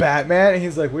 you're not Batman?" And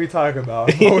he's like, "What are you talking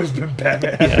about? I've always been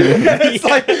Batman." It's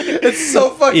like, it's so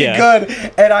fucking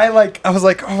good. And I was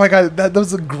like, "Oh my god, that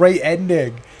was a great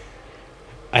ending."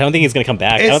 I don't think he's gonna come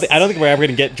back. I don't think we're ever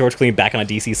gonna get George Clooney back on a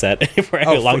DC set for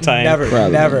a long time.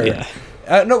 Never.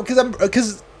 Yeah. No,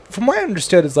 because from what I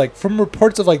understood, it's like from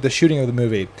reports of like the shooting of the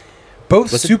movie,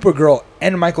 both Supergirl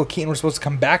and Michael Keaton were supposed to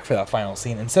come back for that final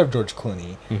scene instead of George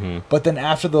Clooney. Mm-hmm. But then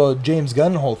after the James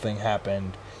Gunn whole thing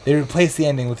happened, they replaced the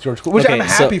ending with George Clooney, which I'm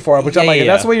happy for. Which I'm like, if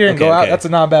that's the way you're gonna go out, that's a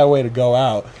not bad way to go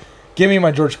out. Give me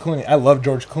my George Clooney. I love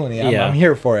George Clooney. I'm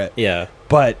here for it. Yeah.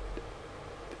 But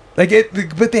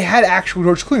but they had actual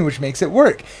George Clooney, which makes it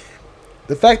work.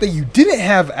 The fact that you didn't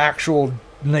have actual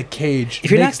Nick Cage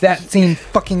makes that scene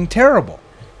fucking terrible.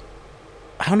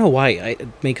 I don't know why.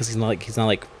 Because he's not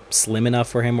like slim enough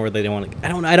for him, or they don't want to.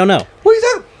 I don't know. What are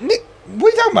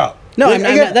you talking about? No,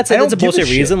 that's a bullshit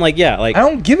reason. I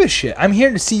don't give a shit. I'm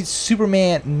here to see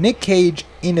Superman, Nick Cage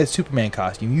in a Superman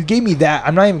costume. You gave me that.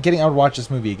 I'm not even kidding. I would watch this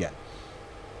movie again.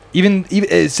 Even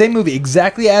same movie,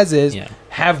 exactly as is. Yeah.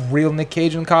 Have real Nick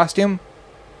Cage in costume.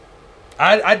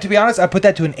 I to be honest, I put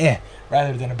that to an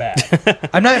rather than a bad.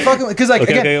 I'm not fucking because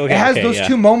it has those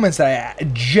two moments that I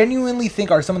genuinely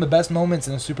think are some of the best moments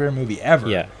in a superhero movie ever.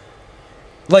 Yeah.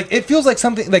 Like it feels like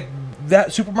something like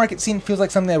that supermarket scene feels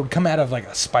like something that would come out of like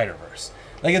a Spider-Verse.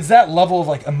 Like it's that level of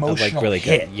like emotional really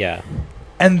hit. Good. Yeah.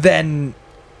 And then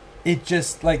it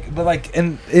just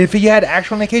and if you had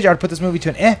actual Nick Cage, I'd put this movie to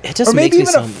an It just or maybe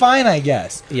makes even a fine, I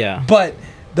guess. Yeah. But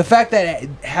the fact that it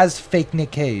has fake Nick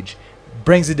Cage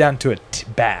brings it down to a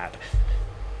bad.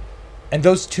 And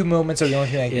those two moments are the only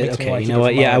thing that makes me want to you know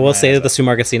what? Yeah, I will say that the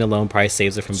supermarket scene alone probably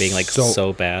saves it from being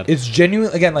so bad. It's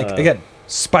genuine. Again,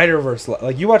 Spider-Verse.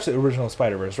 Like you watched the original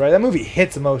Spider-Verse, right? That movie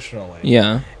hits emotionally.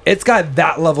 Yeah. It's got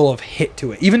that level of hit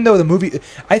to it. Even though the movie,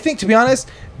 I think to be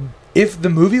honest, if the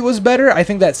movie was better, I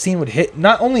think that scene would hit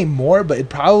not only more, but it'd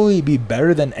probably be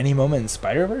better than any moment in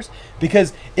Spider-Verse.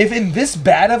 Because if in this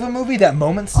bad of a movie that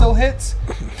moment still hits,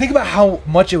 think about how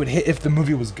much it would hit if the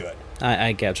movie was good.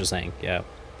 I get what you're saying. Yeah,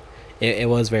 it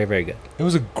was very, very good. It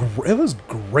was a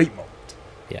great moment.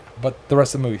 Yeah, but the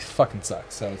rest of the movie fucking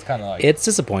sucks. So it's kind of like it's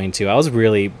disappointing too. I was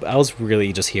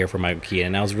really just here for Michael Keaton,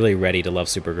 and I was really ready to love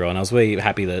Supergirl, and I was really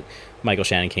happy that Michael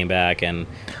Shannon came back, and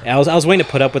I was willing to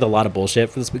put up with a lot of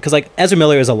bullshit for this because like Ezra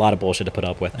Miller is a lot of bullshit to put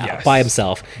up with by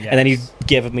himself, and then you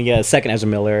give me a second Ezra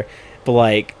Miller,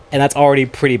 but and that's already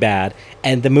pretty bad,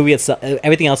 and the movie itself,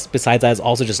 everything else besides that is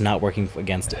also just not working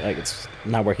against it. Like it's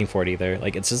not working for it either.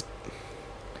 Like it's just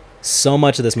so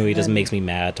much of this movie just makes me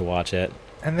mad to watch it.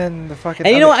 And then the fucking...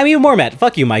 And you know what? I'm even more mad.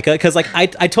 Fuck you, Micah. Because, I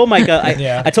told Micah...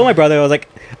 I told my brother, I was like,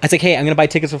 hey, I'm going to buy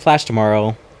tickets for Flash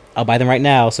tomorrow. I'll buy them right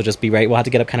now, so just be ready. We'll have to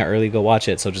get up kind of early to go watch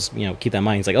it, so just, keep that in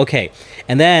mind. He's like, okay.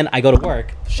 And then I go to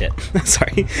work. Shit.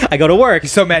 Sorry. I go to work.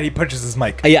 He's so mad he punches his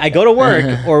mic. Yeah, I go to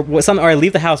work, or I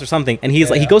leave the house or something, and he's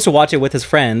he goes to watch it with his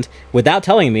friend without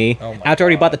telling me, after I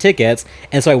already bought the tickets,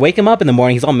 and so I wake him up in the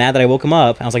morning, he's all mad that I woke him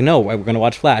up, and I was like, no, we're going to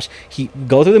watch Flash. He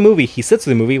go through the movie, he sits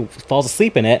through the movie, falls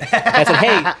asleep in it, and I said,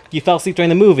 hey, you fell asleep during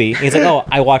the movie, and he's like, oh,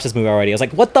 I watched this movie already. I was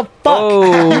like, what the fuck?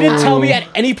 You didn't tell me at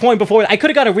any point before. I could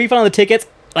have got a refund on the tickets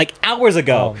hours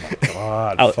ago. Oh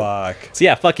my god, fuck. So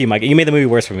yeah, fuck you, Mike. You made the movie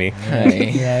worse for me.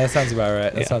 Hey. Yeah, that sounds about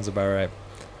right. That sounds about right.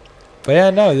 But yeah,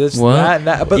 no, this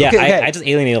that. But yeah, okay. I just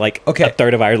alienated a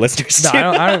third of our listeners.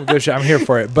 No, I don't give a shit. I'm here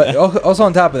for it. But also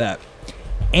on top of that,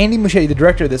 Andy Muschietti, the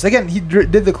director of this, again, he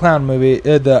did the clown movie,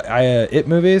 the It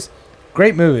movies,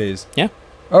 great movies. Yeah.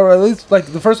 Or at least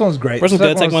the first one was great. First one's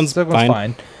good. Second one's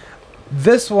fine.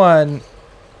 This one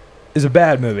is a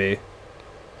bad movie.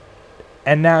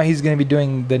 And now he's going to be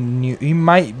doing the new...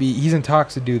 He's in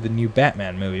talks to do the new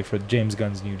Batman movie for James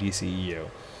Gunn's new DCEU.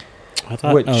 I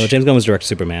thought. Which- James Gunn was directing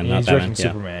Superman, Yeah, not he's Batman. directing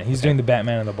Yeah. Superman. He's Okay. doing the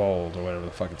Batman and the Bold, or whatever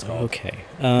the fuck it's called. Okay.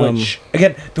 Which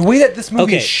again, the way that this movie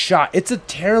Okay. is shot, it's a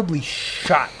terribly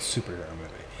shot superhero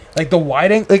movie. Like the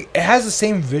wide like it has the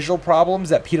same visual problems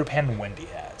that Peter Pan and Wendy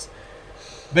has,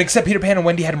 but except Peter Pan and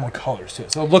Wendy had more colors to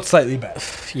it, so it looked slightly better.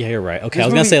 Yeah, you're right. Okay, This I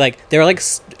was gonna movie- say like there are like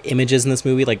images in this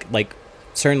movie, like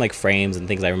certain like frames and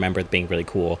things I remember being really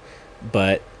cool,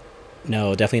 but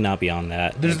no, definitely not beyond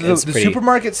that. There's Like, it's the pretty-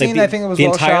 supermarket scene. I think it was the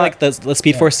well entire shot. like the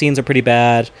Speed Yeah. Force scenes are pretty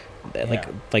bad. Yeah.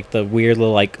 Like the weird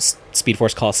little like Speed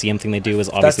Force Coliseum thing they do is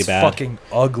obviously That's bad. fucking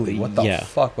ugly. What the Yeah.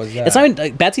 fuck was that? It's not even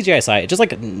like, bad CGI aside. It's just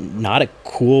like not a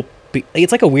cool.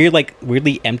 It's like a weird, like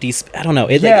weirdly empty. I don't know.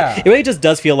 It Yeah. like, it really just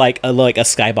does feel like a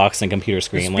skybox and computer the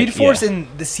screen. Speed like, Force yeah. in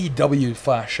the CW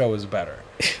Flash show is better.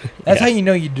 That's Yeah. how you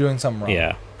know you're doing something wrong.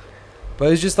 Yeah.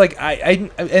 But it's just like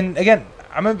and again,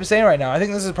 I'm saying right now, I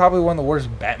think this is probably one of the worst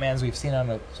Batmans we've seen on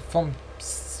a film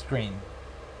screen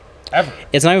ever.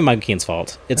 It's not even Michael Keaton's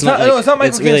fault. It's not Michael it's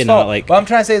Keaton's really fault. not like what I'm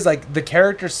trying to say is like the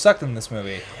characters sucked in this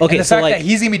movie. Okay, and the so, fact like- that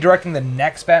he's gonna be directing the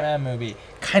next Batman movie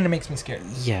kind of makes me scared.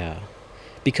 yeah,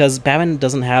 because Batman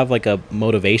doesn't have like a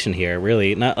motivation here.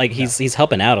 Really, not like he's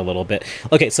helping out a little bit.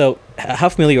 Okay, so how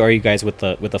familiar are you guys with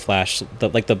the Flash?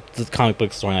 The comic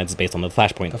book storyline is based on the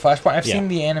Flashpoint, The Flashpoint. I've Yeah. seen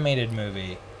the animated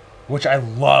movie, which I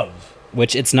love.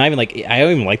 which it's not even like I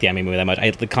don't even like the anime movie that much.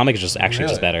 The comic is just actually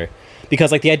just Really? better. Because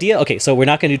like the idea, okay, so we're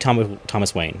not gonna do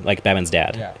Thomas Wayne, like Batman's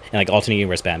dad, Yeah. and like alternate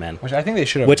universe Batman, Which I think they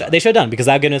should have. which they should have done because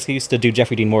that goodness he used to do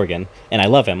Jeffrey Dean Morgan, and I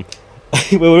love him.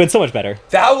 It would have been so much better.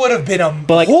 That would have been a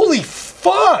like- holy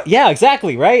fuck. Yeah,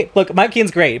 exactly, right? Look, Mike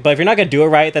Keaton's great, but if you're not gonna do it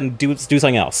right, then do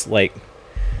something else. Like,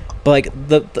 but like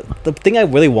the thing I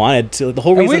really wanted to the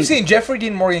whole And reason. we've seen Jeffrey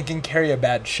Dean Morgan can carry a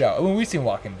bad show. I mean, we've seen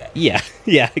Walking Dead. Yeah,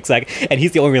 yeah, exactly. And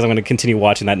he's the only reason I'm going to continue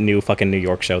watching that new fucking New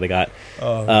York show they got.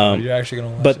 Oh, you're actually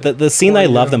gonna watch But it. the scene that I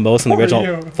love the most in the Poor original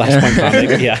you. Flashpoint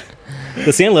comic, yeah,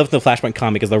 the scene I love in the Flashpoint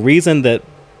comic is the reason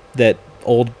that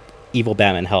old evil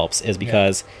Batman helps is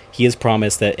because he is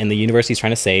promised that in the universe he's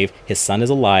trying to save, his son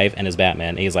is alive and is Batman.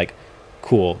 And he's like,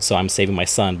 cool, so I'm saving my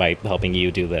son by helping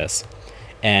you do this.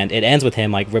 And it ends with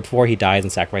him like right before he dies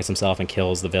and sacrifices himself and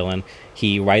kills the villain.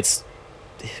 He writes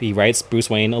Bruce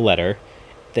Wayne a letter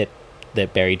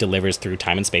that Barry delivers through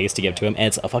time and space to give to him, and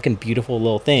it's a fucking beautiful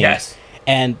little thing. Yes.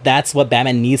 And that's what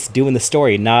Batman needs to do in the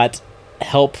story, not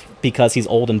help because he's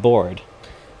old and bored.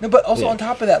 No, but also Yeah. on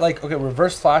top of that, like, okay,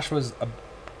 Reverse Flash was a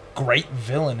great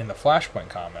villain in the Flashpoint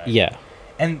comic. Yeah.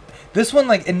 And this one,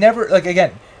 like, it never, like,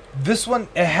 again, this one,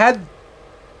 it had,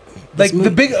 like, This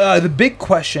the big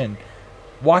question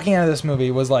walking out of this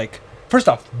movie was, like, first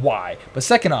off, why? But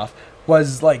second off,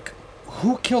 was, like,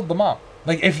 who killed the mom?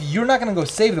 Like, if you're not going to go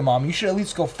save the mom, you should at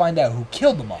least go find out who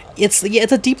killed the mom. It's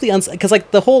a deeply because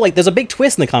like the whole like there's a big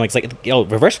twist in the comics like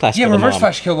Reverse Flash Yeah, killed the Reverse mom.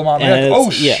 Flash killed the mom. And You're like, oh,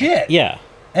 it's- yeah, shit. yeah.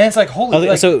 And it's like, holy, Okay,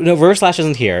 like, so no, Reverse Flash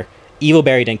isn't here. Evil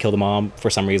Barry didn't kill the mom for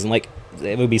some reason. Like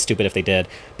it would be stupid if they did.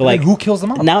 But like who kills the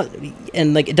mom? now,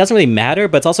 and like it doesn't really matter.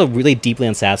 But it's also really deeply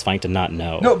unsatisfying to not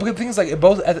know. No, but the thing is, like, it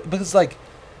both because like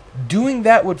doing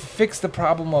that would fix the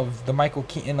problem of the Michael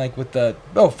Keaton, like with the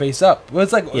face up. Well,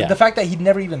 it's like Yeah. the fact that he'd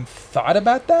never even thought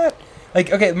about that.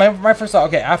 Like, okay, my first thought,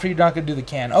 okay, after you're not gonna do the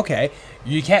can, okay,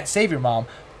 you can't save your mom.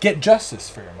 Get justice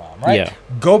for your mom, right? Yeah.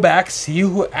 Go back, see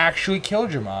who actually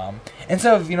killed your mom.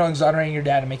 Instead of, exonerating your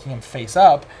dad and making him face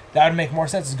up, that would make more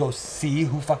sense is go see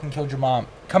who fucking killed your mom,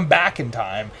 come back in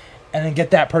time, and then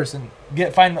get that person,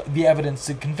 find the evidence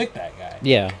to convict that guy.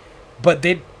 Yeah. But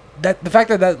the fact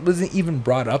that wasn't even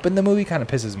brought up in the movie kind of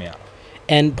pisses me off.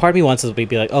 And part of me wants to be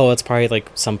like, oh, it's probably like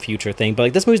some future thing, but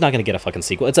like this movie's not gonna get a fucking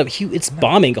sequel. It's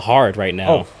bombing hard right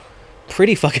now, Oh.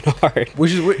 pretty fucking hard.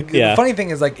 Which is Yeah. the funny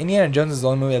thing is, like, Indiana Jones is the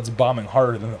only movie that's bombing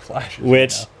harder than The Flash. is right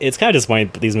Which now. it's kind of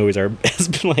disappointing. But these movies are has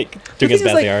been like The doing as thing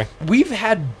bad is, as they are. like, we've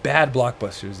had bad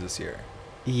blockbusters this year.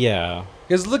 Yeah.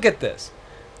 Because look at this.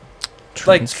 Like-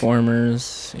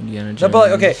 Transformers, Indiana Jones. No, but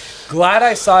like, okay, glad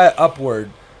I saw it upward.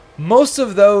 Most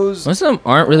of those Most of them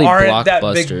aren't really aren't that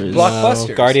big blockbusters. blockbusters.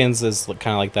 No, Guardians is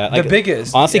kind of like that. the Like,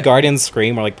 biggest. honestly, yeah. Guardians,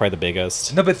 Scream are like probably the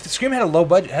biggest. No, but Scream had a low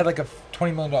budget. Had like a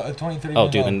 $20 million, $20, $30 Oh,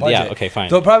 dude, million then budget. yeah, okay, fine.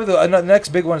 So probably the next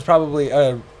big one is probably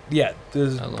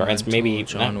there's Guardians, maybe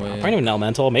John Wick. probably even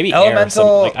Elemental, maybe Air.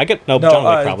 Elemental. Like, I get John Wick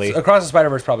probably. Across the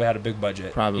Spider-Verse probably had a big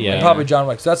budget. Probably. Yeah. And probably John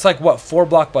Wick. So that's like what 4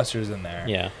 blockbusters in there.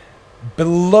 Yeah,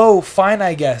 Below Fine,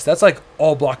 I guess that's like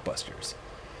all blockbusters.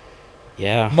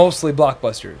 yeah, Mostly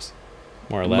blockbusters.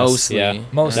 more or less. Mostly. Yeah,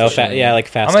 Mostly. no, yeah, like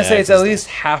Fast. I'm gonna say X it's at is- least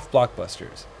half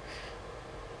blockbusters.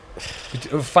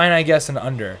 Fine, I guess, and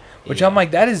under. Which I'm Yeah.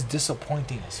 like, that is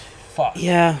disappointing as fuck.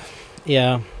 Yeah,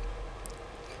 yeah.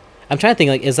 I'm trying to think.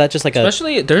 Like, is that just like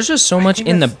Especially, there's just so I much think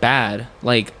in the that's- bad.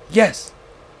 Like, Yes.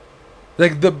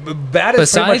 Like the bad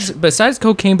is Besides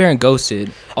Cocaine Bear and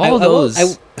Ghosted, all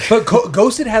those. But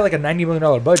Ghosted had like a $90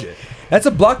 million budget. That's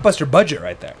a blockbuster budget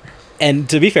right there. And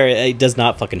to be fair, it does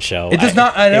not fucking show. It does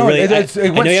not. I know. It, really,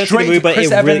 it went straight movie, to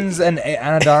Chris Evans and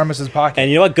Anna de Armas's pocket. And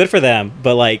you know what? Good for them.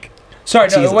 But like, sorry,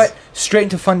 no, Jesus. it went straight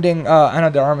into funding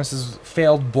Anna de Armas's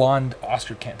failed blonde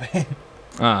Oscar campaign.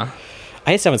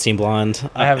 I just haven't seen Blonde.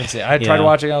 I haven't seen it. I tried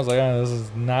watching. I was like, oh, this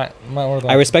is not worth it.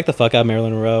 I respect the fuck out of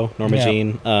Marilyn Monroe, Norma Yeah.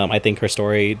 Jean. I think her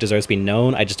story deserves to be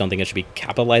known. I just don't think it should be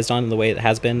capitalized on in the way it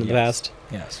has been in the past.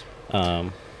 Yes.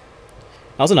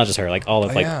 Also, not just her, like all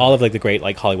of the great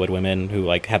like Hollywood women who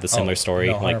like have the similar story.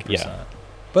 No, like 100%.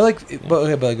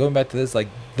 yeah, but going back to this, like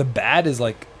the bad is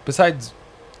like besides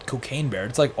Cocaine Bear,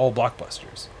 it's like all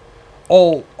blockbusters,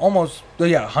 all almost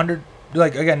 $100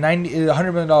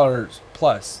 million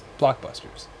plus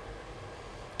blockbusters.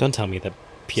 don't tell me that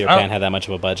Peter Pan had that much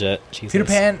of a budget. Jesus. Peter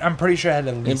Pan, I'm pretty sure had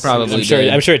at least. It probably I'm sure.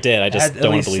 did. I'm sure it did. I just had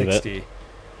don't at want to least believe it. 60,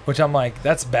 which I'm like,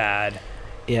 that's bad.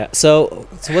 Yeah. So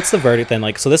what's the verdict then?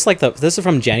 Like, so this this is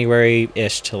from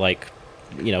January-ish to like,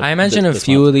 you know. I imagine a this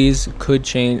few month. of these could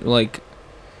change. Like,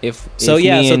 if So if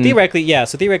yeah. me So and-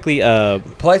 theoretically,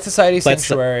 Polite Society, Polite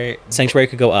Sanctuary,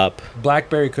 could go up.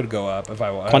 Blackberry could go up if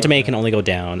I want. Quantumania can only go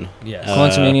down. Yes.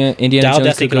 Quantumania, Indiana Dial of Jones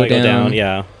Destiny could can go only down.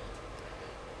 Yeah.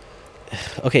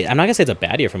 Okay, I'm not gonna say it's a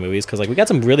bad year for movies because like we got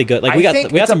some really good I we got think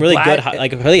some it's a really good black-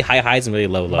 like really high highs and really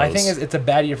low lows. My thing is, it's a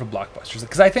bad year for blockbusters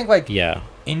because I think like yeah.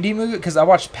 indie movie, because I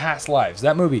watched Past Lives.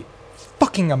 That movie,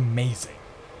 fucking amazing,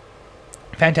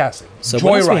 fantastic. So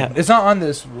what else we Joyride. have? It's not on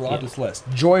this list.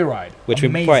 Joyride, Which we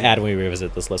amazing. before I add when we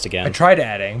revisit this list again. I tried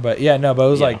adding, but yeah, no, but it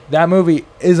was Yeah. like that movie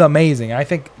is amazing. I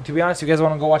think, to be honest, if you guys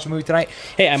want to go watch a movie tonight,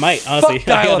 Hey, I might honestly. fuck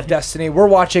Dial of Destiny. We're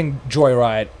watching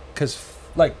Joyride because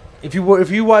like. If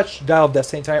you watch Dial of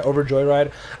Destiny tonight over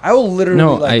Joyride, I will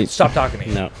literally stop talking to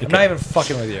you. No, I'm okay. not even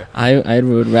fucking with you. I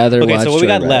would rather Okay, watch. so what we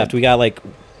got Joyride. left? We got like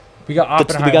We got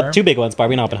Oppenheimer. we got two big ones: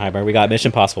 Barbie and Oppenheimer. We got Mission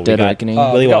Impossible. Dead we got Reckoning.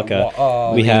 Willy we got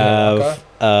Wonka. We Willy have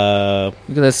Wonka.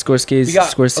 Look at that Scorsese. We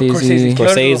got Scorsese. Killer of the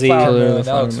Scorsese. Flower Killer of Moon, the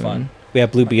That looks Flower fun. Moon. we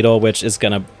have Blue Beetle, which is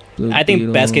gonna. Blue I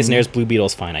think best case Beetle. scenario is Blue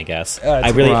Beetle's fine. I guess. Yeah,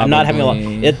 it's I'm not having a lot.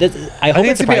 probably- I I hope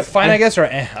think it's it's gonna be a fine, I guess, or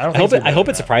eh. I don't. I hope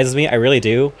it surprises me. I really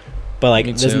do. But like,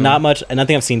 Me there's too. not much.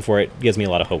 Nothing I've seen for it gives me a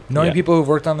lot of hope. Knowing Yeah. people who've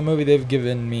worked on the movie, they've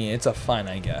given me it's a fine,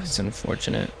 I It's guess.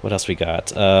 unfortunate. What else we got?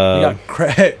 We got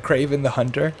Craven the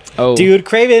Hunter. Oh, Dude,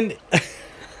 Craven.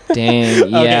 damn.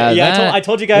 Yeah, Okay, that, I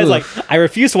told you guys, like, I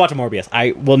refuse to watch Morbius.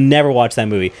 I will never watch that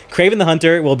movie. Craven the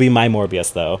Hunter will be my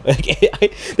Morbius, though.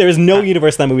 There is no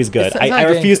universe that movie's good. It's I not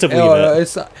refuse to getting- believe it.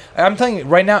 It's, I'm telling you,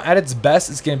 right now, at its best,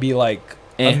 it's gonna be like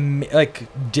like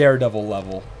Daredevil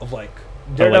level of like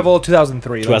Daredevil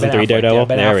 2003. 2003 Ben Affleck, Daredevil? Yeah,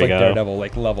 Ben There we Affleck go. Daredevil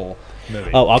like level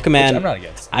movie. Oh, which I'm Aquaman. not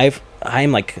against.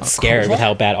 I'm like scared with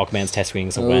how bad Aquaman's test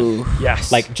screenings have went. Ooh.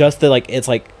 Yes. Like, just the, like, it's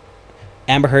like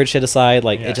Amber Heard shit aside,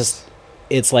 like, Yes.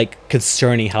 it's like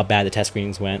concerning how bad the test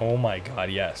screenings went. Oh my god,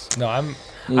 yes. No, I'm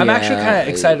actually Yeah. kind of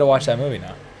excited to watch that movie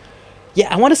now. Yeah,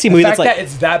 I want to see a The movie fact that's like. that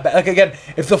it's that bad. Like again,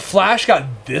 if The Flash got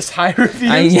this high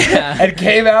reviews yeah. and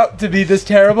came out to be this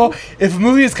terrible, if a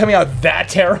movie is coming out that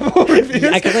terrible reviews,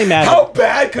 I can only imagine. how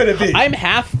bad could it be? I'm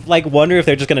half like wonder if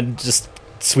they're just gonna just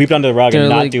sweep it under the rug They're and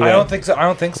not like- do it. I don't think so. I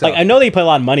don't think so. Like, I know they put a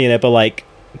lot of money in it, but like,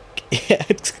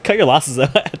 cut your losses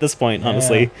at this point,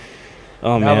 honestly.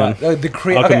 Oh Now, man, okay, I'm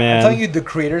Aquaman. telling you, the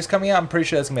creator's coming out. I'm pretty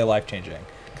sure that's gonna be life changing.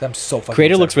 Because I'm so fucking.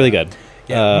 Creator excited looks for really that. good.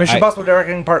 Yeah, Mission Impossible Dead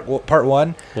Reckoning Part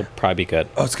 1. Will probably be good.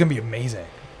 Oh, it's gonna be amazing.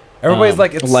 Everybody's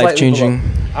like, it's Life changing.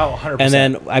 Oh, 100%. And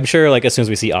then I'm sure, like, as soon as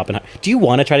we see Oppenheimer, do you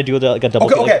want to try to do like a double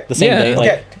Okay, like, okay. the same Yeah. day?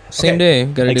 Like, okay, Same okay. day.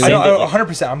 Gotta Like, do I same it. day. know,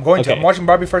 100%. I'm going to. Okay. I'm watching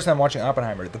Barbie first, and I'm watching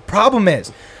Oppenheimer. The problem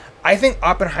is, I think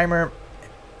Oppenheimer.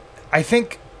 I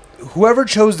think whoever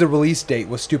chose the release date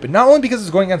was stupid. Not only because it's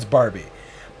going against Barbie,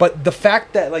 but the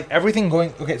fact that like everything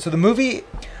going. Okay, so the movie,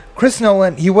 Chris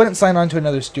Nolan, he wouldn't sign on to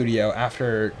another studio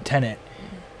after Tenet,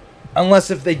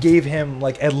 unless if they gave him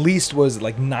like at least was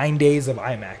like 9 days of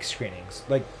IMAX screenings.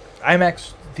 Like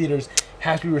IMAX theaters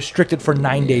have to be restricted for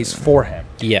 9 days for him.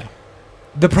 yeah,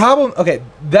 The problem, okay,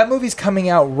 that movie's coming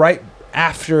out right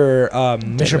after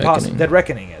Mission Impossible Reckoning. Dead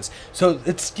Reckoning is. So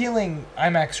it's stealing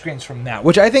IMAX screens from that,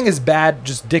 which I think is bad,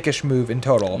 just dickish move in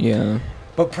total. Yeah.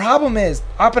 But problem is,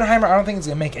 Oppenheimer, I don't think it's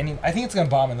going to make any, I think it's going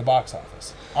to bomb in the box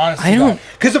office. Honestly. I don't-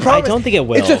 Because the problem I don't is, think it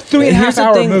will. It's a 3.5 Here's the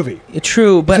hour thing- movie.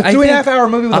 True, but It's a I 3.5 think hour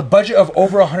movie with a budget of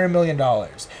over $100 million. And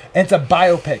it's a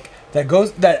biopic.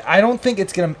 that I don't think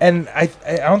it's gonna, and I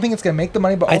don't think it's gonna make the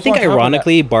money. But I also think on top of that-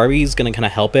 ironically, Barbie's gonna kind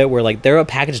of help it. Where like they're a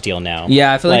package deal now.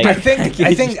 Yeah, I feel like I Like- think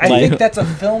I think Like- that's a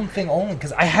film thing only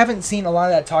because I haven't seen a lot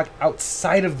of that talk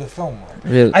outside of the film world.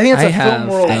 Really? I think it's I a film have.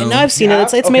 world. I know I've seen You it.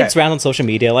 It's have? made Okay. its round on social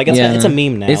media. Like it's Yeah. it's a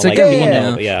meme now. It's like like a people meme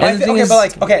know. now. Yeah. But And the thing okay, is- but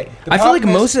like okay, the I feel like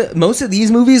problem is- most of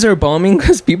these movies are bombing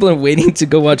because people are waiting to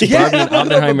go watch Barbie and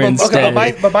Oppenheimer instead.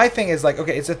 But my thing is like,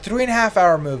 okay, it's a 3.5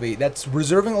 hour movie that's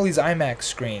reserving all these IMAX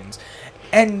screens,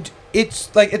 and it's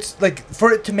like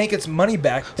for it to make its money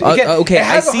back. Okay, it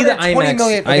has I see the 120 IMAX.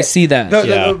 million- I see that.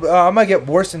 Yeah. I'm gonna get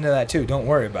worse into that too. Don't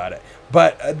worry about it.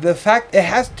 But the fact it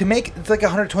has to make it's like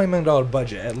 $120 million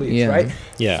budget at least, Yeah. right?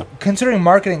 Yeah. Considering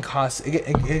marketing costs, again,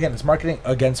 it's marketing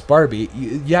against Barbie.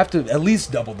 You have to at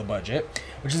least double the budget,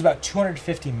 which is about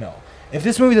 250 mil. If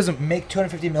this movie doesn't make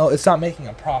 250 mil, it's not making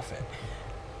a profit.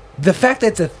 The fact that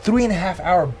it's a 3.5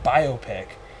 hour biopic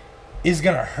is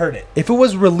gonna hurt it. If it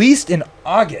was released in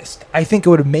August, I think it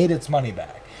would have made its money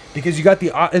back because you got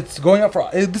it's going up for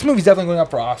this movie's definitely going up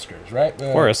for Oscars, right?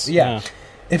 Of course. Yeah.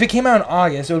 If it came out in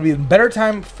August, it would be a better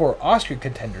time for Oscar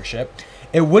contendership.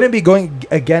 It wouldn't be going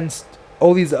against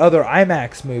all these other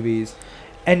IMAX movies,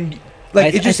 and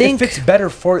like it fits better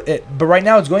for it. But right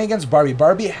now, it's going against Barbie.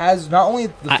 Barbie has not only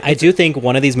I do think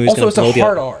one of these movies also is gonna it's blow a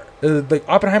hard the. R. Like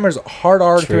Oppenheimer's hard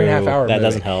R, True. 3.5 hour. That movie.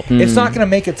 doesn't help. It's not gonna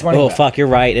make its money. Oh back. fuck, you're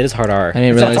right. It is hard R. I didn't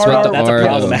It's a realize hard what R, the That's R. a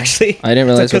problem, though. actually. I didn't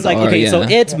realize what Because the like R. okay, so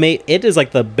yeah. it is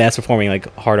like the best performing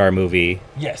like hard R movie,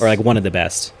 Yes. or like one of the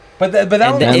best. But that And one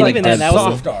then- was and like even then, that was-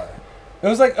 soft R. It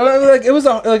was like it was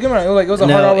a like it was a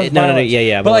No, hard R with no, violence.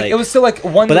 yeah, But but, like like- it was still like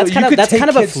one. But that's you kind of could take a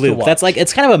kids to fluke. watch. That's like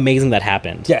it's kind of amazing that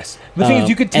happened. Yes. The thing is,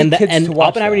 you could take and kids and to watch.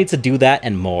 Oppenheimer that. needs to do that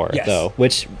and more Yes. though,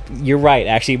 which you're right.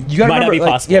 Actually, You gotta might remember, not be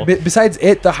like, possible. yeah. Besides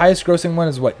it, the highest grossing one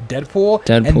is what Deadpool.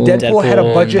 And Deadpool had a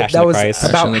Deadpool, budget Passion that of was Christ.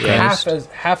 about Passion of Christ.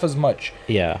 half as much.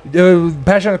 Yeah.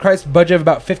 Passion of the Christ budget of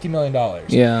about $50 million.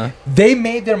 Yeah. They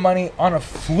made their money on a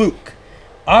fluke.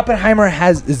 Oppenheimer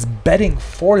is betting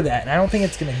for that, and I don't think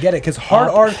it's gonna get it because hard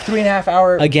R 3.5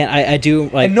 hour. Again, I do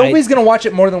like. and nobody's gonna watch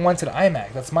it more than once in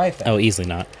IMAX. That's my thing. Oh, easily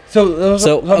not. So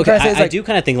what I'm okay, trying to say is, I like, do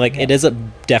kind of think like Yeah. it is a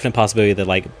definite possibility that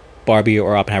like Barbie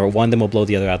or Oppenheimer, one of them will blow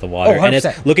the other out of the water, Oh, and it's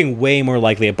 100%. looking way more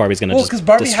likely that Barbie's gonna Well, just because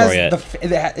Barbie destroy has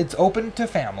it. it's open to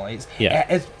families.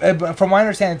 Yeah. From what I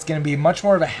understand, it's going to be much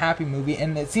more of a happy movie,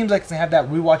 and it seems like it's going to have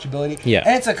that rewatchability. Yeah.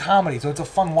 And it's a comedy, so it's a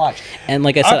fun watch. And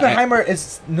like I said, Oppenheimer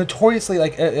is notoriously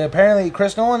like apparently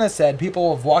Chris Nolan has said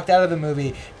people have walked out of the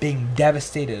movie being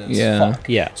devastated as Yeah. fuck.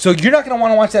 Yeah. So you're not going to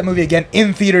want to watch that movie again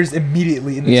in theaters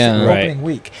immediately in the Yeah. opening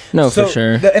week. No, So for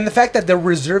sure. And the fact that they're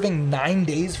reserving 9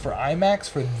 days for IMAX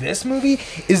for this movie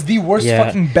is the worst Yeah.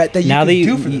 fucking bet that you now can that you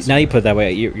do for this. now movie. you put it that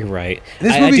way, you're right.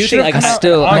 This I movie do should think have like come out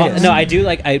still- in August. no, I do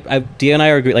like I Dia and I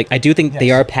agree. Like I do think they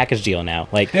Yes. are a package deal now.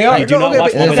 Like They are. you do No, not okay,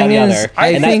 watch but one the without thing the is, other, I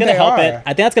and that's think gonna they help are. it. I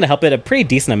think that's gonna help it a pretty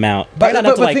decent amount. But, Probably not but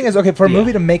enough to, the like- thing is, okay, for a yeah.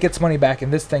 movie to make its money back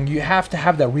in this thing, you have to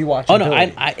have that rewatchability. Oh no,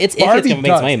 it's if it's Barbie gonna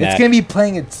make its does. money It's back. gonna be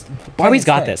playing its. Barbie's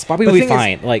got thing. this. Barbie The will be thing is,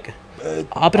 fine. Like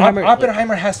Oppenheimer.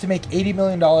 Oppenheimer has to make $80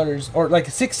 million or like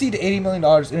 $60 to $80 million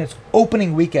in its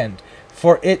opening weekend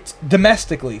for it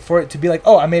domestically for it to be like,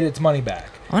 oh, I made its money back,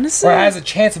 Honestly, or it has a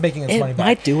chance of making its it money back.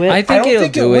 might do it. I think don't it'll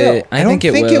think do will. it. I don't think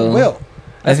it think will. it will.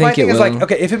 That's I my think thing it is like, will.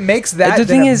 okay, if it makes that, the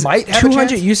then thing it is, might have 200. a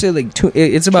chance. You said like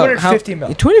it's about 250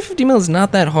 mil. 250 mil is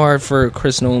not that hard for a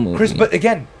Chris Nolan movie. Chris, but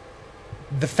again,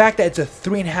 the fact that it's a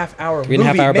 3.5 hour 3.5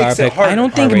 movie hour makes it biopic. hard. I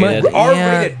don't think R-rated.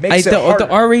 R-rated makes it the harder.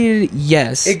 R-rated,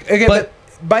 yes. Again, but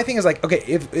but my thing is like, okay,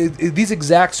 if these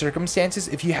exact circumstances,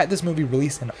 if you had this movie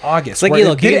released in August, It's like where you it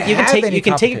look, you didn't can have take any you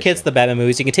can take your kids to competition. the Batman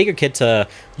movies. You can take your kid to.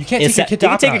 You can't take your kid to You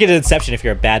can take your kid to Oppenheimer. Inception if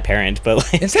you're a bad parent, but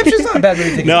like Inception's not a bad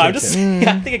movie to take no, your I'm kid just. to.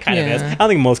 I think it kind of yeah. is. I don't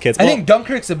think most kids. I think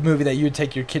Dunkirk's a movie that you would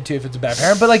take your kid to if it's a bad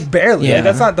parent, but like barely. Yeah. Like,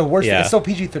 that's not the worst. Yeah. It's still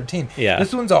PG-13. Yeah.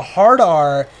 This one's a hard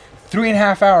R,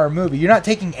 3.5 hour movie. You're not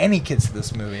taking any kids to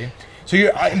this movie. So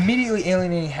you're immediately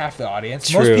alienating half the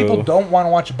audience. Most True. people don't want to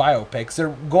watch biopics. They're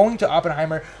going to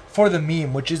Oppenheimer for the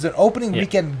meme, which is an opening Yeah.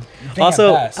 weekend thing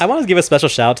Also, at best. I want to give a special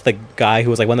shout out to the guy who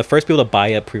was like one of the first people to buy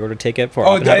a pre-order ticket for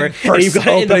Oh, Oppenheimer. that first and you got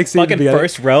it in the opening scene to fucking be like-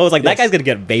 first row. It's like Yes. that guy's gonna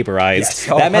get vaporized. Yes.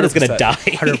 Oh, that man is gonna 100%. die.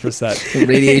 100%.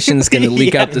 radiation's gonna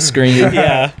leak Yeah. out the screen.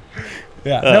 yeah.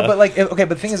 Yeah. No, but like, okay, but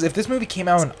the thing is, if this movie came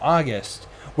out in August,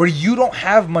 where you don't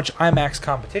have much IMAX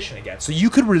competition against, so you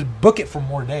could book it for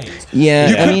more days. Yeah,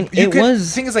 You I could- mean, you it could- was.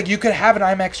 The thing is, like, you could have an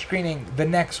IMAX screening the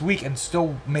next week and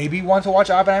still maybe want to watch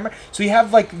Oppenheimer. So you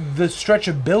have like the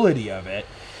stretchability of it,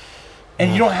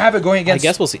 and you don't have it going I against.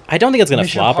 guess we'll see. I don't think it's gonna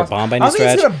Mission flop or Impossible. bomb by I any don't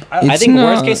think stretch. it's gonna- I It's think not.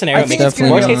 worst case scenario I it think makes it's gonna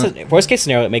be worst case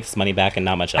scenario it makes its money back and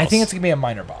not much else. I think it's gonna be a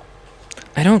minor bomb.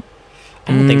 I don't.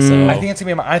 I don't think so. I think it's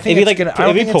gonna be. I think It'd be it's gonna. I don't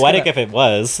it'd be think it's poetic gonna- if it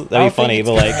was. I That'd be don't funny,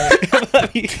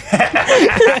 think but like,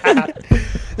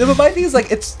 No, but my thing is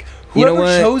like it's You know whoever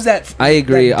what? chose that. I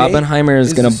agree. that date Oppenheimer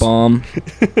is gonna just- bomb.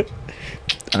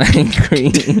 I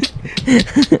agree.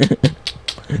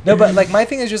 No, but like my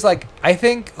thing is just like I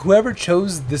think whoever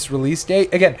chose this release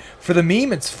date again for the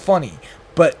meme, it's funny,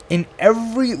 but in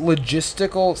every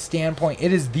logistical standpoint,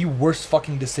 it is the worst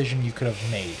fucking decision you could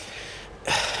have made.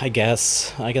 I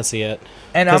guess I can see it.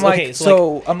 And I'm 'Cause, like, okay,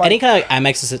 so I'm like, any kind of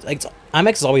IMAX is like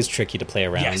IMAX is always tricky to play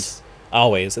around. Yes.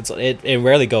 Always, it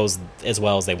rarely goes as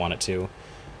well as they want it to.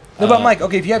 no, but I'm like,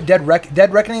 okay, if you have Dead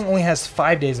Reckoning only has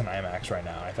 5 days in IMAX right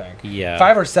now, I think. Yeah.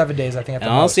 5 or 7 days, I think. At the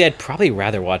And honestly, most. I'd probably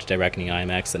rather watch Dead Reckoning in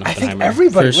IMAX than I Oppenheimer. think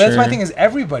everybody. For That's my sure. thing is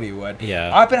everybody would. Yeah.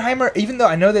 Oppenheimer, even though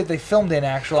I know that they filmed in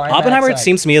actual IMAX. Oppenheimer like,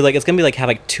 seems to me like it's gonna be like have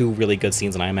like 2 really good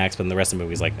scenes in IMAX, but then the rest of the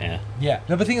movie's like, eh. Yeah.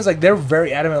 No, but the thing is, like, they're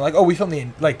very adamant. Like, oh, we filmed the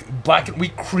like black. We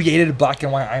created black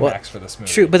and white IMAX Well, for this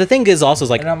movie. True, but the thing is also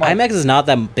is like And I'm like- IMAX is not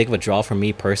that big of a draw for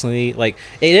me personally. Like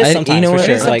it is sometimes you know for what?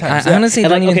 sure. It is Like sometimes, I honestly And,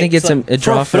 don't like, even okay, think it's so a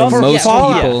draw for- for for- most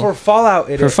Fallout, people. For Fallout,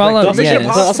 it For is. Fallout, Like, Mission yes.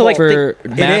 Impossible, But also, like, for it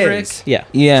Maverick, is. yeah.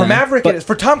 yeah. For Maverick, But- it is.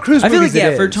 For Tom Cruise, I feel like movies,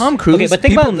 it for is. Tom Cruise, Okay, but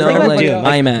think people about, know think about like Dune.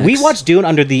 IMAX. We watched Dune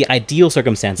under the ideal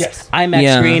circumstance. Yes. IMAX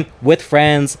Yeah. screen with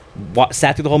friends,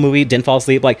 sat through the whole movie, didn't fall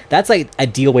asleep. Like that's like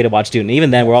ideal way to watch Dune. And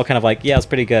even then, we're all kind of like, yeah, it's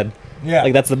pretty good. Yeah.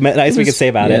 Like that's the nice we could say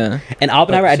about Yeah. it. And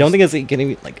Oppenheimer, I don't think it's gonna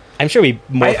be like. I'm sure it'll be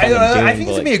more I fun than Dune. think but, it's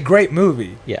gonna like, be a great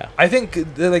movie. yeah. I think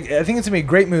it's gonna be a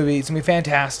great movie. It's gonna be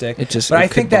fantastic. It just- but it I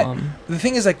could think that bomb. the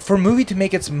thing is like for a movie to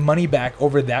make its money back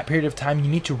over that period of time, you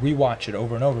need to rewatch it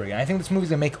over and over again. I think this movie's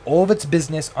gonna make all of its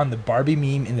business on the Barbie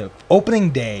meme in the opening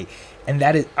day, and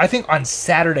that is I think on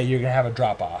Saturday you're gonna have a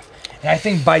drop off. And I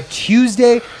think by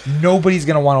Tuesday nobody's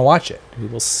gonna want to watch it. We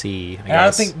will see. And I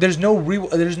don't think there's nobody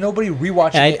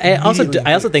rewatching And it. I also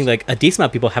immediately. think like a decent amount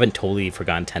of people haven't totally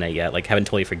forgotten Tenet yet. Like haven't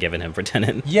totally forgiven him for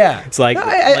Tenet. Yeah. It's like, No,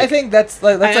 I like- think that's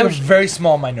like I- a I'm- very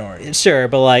small minority. Sure,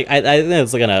 but like I think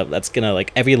that's gonna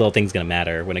like every little thing's gonna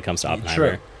matter when it comes to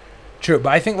Oppenheimer. True,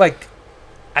 but I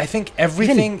think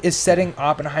everything is setting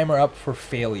Oppenheimer up for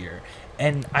failure,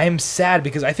 and I am sad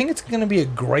because I think it's gonna be a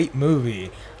great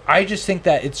movie. I just think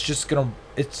that it's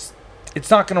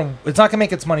not gonna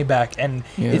make its money back, and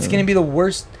it's Yeah. gonna be the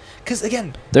worst. Because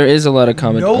again, There is a lot of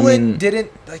comment. Nolan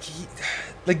didn't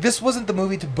like this wasn't the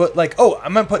movie to put like, oh,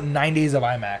 I'm gonna put 9 days of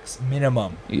IMAX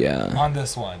minimum Yeah. on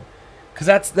this one, because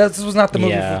this was not the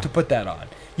movie Yeah. to put that on.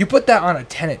 You put that on a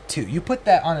Tenet too. You put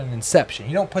that on an Inception.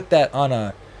 You don't put that on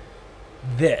a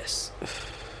this.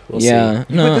 We'll Yeah.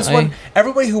 You No, put this I- one.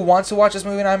 Everybody who wants to watch this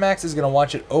movie in IMAX is gonna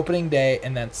watch it opening day,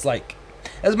 and that's like.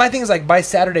 As my thing is like by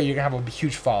Saturday you're gonna have a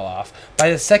huge fall off. By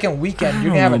the second weekend I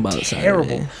you're gonna have don't know a about terrible.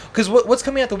 Saturday. Because what's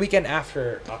coming out the weekend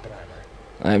after Oppenheimer?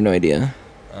 I have no idea.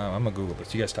 I'm gonna Google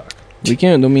this. You guys talk.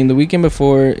 Weekend. I mean, the weekend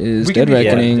before is Weekend Dead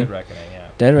before- Reckoning. Dead Reckoning. Yeah.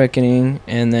 Dead Reckoning,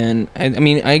 and then I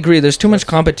mean, I agree. There's too much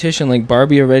competition. Like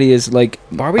Barbie already is like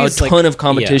Barbie's a like- ton of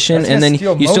competition, That's and gonna then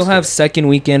steal you most still of have it. second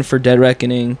weekend for Dead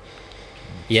Reckoning,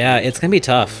 Yeah, it's gonna be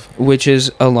tough. which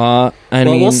is a lot. I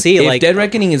Well, mean, we'll see, If like- Dead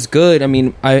Reckoning is good, I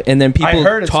mean, and then people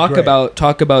heard it's talk great.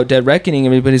 about Dead Reckoning.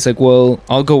 Everybody's like, well,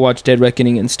 I'll go watch Dead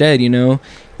Reckoning instead. You know,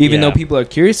 even Yeah. though people are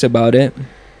curious about it,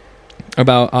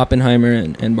 about Oppenheimer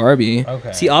and Barbie.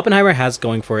 Okay. See, Oppenheimer has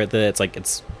going for it that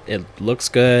it looks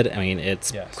good. I mean,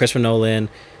 it's Yes. Christopher Nolan,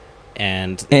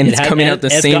 and And it it's coming out the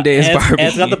same day as Barbie. And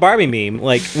it's got the Barbie meme,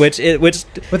 like which But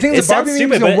the thing it is, the Barbie sounds meme is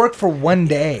stupid, gonna but- work for one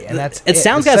day, and that's it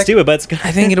sounds The kind of sec- stupid, but it's gonna.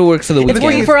 I think it'll work for the It's weekend.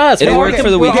 working for us. It'll We're work already- for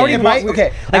the we're weekend. already Might-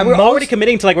 okay, Like at we're already most-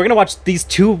 committing to like we're gonna watch these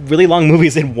 2 really long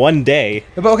movies in one day.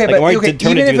 But okay, Like, but we're okay,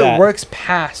 determined even to if do it that. works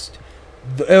past,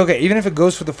 even if it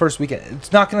goes for the first weekend,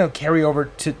 it's not gonna carry over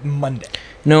to Monday.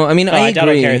 No, I mean, I doubt it'll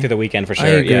agree. carry through the weekend for sure. I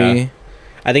agree. Yeah.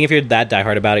 I think if you're that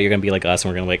diehard about it, you're gonna be like us,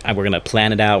 and we're gonna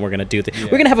plan it out. We're gonna do Yeah.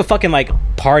 we're gonna have a fucking like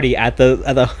party at the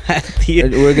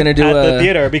We're gonna do at the a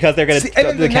theater because they're gonna See, and do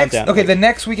then the the next, countdown. okay, the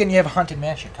next weekend you have Haunted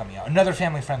Mansion coming out, another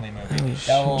family-friendly movie.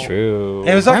 That will- True.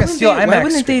 It was Why like a wouldn't steal they- IMAX. Why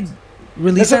wouldn't they screen.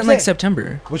 release That's that what in I'm like saying.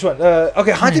 September? Which one?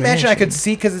 Okay, Haunted Mansion I could Mansion.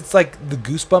 see because it's like the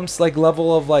Goosebumps like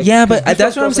level of like. Yeah, 'cause but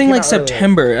that's what I'm Goosebumps saying. came Like out earlier.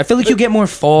 September, I feel like you But get more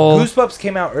fall. Goosebumps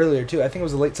came out earlier too. I think it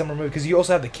was a late summer movie because you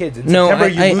also have the kids. In No, September,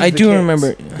 you lose I the do kids.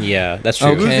 remember. Yeah, that's You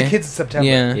true. lose Okay. the kids in September.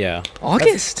 Yeah. Yeah.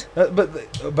 August.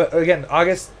 But again,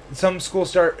 August. Some schools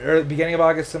start or beginning of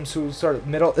August. Some schools start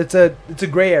middle. It's a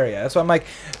gray area. That's why I'm like,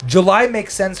 July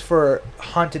makes sense for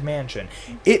Haunted Mansion.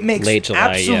 It makes Late July,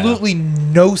 absolutely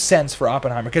no sense for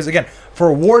Oppenheimer because again, for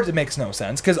awards it makes no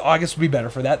sense because August would be better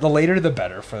for that. The later the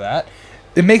better for that.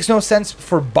 It makes no sense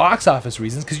for box office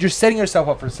reasons because you're setting yourself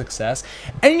up for success,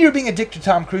 and you're being a dick to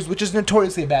Tom Cruise, which is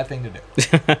notoriously a bad thing to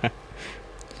do.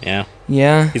 Yeah,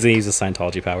 Yeah. he's gonna use his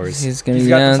Scientology powers. He's gonna He's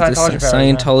got the the Scientology powers,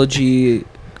 Scientology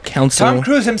council. Tom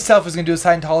Cruise himself is gonna do a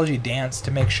Scientology dance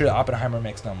to make sure that Oppenheimer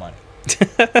makes no money.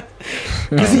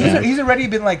 Because he's already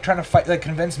been like trying to fight, like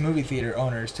convince movie theater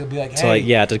owners to be like, hey, So like,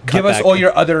 yeah, to cut give us back- all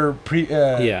your other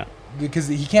yeah, because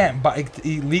he can't buy,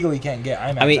 he legally can't get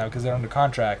IMAX I mean- now because they're under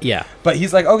contract. yeah. But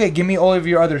he's like, okay, give me all of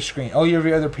your other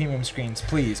premium screens,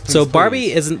 please. So please.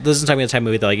 Barbie isn't. This isn't talking about the type of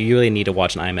movie that like you really need to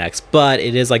watch in IMAX, but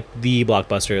it is like the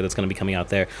blockbuster that's going to be coming out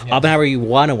there. Yeah. Oppenheimer, you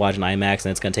want to watch in IMAX,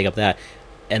 and it's going to take up that.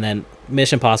 And then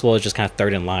Mission Impossible is just kind of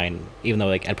third in line, even though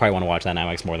like I'd probably want to watch that in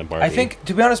IMAX more than Barbie. I think,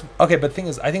 to be honest, okay, but the thing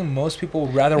is, I think most people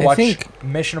would rather I watch think-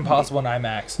 Mission Impossible in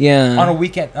IMAX Yeah.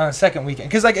 on a second weekend.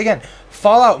 Because, like, again,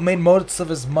 Fallout made most of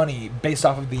his money based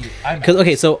off of the IMAX. Because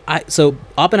okay, so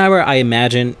Oppenheimer, I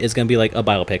imagine is going to be like a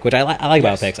biopic, which I like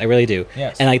Yes. biopics, I really do.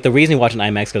 Yes. And like the reason you watch an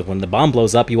IMAX because when the bomb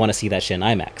blows up, you want to see that shit in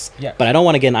IMAX. Yes. But I don't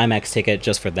want to get an IMAX ticket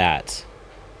just for that.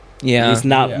 Yeah. It's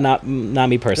not Yeah. not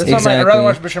me That's personally. why I'd rather Exactly.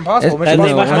 watch Mission Impossible. It- Mission And No,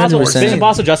 Mission Impossible. Impossible, 100%. Mission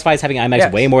Impossible justifies having IMAX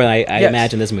Yes. way more than I Yes.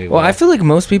 imagine this movie. Well, will. I feel like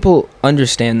most people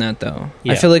understand that though.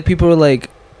 Yeah. I feel like people are like,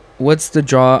 "What's the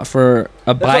draw for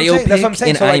a That's what I'm saying. That's what I'm biopic saying.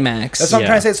 in So, like, IMAX?" That's what I'm Yeah.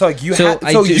 trying to say. So, like, you So have,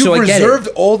 I so do- you so I get it. reserved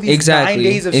all these 9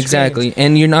 days of exactly, screens.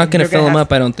 and you're not gonna You're fill gonna them have-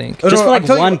 up. I don't think. Oh, Just no, for I'm like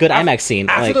telling one you, good after- IMAX scene.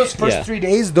 After like, those first yeah. 3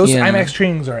 days, those Yeah. IMAX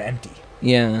screenings are empty.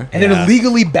 Yeah. And Yeah. they're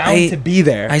legally bound I- to be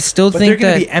there. I still but think they're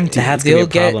going that to be empty. That's gonna be they'll a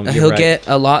problem. get You're he'll right. get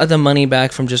a lot of the money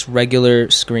back from just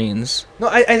regular screens. No,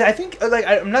 I think, like,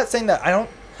 I'm not saying that. I don't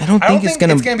I don't think it's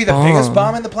gonna be the biggest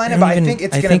bomb in the planet, but I think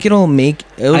it's I gonna. think it'll make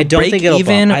it'll I don't break think it'll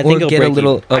even bomb. I or think it'll get a break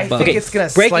little even. I above. think Okay, it's gonna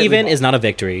break slightly even bomb. is not a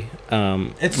victory.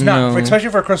 It's not, No. especially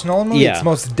for a Chris Nolan movie. Yeah. It's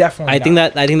most definitely. I think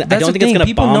not. that I That's don't the think it's thing. gonna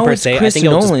People bomb know per it's se. I Chris think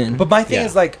it'll just Nolan. But my thing Yeah.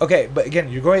 is like, okay, but again,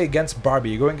 you're going against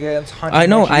Barbie. You're going against Haunted I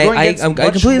know. Mansion, you're going I against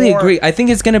much completely more- agree. I think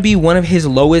it's gonna be one of his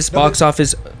lowest No, but- box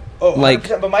office. Oh, like,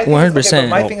 100%, but my thing is- okay, 100%. but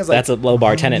my Well, thing is like that's a low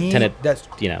bar. you Tenet, need- That's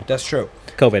you know, that's true.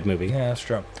 COVID movie. Yeah, that's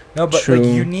true. No, but True. like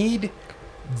you need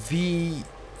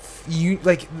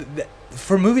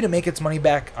for a movie to make its money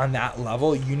back on that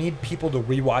level, you need people to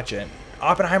rewatch it.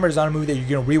 Oppenheimer is not a movie that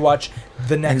you're gonna rewatch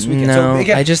the next weekend. No, So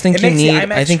again, I just think it you makes the need.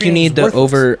 IMAX I think you need the screenings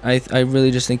worthless. over. I really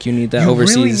just think you need that You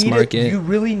overseas really need market. you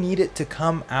really need it to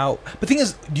come out. But the thing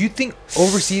is, do you think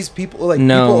overseas people, like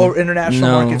No. people over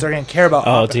international No. markets, are gonna care about?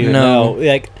 Oh, Oppenheimer? dude, No. no.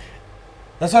 Like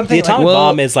That's what I'm the thinking. atomic Well-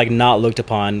 bomb is like not looked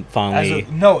upon As fondly.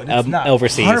 no, it's not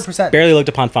overseas. 100%. Barely looked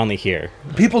upon fondly here.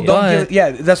 People don't But- give, yeah,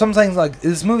 that's what I'm saying. Like,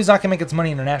 this movie's not gonna make its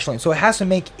money internationally, so it has to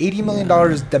make $80 million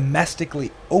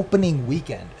domestically opening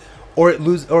weekend, or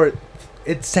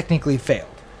it's technically failed.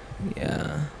 Yeah.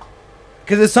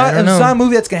 Because it's not I don't know. a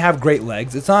movie that's gonna have great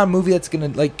legs. It's not a movie that's gonna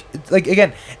like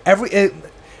again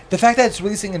the fact that it's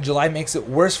releasing in July makes it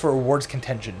worse for awards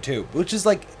contention too, which is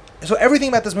like, so everything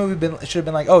about this movie should have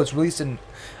been like, oh, it's released in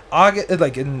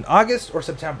August or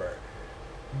September,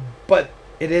 but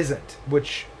it isn't,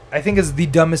 which I think is the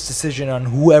dumbest decision on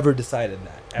whoever decided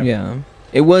that. Ever. Yeah.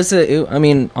 It was I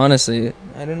mean, honestly,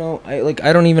 I don't know.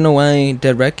 I don't even know why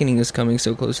Dead Reckoning is coming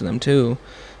so close to them too.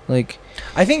 Like,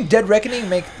 I think Dead Reckoning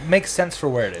makes sense for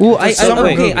where it is. well, It's a summer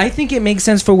okay, movie. I think it makes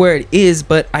sense for where it is,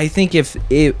 but I think if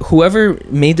whoever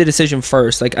made the decision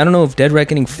first, like, I don't know if Dead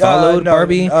Reckoning followed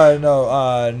Barbie.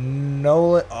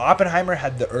 Nolan Oppenheimer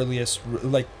had the earliest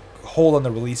hold on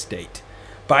the release date,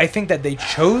 but I think that they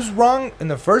chose wrong in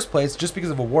the first place just because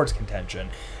of awards contention.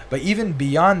 But even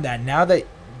beyond that, now that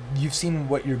you've seen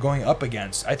what you're going up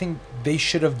against, I think they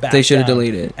should have They should have down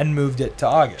delayed it. and moved it to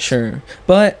August. Sure,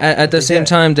 but at the They same did.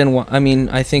 time, then I mean,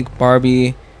 I think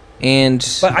Barbie and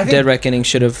But I think Dead Reckoning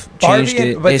should have Barbie changed and-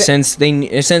 it but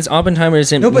the- since Oppenheimer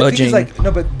isn't No, but the thing budging.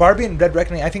 is, but Barbie and Dead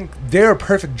Reckoning, I think they're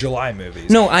perfect July movies.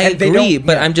 No, I And they agree, don't-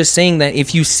 but yeah. I'm just saying that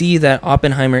if you see that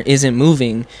Oppenheimer isn't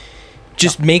moving,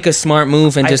 just make a smart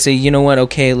move and just say, you know what,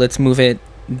 okay, let's move it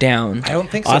down. I don't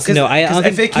think so. Honestly, no, I don't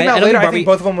if think- it came I out don't later, think I think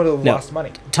Barbie- both of them would have No. lost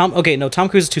money. Tom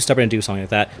Cruise is too stubborn to do something like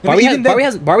that. No, but even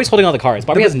then- Barbie's holding all the cards.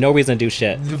 Barbie No, has no reason to do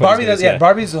shit. for Barbie these does, movies, yeah.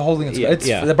 Barbie's holding its. Yeah, It's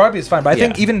yeah. the Barbie is fine, but I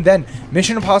think Yeah. even then,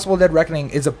 Mission Impossible: Dead Reckoning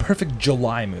is a perfect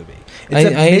July movie.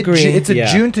 It's I agree. It's a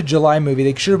Yeah. June to July movie.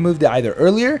 They should have moved it either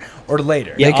earlier or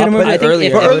later. Yeah, They could have but moved I it think earlier.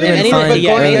 if- But It earlier, would've been anyway, fine but going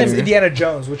yeah, against yeah. Indiana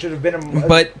Jones, which would have been a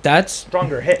But that's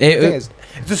stronger hit. It- the thing is,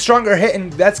 it's a stronger hit,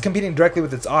 and that's competing directly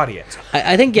with its audience.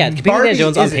 I think competing Barbie with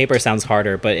Jones on isn't. paper sounds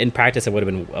harder, but in practice it would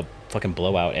have been a fucking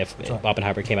blowout if Sure.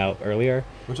 Oppenheimer came out earlier.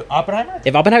 Which Oppenheimer?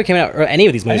 If Oppenheimer came out, or any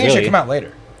of these I movies think it should really. come out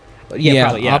later. Yeah,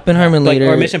 probably, yeah. Oppenheimer Like,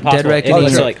 later, or Mission Dead Impossible. Reckoning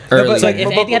So, like, early. so like, if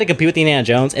but- anything had to compete with Indiana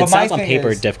Jones, it But my sounds on thing paper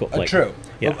is- difficult. Like, true.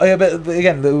 Yeah. But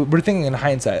again, we're thinking in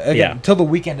hindsight. Again, Yeah. Till the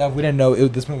weekend of, we didn't know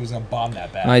this movie was gonna bomb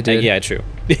that bad. I did. Yeah, true.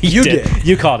 You did.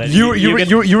 You called it. You were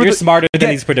You're the- smarter than Again,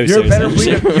 these producers. You're a better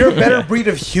breed of, you're a better breed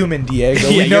of human, Diego.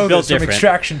 Yeah, We know you're built this from different.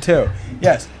 Extraction too.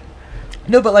 Yes.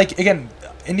 No, but like again,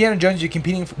 Indiana Jones, you're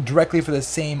competing directly for the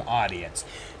same audience.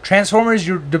 Transformers,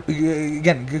 you're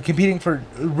competing for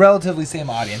relatively same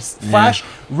audience. Flash,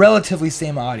 relatively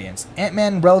same audience.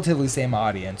 Ant-Man, relatively same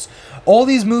audience. All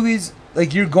these movies,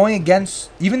 like you're going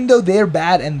against, even though they're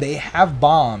bad and they have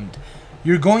bombed,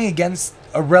 you're going against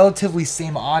a relatively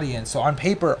same audience. So on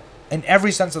paper, in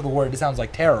every sense of the word, it sounds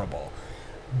like terrible.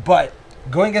 But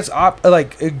going against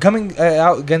coming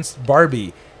out against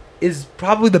Barbie is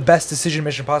probably the best decision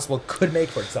Mission Impossible could make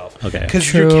for itself. Okay.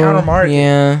 Because you're True, countermarking.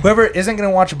 yeah. Whoever isn't going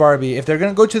to watch Barbie, if they're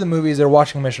going to go to the movies, they're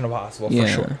watching Mission Impossible for Yeah.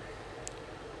 sure.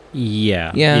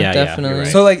 Yeah. Yeah, definitely. you're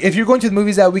right. So, like, if you're going to the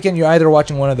movies that weekend, you're either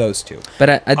watching one of those two. But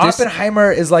at this,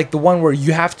 Oppenheimer is like the one where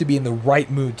you have to be in the right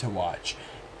mood to watch.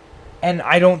 And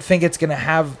I don't think it's going to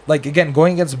have, like, again,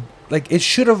 going against, like, it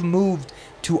should have moved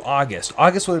to August.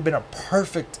 August would have been a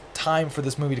perfect time for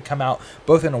this movie to come out,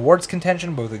 both in awards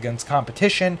contention, both against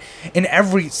competition, in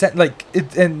every set. Like,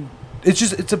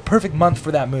 it's a perfect month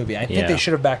for that movie. I think Yeah. they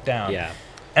should have backed down. Yeah.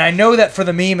 And I know that for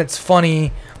the meme, it's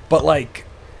funny, but, like,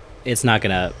 It's not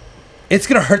gonna. it's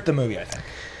going to hurt the movie, I think.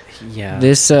 Yeah.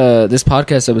 this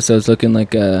podcast episode is looking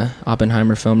like a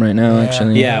Oppenheimer film right now. Yeah.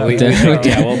 Actually, Yeah, we did- should,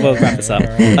 yeah, we'll wrap this up.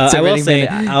 It's I will already say,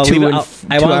 been I want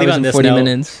to leave on this 40 note.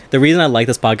 minutes. The reason I like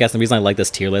this podcast and the reason I like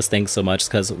this tier list thing so much is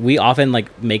because we often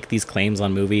like make these claims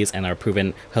on movies and are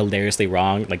proven hilariously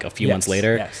wrong like a few months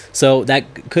later. Yes. So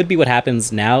that could be what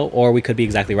happens now, or we could be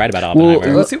exactly right about Well,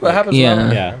 Oppenheimer. Let's see what happens. Yeah,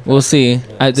 with Yeah. we'll see.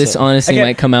 This So- honestly Again,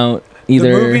 might come out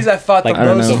either the movies I thought like, the I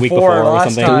don't most know. the week for before or last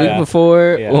something. the time. week Yeah.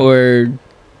 before Yeah. or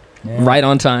Yeah. right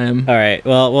on time. All right.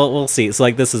 Well, we'll see. So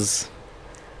like this is.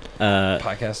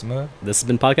 Podcast movie. This has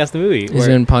been Podcast the Movie. This has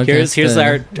been Podcast Here's the-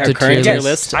 our the current tier tier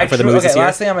list. list for the movies this year.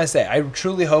 Last thing I'm gonna say, I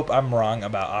truly hope I'm wrong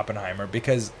about Oppenheimer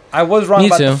because I was wrong Me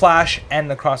about too. the Flash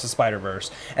and Across the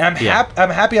Spider-Verse, and I'm Yeah.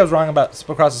 happy I was wrong about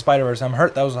Across the Spider-Verse. I'm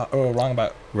hurt that I was wrong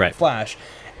about Right. Flash,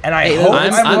 and I Hey, hope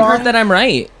I'm I'm wrong. hurt that I'm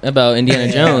right about Indiana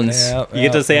Yeah, Jones. yeah, You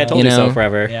get to say I told You you so know.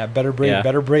 forever. Yeah, better breed, Yeah.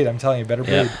 better breed. I'm telling you, better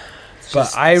breed. Yeah.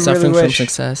 But I really Suffering from wish,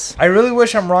 success. I really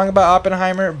wish I'm wrong about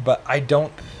Oppenheimer, but I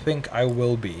don't think I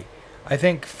will be. I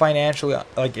think financially,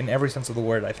 like in every sense of the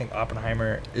word, I think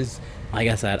Oppenheimer is. Like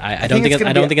I said, I think don't think it's gonna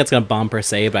I don't be- think it's gonna bomb per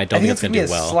se, but I don't think it's gonna be do a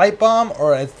well. slight bomb,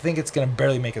 or I think it's gonna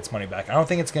barely make its money back. I don't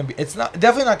think it's gonna be. It's not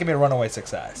definitely not gonna be a runaway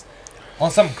success,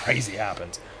 unless something crazy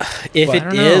happens. If But- it I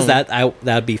don't is, know.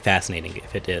 that would be fascinating.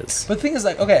 If it is, But the thing is,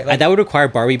 like, okay, like, that would require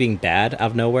Barbie being bad out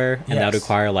of nowhere, and that would Yes.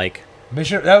 require like that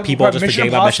would people require just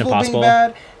forgetting about Mission Impossible. being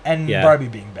bad and Yeah. Barbie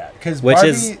being bad, because Which Barbie,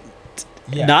 is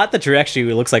yeah. not the direction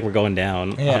it looks like we're going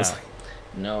down. Yeah. Honestly.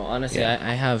 No, honestly, Yeah.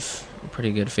 I have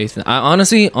pretty good faith in.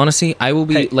 Honestly, I will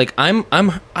be Hey. like I'm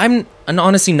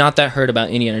honestly not that hurt about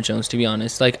Indiana Jones, to be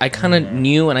honest. Like I kind of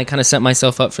knew and I kind of set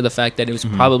myself up for the fact that it was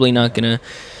probably not gonna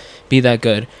be that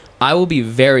good. I will be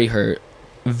very hurt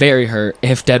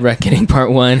if Dead Reckoning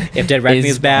Part 1 If Dead Reckoning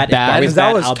is bad, if Barbie's Because that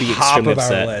bad, was I'll be top extremely of our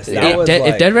upset. list. Yeah. That was if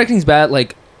like- Dead Reckoning's bad,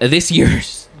 like this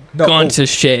year's No, gone oh, to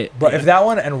shit. But if that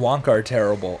one and Wonka are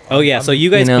terrible, Oh yeah, so you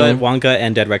guys You know. put Wonka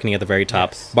and Dead Reckoning at the very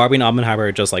top. Yes. Barbie and Oppenheimer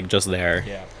are just there.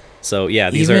 yeah. So yeah,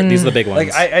 these Even- are the big ones.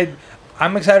 Like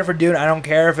I'm excited for Dune. I don't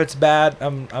care if it's bad.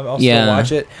 I'll Yeah. still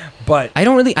watch it. But I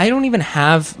don't even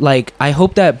have like I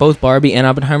hope that both Barbie and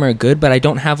Oppenheimer are good, but I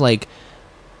don't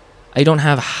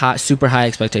have super high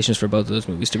expectations for both of those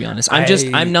movies, to be honest.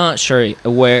 I'm not sure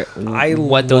what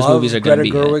those love movies are going to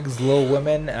Greta be. Gerwig's Little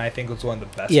Women, and I think it's one of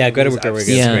the best. Yeah, Greta movies I've Gerwig is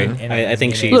seen Yeah. great. in a I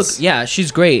think minute. she's Look, yeah,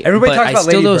 she's great. Everybody but talks about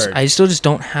Lady Bird. I still just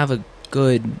don't have a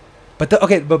good.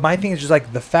 But my thing is just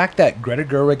like the fact that Greta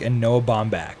Gerwig and Noah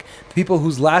Baumbach, the people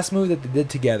whose last movie that they did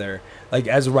together, like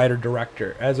as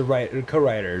a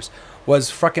co-writers, was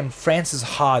fucking Frances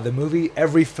Ha, the movie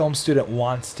every film student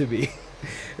wants to be.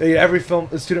 Every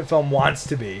student film wants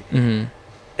to be. Mhm.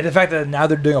 And the fact that now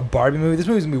they're doing a Barbie movie, this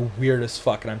movie's gonna be weird as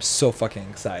fuck, and I'm so fucking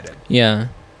excited. Yeah.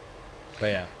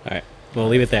 But yeah. all right. We'll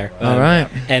leave it there. All right.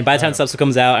 And by the time stuff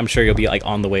comes out, I'm sure you'll be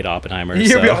on the way to Oppenheimer.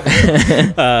 You'll be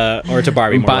So, or to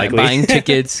Barbie more likely. Buying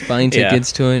tickets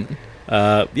to it.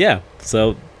 Yeah.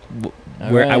 So All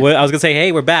we're, right. I was gonna say,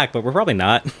 hey, we're back, but we're probably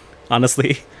not.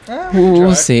 Honestly,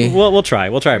 We'll see. we'll try.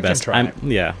 We'll try our We can best. try.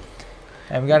 Yeah.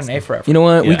 And we got an A for effort. You know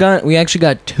what? Yeah. We actually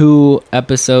got 2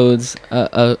 episodes,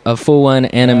 a full one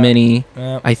and a Yeah. mini,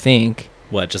 Yeah. I think,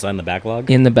 What? Just on the backlog?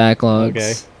 in the backlogs.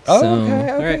 Okay. Oh, So-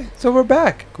 okay. Alright. So we're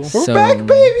back. Cool. We're So- back,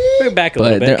 baby. We're back a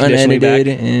little But bit. they're conditionally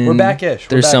unedited back. and We're back-ish.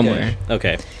 They're We're back-ish. somewhere.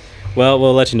 Okay. Well,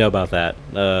 we'll let you know about that.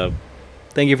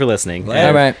 Thank you for listening. Later.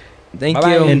 All right. Thank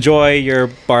Bye-bye. you. Enjoy your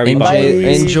Barbie Enjoy,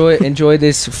 Bumblebee. enjoy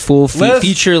this full Let us-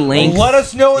 feature length. Let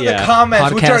us know in the Yeah.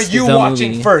 comments which are Podcast you the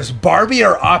watching movie. first, Barbie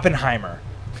or Oppenheimer?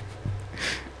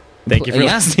 Thank you for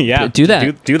Yeah. listening. Yeah, Do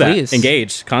that. Do that. Please.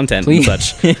 Engage content Please. and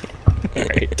such. All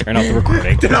right, turn off the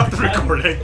recording. Get off the recording.